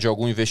em forma de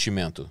algum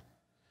investimento?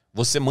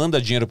 Você manda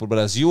dinheiro pro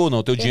Brasil ou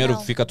não? Teu dinheiro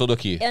fica todo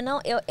aqui?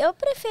 Eu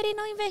preferi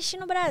não investir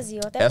no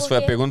Brasil. Essa foi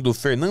a pergunta do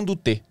Fernando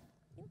T.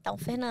 Então,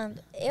 Fernando,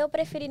 eu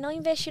preferi não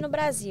investir no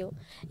Brasil.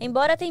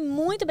 Embora tem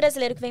muito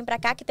brasileiro que vem pra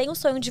cá, que tem o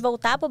sonho de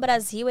voltar pro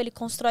Brasil, ele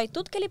constrói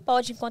tudo que ele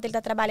pode enquanto ele tá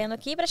trabalhando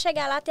aqui pra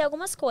chegar lá e ter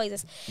algumas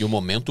coisas. E o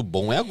momento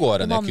bom é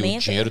agora, né? Que o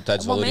dinheiro tá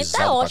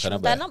desvalorizado pra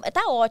caramba.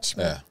 Tá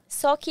ótimo.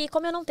 Só que,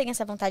 como eu não tenho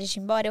essa vontade de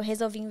ir embora, eu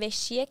resolvi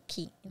investir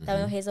aqui. Então,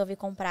 eu resolvi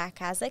comprar a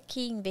casa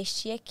aqui,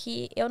 investir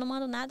aqui. Eu não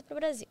mando nada pro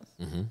Brasil.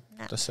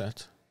 Nada. Tá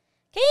certo.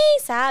 Quem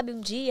sabe um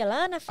dia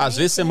lá na frente... Às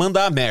vezes você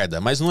manda a merda,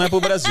 mas não é pro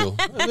Brasil.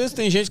 Às vezes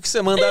tem gente que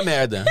você manda a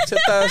merda. Você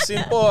tá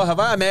assim, porra,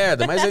 vai a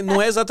merda. Mas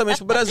não é exatamente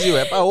pro Brasil,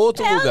 é pra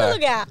outro lugar. Outro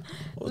lugar.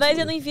 Mas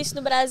eu não invisto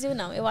no Brasil,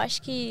 não. Eu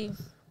acho que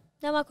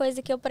não é uma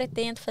coisa que eu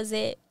pretendo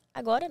fazer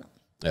agora, não.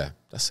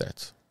 Tá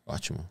certo.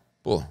 Ótimo.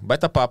 Pô,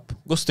 baita papo.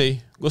 Gostei.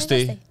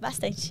 Gostei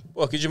bastante.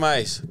 Pô, que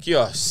demais. Aqui,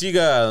 ó,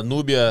 siga a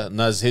Núbia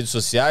nas redes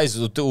sociais.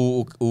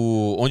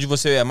 Onde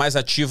você é mais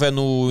ativa é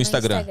no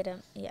Instagram. No Instagram,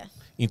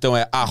 Então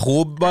é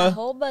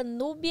 @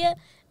 Núbia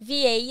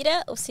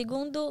Vieira, o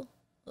segundo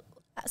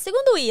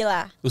Segundo I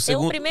lá. O Tem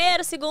segundo- o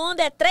primeiro, o segundo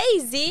é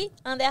 3I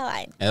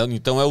underline.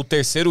 Então é o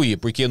terceiro I,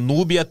 porque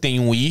Núbia tem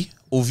um I,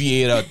 o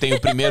Vieira tem o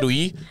primeiro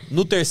I,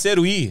 no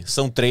terceiro I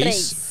são 3.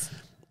 3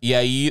 E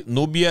aí,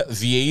 Núbia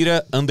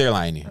Vieira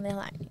underline.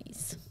 underline,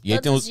 isso. E aí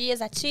Todos tem os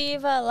dias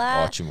ativa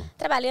lá. Ótimo.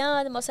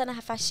 Trabalhando, mostrando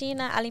a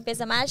faxina, a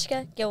limpeza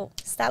mágica, que eu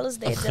estalo os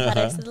dedos e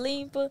aparece tudo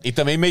limpo. E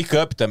também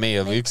make-up também.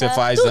 Eu vi que você Make-up,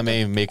 faz tudo.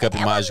 também make-up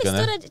É mágica, uma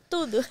mistura né? de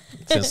tudo.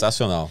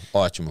 Sensacional.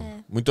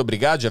 Ótimo. Muito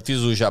obrigado. Já fiz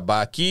o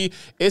jabá aqui.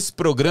 Esse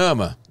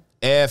programa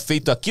é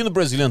feito aqui no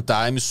Brazilian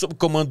Times, sob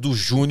comando do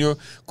Júnior,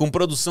 com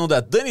produção da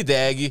Dani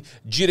Deg,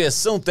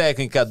 direção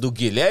técnica do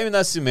Guilherme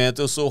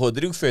Nascimento. Eu sou o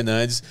Rodrigo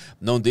Fernandes.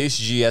 Não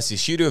deixe de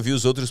assistir e ouvir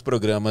os outros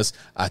programas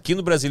aqui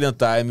no Brazilian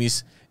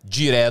Times,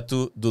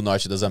 direto do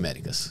Norte das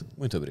Américas.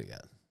 Muito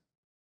obrigado.